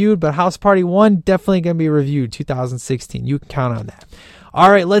be reviewed, but House Party 1, definitely going to be reviewed 2016. You can count on that. All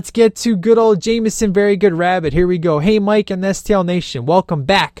right, let's get to good old Jameson, Very Good Rabbit. Here we go. Hey, Mike and STL Nation. Welcome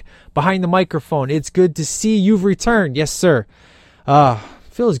back behind the microphone. It's good to see you've returned. Yes, sir.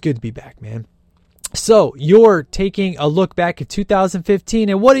 Feels good to be back, man. So you're taking a look back at 2015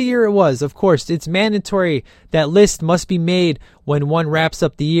 and what a year it was. Of course, it's mandatory that list must be made when one wraps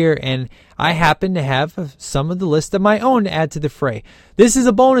up the year, and I happen to have some of the list of my own to add to the fray. This is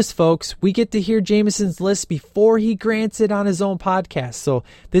a bonus, folks. We get to hear Jameson's list before he grants it on his own podcast. So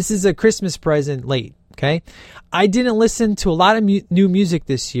this is a Christmas present late. Okay, I didn't listen to a lot of new music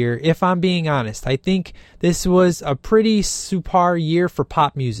this year, if I'm being honest. I think this was a pretty subpar year for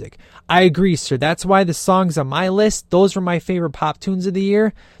pop music. I agree, sir. That's why the songs on my list, those were my favorite pop tunes of the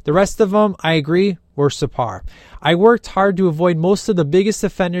year. The rest of them, I agree, were subpar. I worked hard to avoid most of the biggest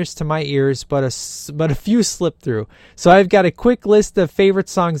offenders to my ears, but a few slipped through. So I've got a quick list of favorite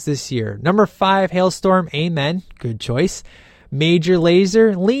songs this year. Number 5, Hailstorm, Amen. Good choice. Major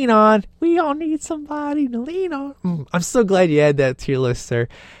Lazer, Lean On. We all need somebody to lean on. I'm so glad you had that to your list, sir.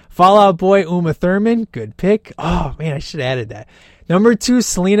 Fall Out Boy, Uma Thurman. Good pick. Oh, man, I should have added that. Number 2,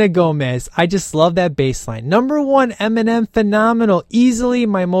 Selena Gomez. I just love that bass line. Number 1, Eminem, Phenomenal. Easily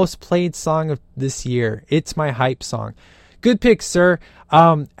my most played song of this year. It's my hype song. Good pick, sir.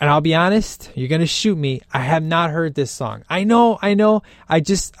 And I'll be honest, you're going to shoot me. I have not heard this song. I know.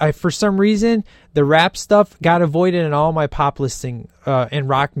 I for some reason, the rap stuff got avoided in all my pop listing and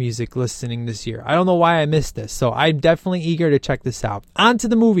rock music listening this year. I don't know why I missed this. So I'm definitely eager to check this out. On to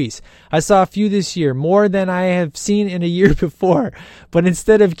the movies. I saw a few this year, more than I have seen in a year before. But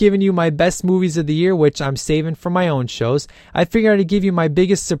instead of giving you my best movies of the year, which I'm saving for my own shows, I figured I'd give you my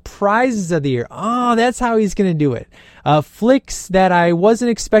biggest surprises of the year. Oh, that's how he's going to do it. Flicks that I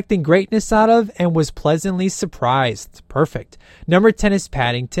wasn't expecting greatness out of and was pleasantly surprised. Perfect. Number 10 is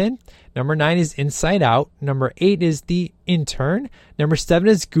Paddington. Number 9 is Inside Out. Number 8 is The Intern. Number 7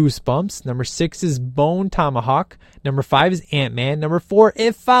 is Goosebumps. Number 6 is Bone Tomahawk. Number 5 is Ant-Man. Number 4,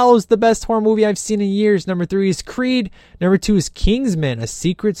 It Follows, the best horror movie I've seen in years. Number 3 is Creed. Number 2 is Kingsman, A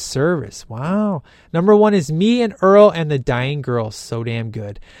Secret Service. Wow. Number 1 is Me and Earl and the Dying Girl. So damn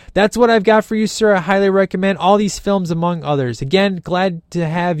good. That's what I've got for you, sir. I highly recommend all these films among others. Again, glad to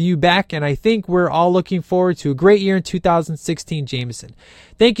have you back, and I think we're all looking forward to a great year in 2016, Jameson.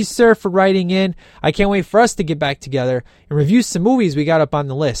 Thank you, sir, for writing in. I can't wait for us to get back together and review some movies we got up on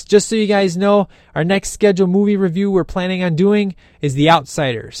the list. Just so you guys know, our next scheduled movie review we're planning on doing is The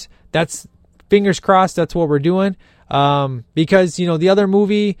Outsiders. That's, fingers crossed, that's what we're doing. Because, the other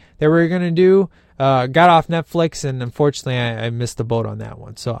movie that we were going to do got off Netflix, and unfortunately I missed the boat on that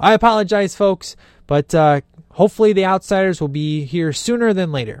one. So I apologize, folks, but hopefully The Outsiders will be here sooner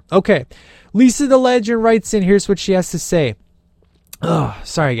than later. Okay, Lisa the Legend writes in. Here's what she has to say. Oh,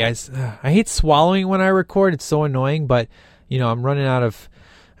 sorry, guys. I hate swallowing when I record. It's so annoying, but, I'm running out of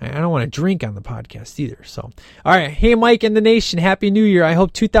I don't want to drink on the podcast either. So, all right. Hey, Mike and the nation. Happy New Year. I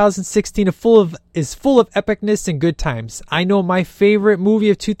hope 2016 is full of epicness and good times. I know my favorite movie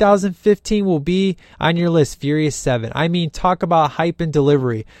of 2015 will be on your list, Furious 7. I mean, talk about hype and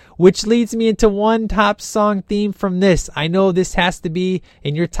delivery, which leads me into one top song theme from this. I know this has to be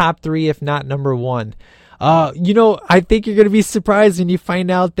in your top 3, if not number 1. I think you're going to be surprised when you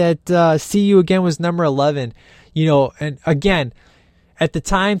find out that See You Again was number 11. And again, at the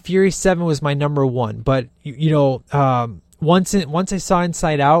time, Furious 7 was my number 1. But, once I saw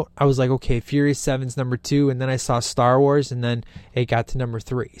Inside Out, I was like, okay, Furious 7's number 2. And then I saw Star Wars, and then it got to number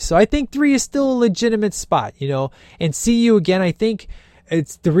 3. So I think 3 is still a legitimate spot, And See You Again, I think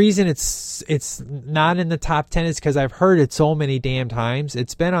it's the reason it's not in the top 10 is because I've heard it so many damn times.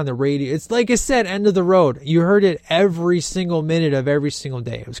 It's been on the radio. It's like I said, End of the Road. You heard it every single minute of every single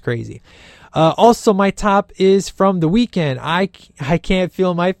day. It was crazy. Also, my top is from The Weeknd. I Can't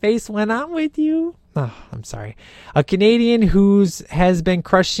Feel My Face When I'm With You. Oh, I'm sorry. A Canadian has been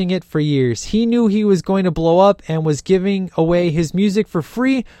crushing it for years. He knew he was going to blow up and was giving away his music for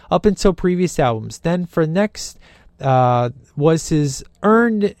free up until previous albums. Then for next was his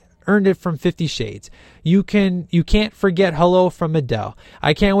Earned It from 50 Shades. You can't forget Hello from Adele.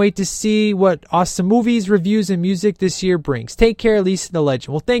 I can't wait to see what awesome movies, reviews, and music this year brings. Take care, Lisa the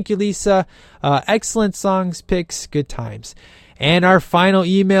Legend. Well, thank you, Lisa. Excellent songs, picks, good times. And our final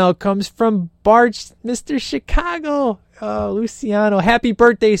email comes from Bart, Mr. Chicago. Luciano. Happy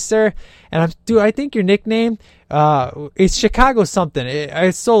birthday, sir. And I think your nickname, it's Chicago something.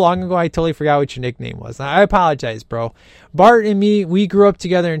 It's so long ago, I totally forgot what your nickname was. I apologize, bro. Bart and me, we grew up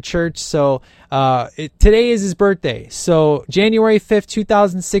together in church. So, today is his birthday. So January 5th,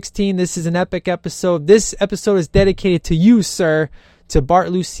 2016, this is an epic episode. This episode is dedicated to you, sir, to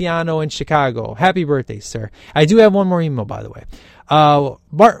Bart Luciano in Chicago. Happy birthday, sir. I do have one more email, by the way.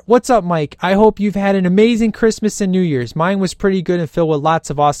 Bart, what's up, Mike? I hope you've had an amazing Christmas and New Year's. Mine was pretty good and filled with lots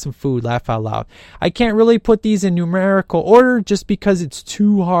of awesome food. Laugh out loud. I can't really put these in numerical order just because it's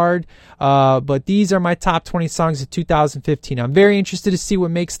too hard. But these are my top 20 songs of 2015. I'm very interested to see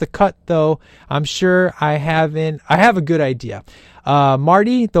what makes the cut, though. I'm sure I have a good idea.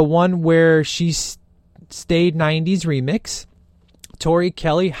 Marty, the one where she stayed 90s remix. Tori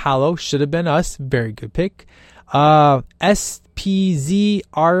Kelly, Hollow, Should Have Been Us. Very good pick. SPZRKT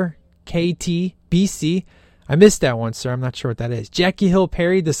BC. I missed that one, sir. I'm not sure what that is. Jackie Hill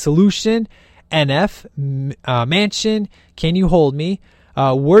Perry, The Solution. NF, Mansion, Can You Hold Me?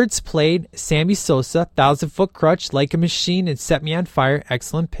 Words Played, Sammy Sosa, 1,000 Foot Crutch, Like a Machine, and Set Me on Fire.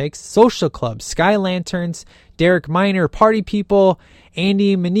 Excellent picks. Social Club, Sky Lanterns, Derek Minor, Party People,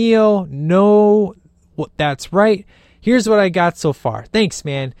 Andy Mineo. No, that's right. Here's what I got so far. Thanks,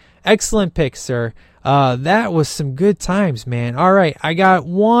 man. Excellent pick, sir. That was some good times, man. All right, I got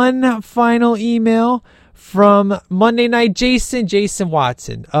one final email from Monday Night Jason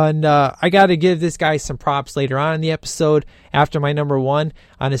Watson. And I got to give this guy some props later on in the episode after my number 1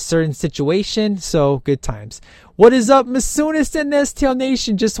 on a certain situation. So, good times. What is up, Masunas and STL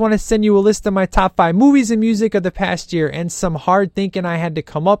Nation? Just want to send you a list of my top 5 movies and music of the past year and some hard thinking I had to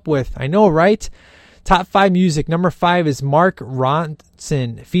come up with. I know, right? Top 5 music. Number 5 is Mark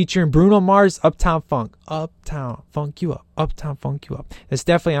Ronson featuring Bruno Mars, Uptown Funk. Uptown Funk You Up. Uptown Funk You Up. That's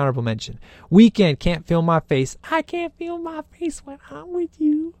definitely an honorable mention. Weekend, Can't Feel My Face. I can't feel my face when I'm with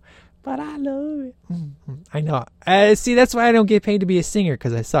you, but I love it. I know. See, that's why I don't get paid to be a singer,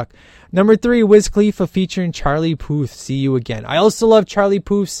 because I suck. Number 3, Wiz Khalifa featuring Charlie Puth, See You Again. I also love Charlie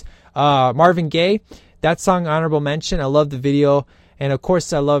Puth's Marvin Gaye. That song, honorable mention. I love the video. And, of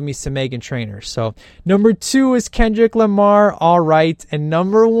course, I love me some Meghan Trainor. So, number 2 is Kendrick Lamar, All Right. And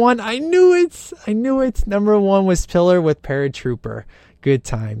number 1, I knew it. Number 1 was Pillar with Paratrooper. Good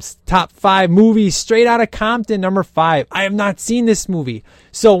times. Top 5 movies, Straight Outta Compton, number 5. I have not seen this movie.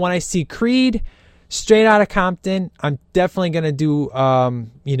 So, when I see Creed, Straight Outta Compton, I'm definitely going to do,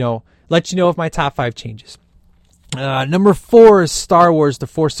 let you know if my top 5 changes. Number 4 is Star Wars, The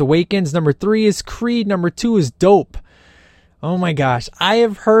Force Awakens. Number 3 is Creed. Number 2 is Dope. Oh my gosh, I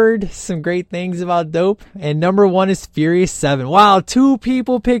have heard some great things about Dope. And number 1 is Furious 7. Wow, 2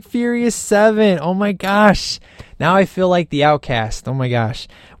 people picked Furious 7. Oh my gosh. Now I feel like the outcast. Oh my gosh.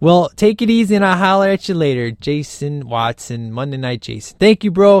 Well, take it easy and I'll holler at you later. Jason Watson, Monday Night Jason. Thank you,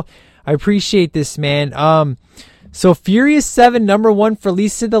 bro. I appreciate this, man. So Furious 7, number 1 for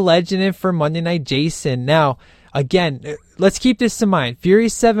Lisa the Legend and for Monday Night Jason. Now, again, let's keep this in mind.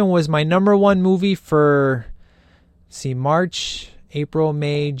 Furious 7 was my number 1 movie for... March, April,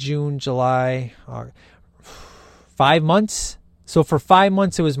 May, June, July, 5 months. So for 5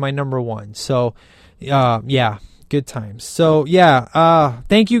 months, it was my number 1. So, yeah, Good times. So yeah,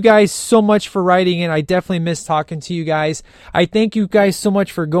 thank you guys so much for writing in. I definitely miss talking to you guys. I thank you guys so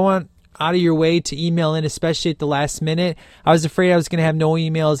much for going out of your way to email in, especially at the last minute. I was afraid I was going to have no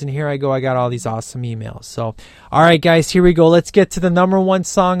emails, and here I go. I got all these awesome emails. So, all right, guys, here we go. Let's get to the number one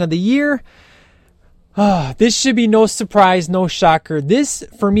song of the year. This should be no surprise, no shocker. This,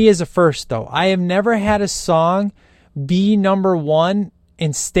 for me, is a first, though. I have never had a song be number one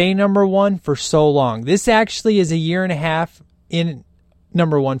and stay number one for so long. This actually is a year and a half in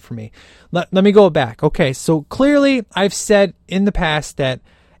number one for me. Let me go back. Okay, so clearly I've said in the past that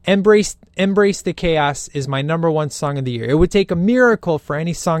Embrace the Chaos is my number one song of the year. It would take a miracle for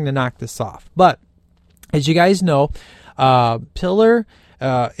any song to knock this off. But as you guys know, Pillar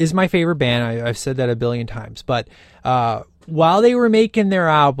is my favorite band. I've said that a billion times. But while they were making their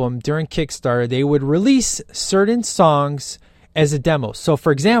album during Kickstarter, they would release certain songs as a demo. So,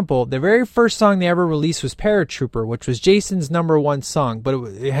 for example, the very first song they ever released was Paratrooper, which was Jason's number one song, but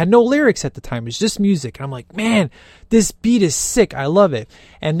it had no lyrics at the time. It was just music. And I'm like, man, this beat is sick. I love it.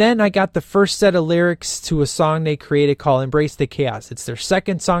 And then I got the first set of lyrics to a song they created called Embrace the Chaos. It's their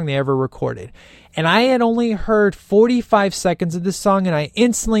second song they ever recorded. And I had only heard 45 seconds of this song, and I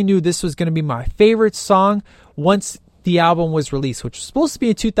instantly knew this was going to be my favorite song once the album was released, which was supposed to be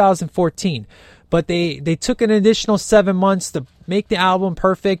in 2014. But they took an additional 7 months to make the album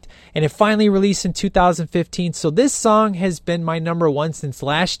perfect, and it finally released in 2015. So this song has been my number one since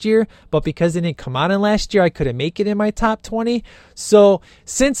last year, but because it didn't come out in last year, I couldn't make it in my top 20. So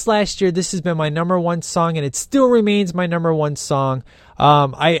since last year, this has been my number one song, and it still remains my number one song.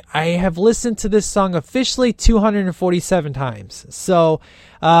 I have listened to this song officially 247 times. So,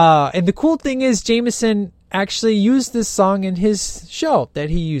 and the cool thing is Jameson actually used this song in his show that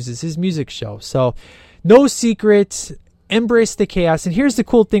he uses, his music show. So, no secret, Embrace the Chaos. And here's the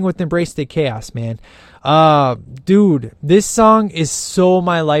cool thing with Embrace the Chaos, man. Dude, this song is so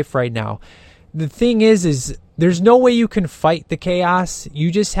my life right now. The thing is there's no way you can fight the chaos.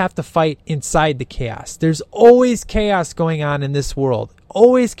 You just have to fight inside the chaos. There's always chaos going on in this world.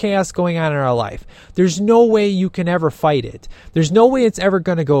 Always chaos going on in our life. There's no way you can ever fight it. There's no way it's ever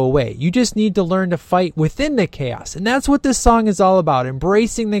going to go away. You just need to learn to fight within the chaos. And that's what this song is all about.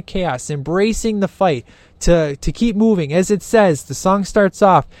 Embracing the chaos, embracing the fight to keep moving. As it says, the song starts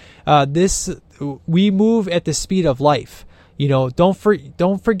off, we move at the speed of life. You know, don't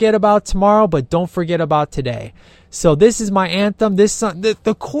forget about tomorrow, but don't forget about today. So this is my anthem. This song,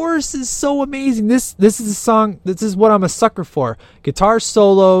 the chorus is so amazing. This is a song. This is what I'm a sucker for. Guitar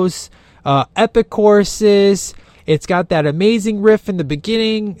solos, epic choruses. It's got that amazing riff in the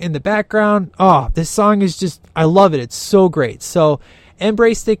beginning, in the background. Oh, this song is just, I love it. It's so great. So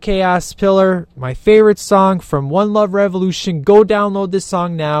Embrace the Chaos, Pillar, my favorite song from One Love Revolution. Go download this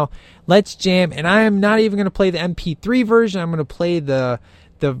song now. Let's jam. And I am not even going to play the MP3 version. I'm going to play the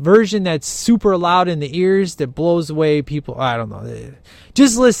version that's super loud in the ears that blows away people. I don't know.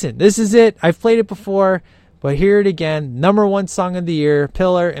 Just listen. This is it. I've played it before, but hear it again. Number one song of the year,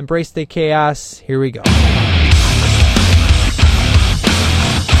 Pillar, Embrace the Chaos. Here we go.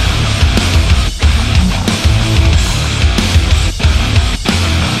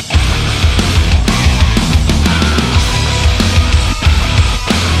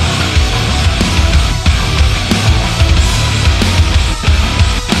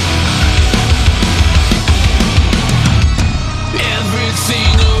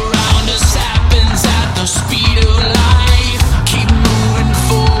 Everything around us happens at the speed of light. Keep moving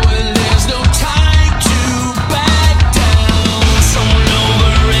forward, there's no time to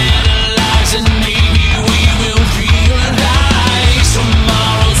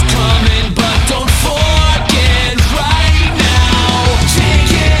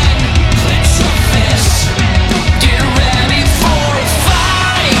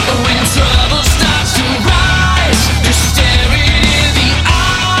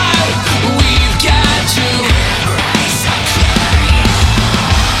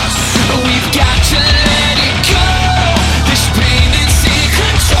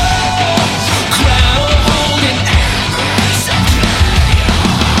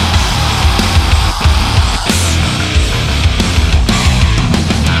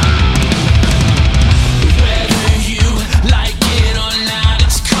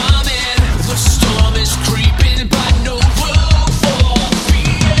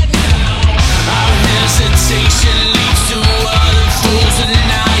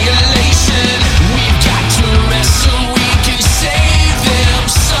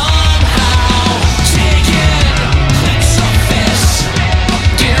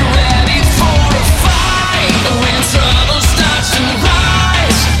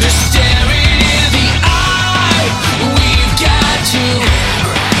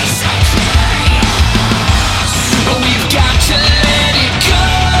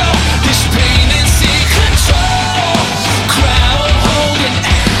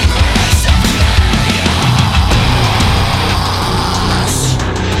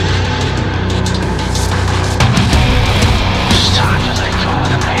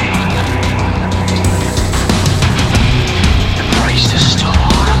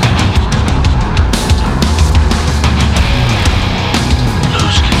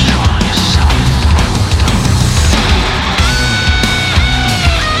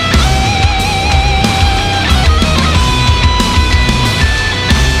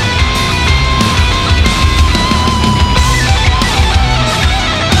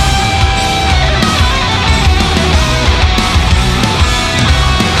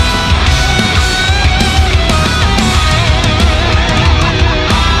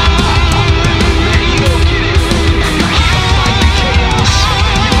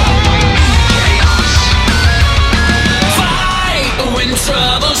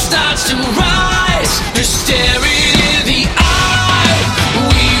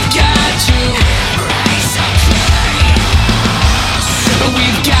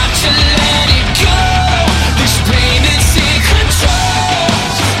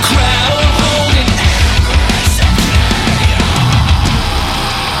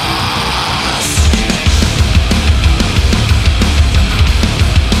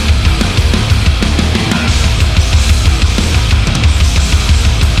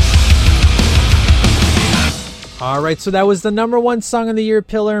right, so that was the number one song of the year,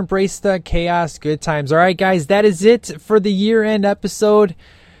 Pillar, Embrace the Chaos, Good Times. All right, guys, that is it for the year-end episode.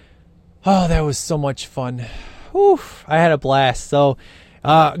 Oh, that was so much fun. Whew, I had a blast. So,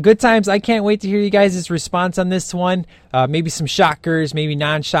 Good Times. I can't wait to hear you guys' response on this one. Maybe some shockers, maybe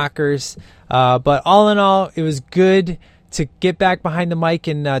non-shockers. But all in all, it was good to get back behind the mic.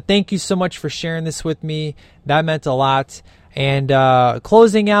 And thank you so much for sharing this with me. That meant a lot. And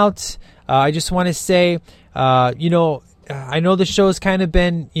closing out, I just want to say, I know the show's kind of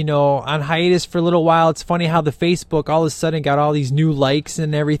been, on hiatus for a little while. It's funny how the Facebook all of a sudden got all these new likes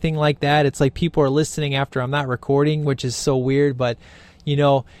and everything like that. It's like people are listening after I'm not recording, which is so weird. But,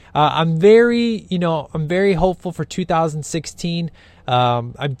 I'm very hopeful for 2016.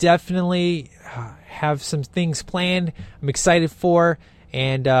 I definitely have some things planned I'm excited for.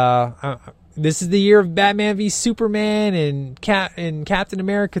 And this is the year of Batman v Superman and Captain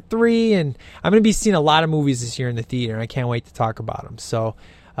America 3, and I'm going to be seeing a lot of movies this year in the theater, and I can't wait to talk about them. So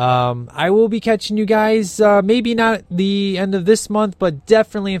I will be catching you guys, maybe not the end of this month, but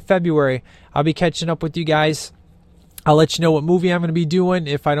definitely in February. I'll be catching up with you guys. I'll let you know what movie I'm going to be doing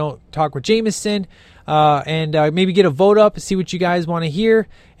if I don't talk with Jameson, and maybe get a vote up and see what you guys want to hear.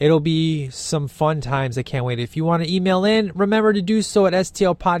 It'll be some fun times. I can't wait. If you want to email in, remember to do so at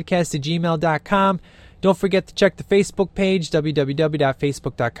stlpodcast@gmail.com. Don't forget to check the Facebook page,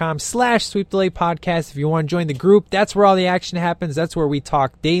 www.facebook.com/sweepthelegpodcast. If you want to join the group, that's where all the action happens. That's where we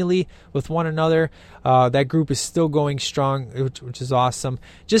talk daily with one another. That group is still going strong, which is awesome.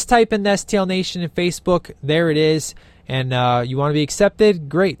 Just type in the STL Nation in Facebook. There it is. And you want to be accepted?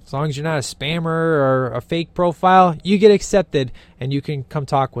 Great. As long as you're not a spammer or a fake profile, you get accepted and you can come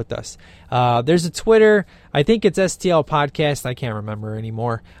talk with us. There's a Twitter. I think it's STL Podcast. I can't remember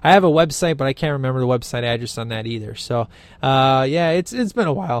anymore. I have a website, but I can't remember the website address on that either. So, it's been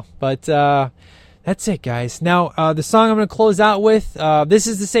a while. But that's it, guys. Now, the song I'm going to close out with, this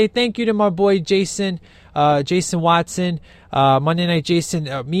is to say thank you to my boy Jason Watson, Monday Night Jason.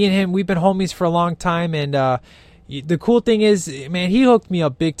 Me and him, we've been homies for a long time, and the cool thing is, man, he hooked me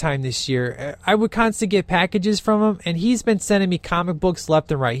up big time this year. I would constantly get packages from him, and he's been sending me comic books left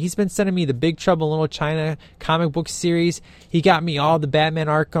and right. He's been sending me the Big Trouble in Little China comic book series. He got me all the Batman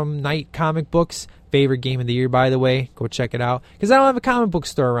Arkham Knight comic books. Favorite game of the year, by the way. Go check it out. Because I don't have a comic book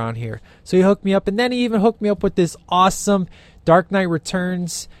store around here. So he hooked me up, and then he even hooked me up with this awesome Dark Knight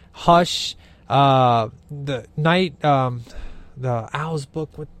Returns, Hush, the Owls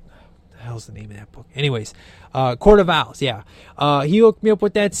book. What the hell's the name of that book? Anyways, Court of Owls, yeah. He hooked me up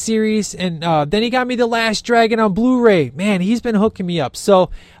with that series, and then he got me The Last Dragon on Blu-ray. Man, he's been hooking me up. So,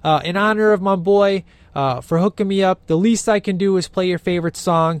 in honor of my boy for hooking me up, the least I can do is play your favorite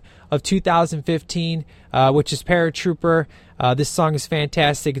song of 2015, which is Paratrooper. This song is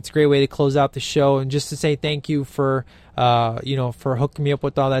fantastic. It's a great way to close out the show, and just to say thank you for hooking me up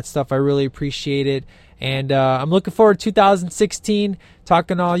with all that stuff. I really appreciate it. And I'm looking forward to 2016,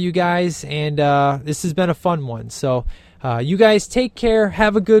 talking to all you guys, and this has been a fun one. So you guys take care.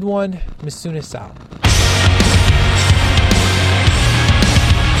 Have a good one. Masunas out.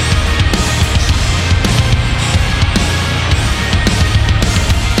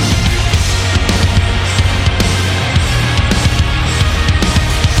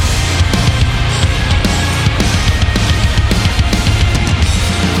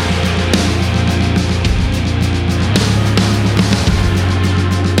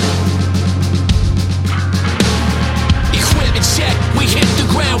 Equipment check, we hit the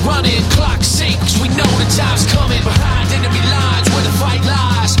ground running. Clock sync, 'cause we know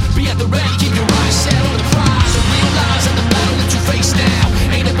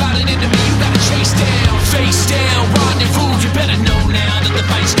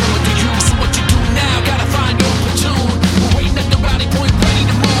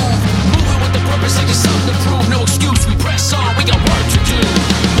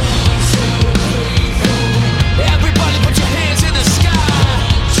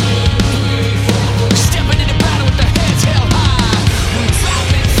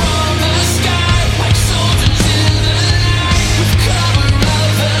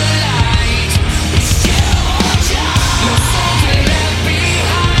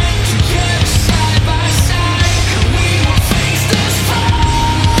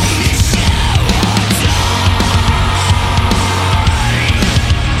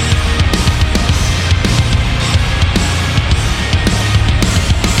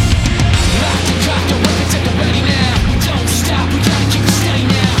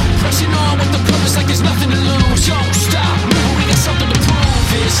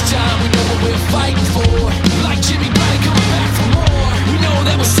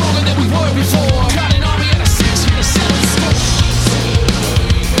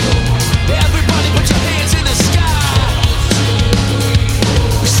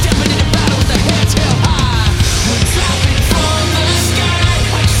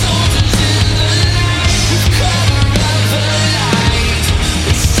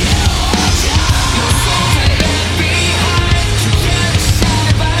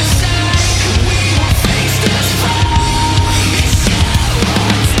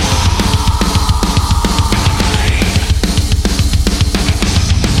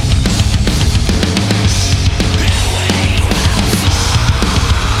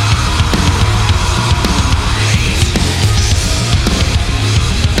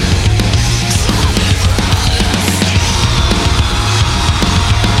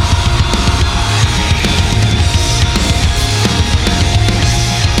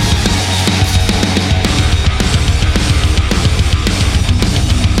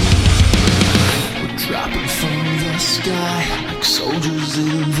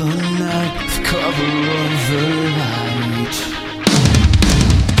the night with cover of the light.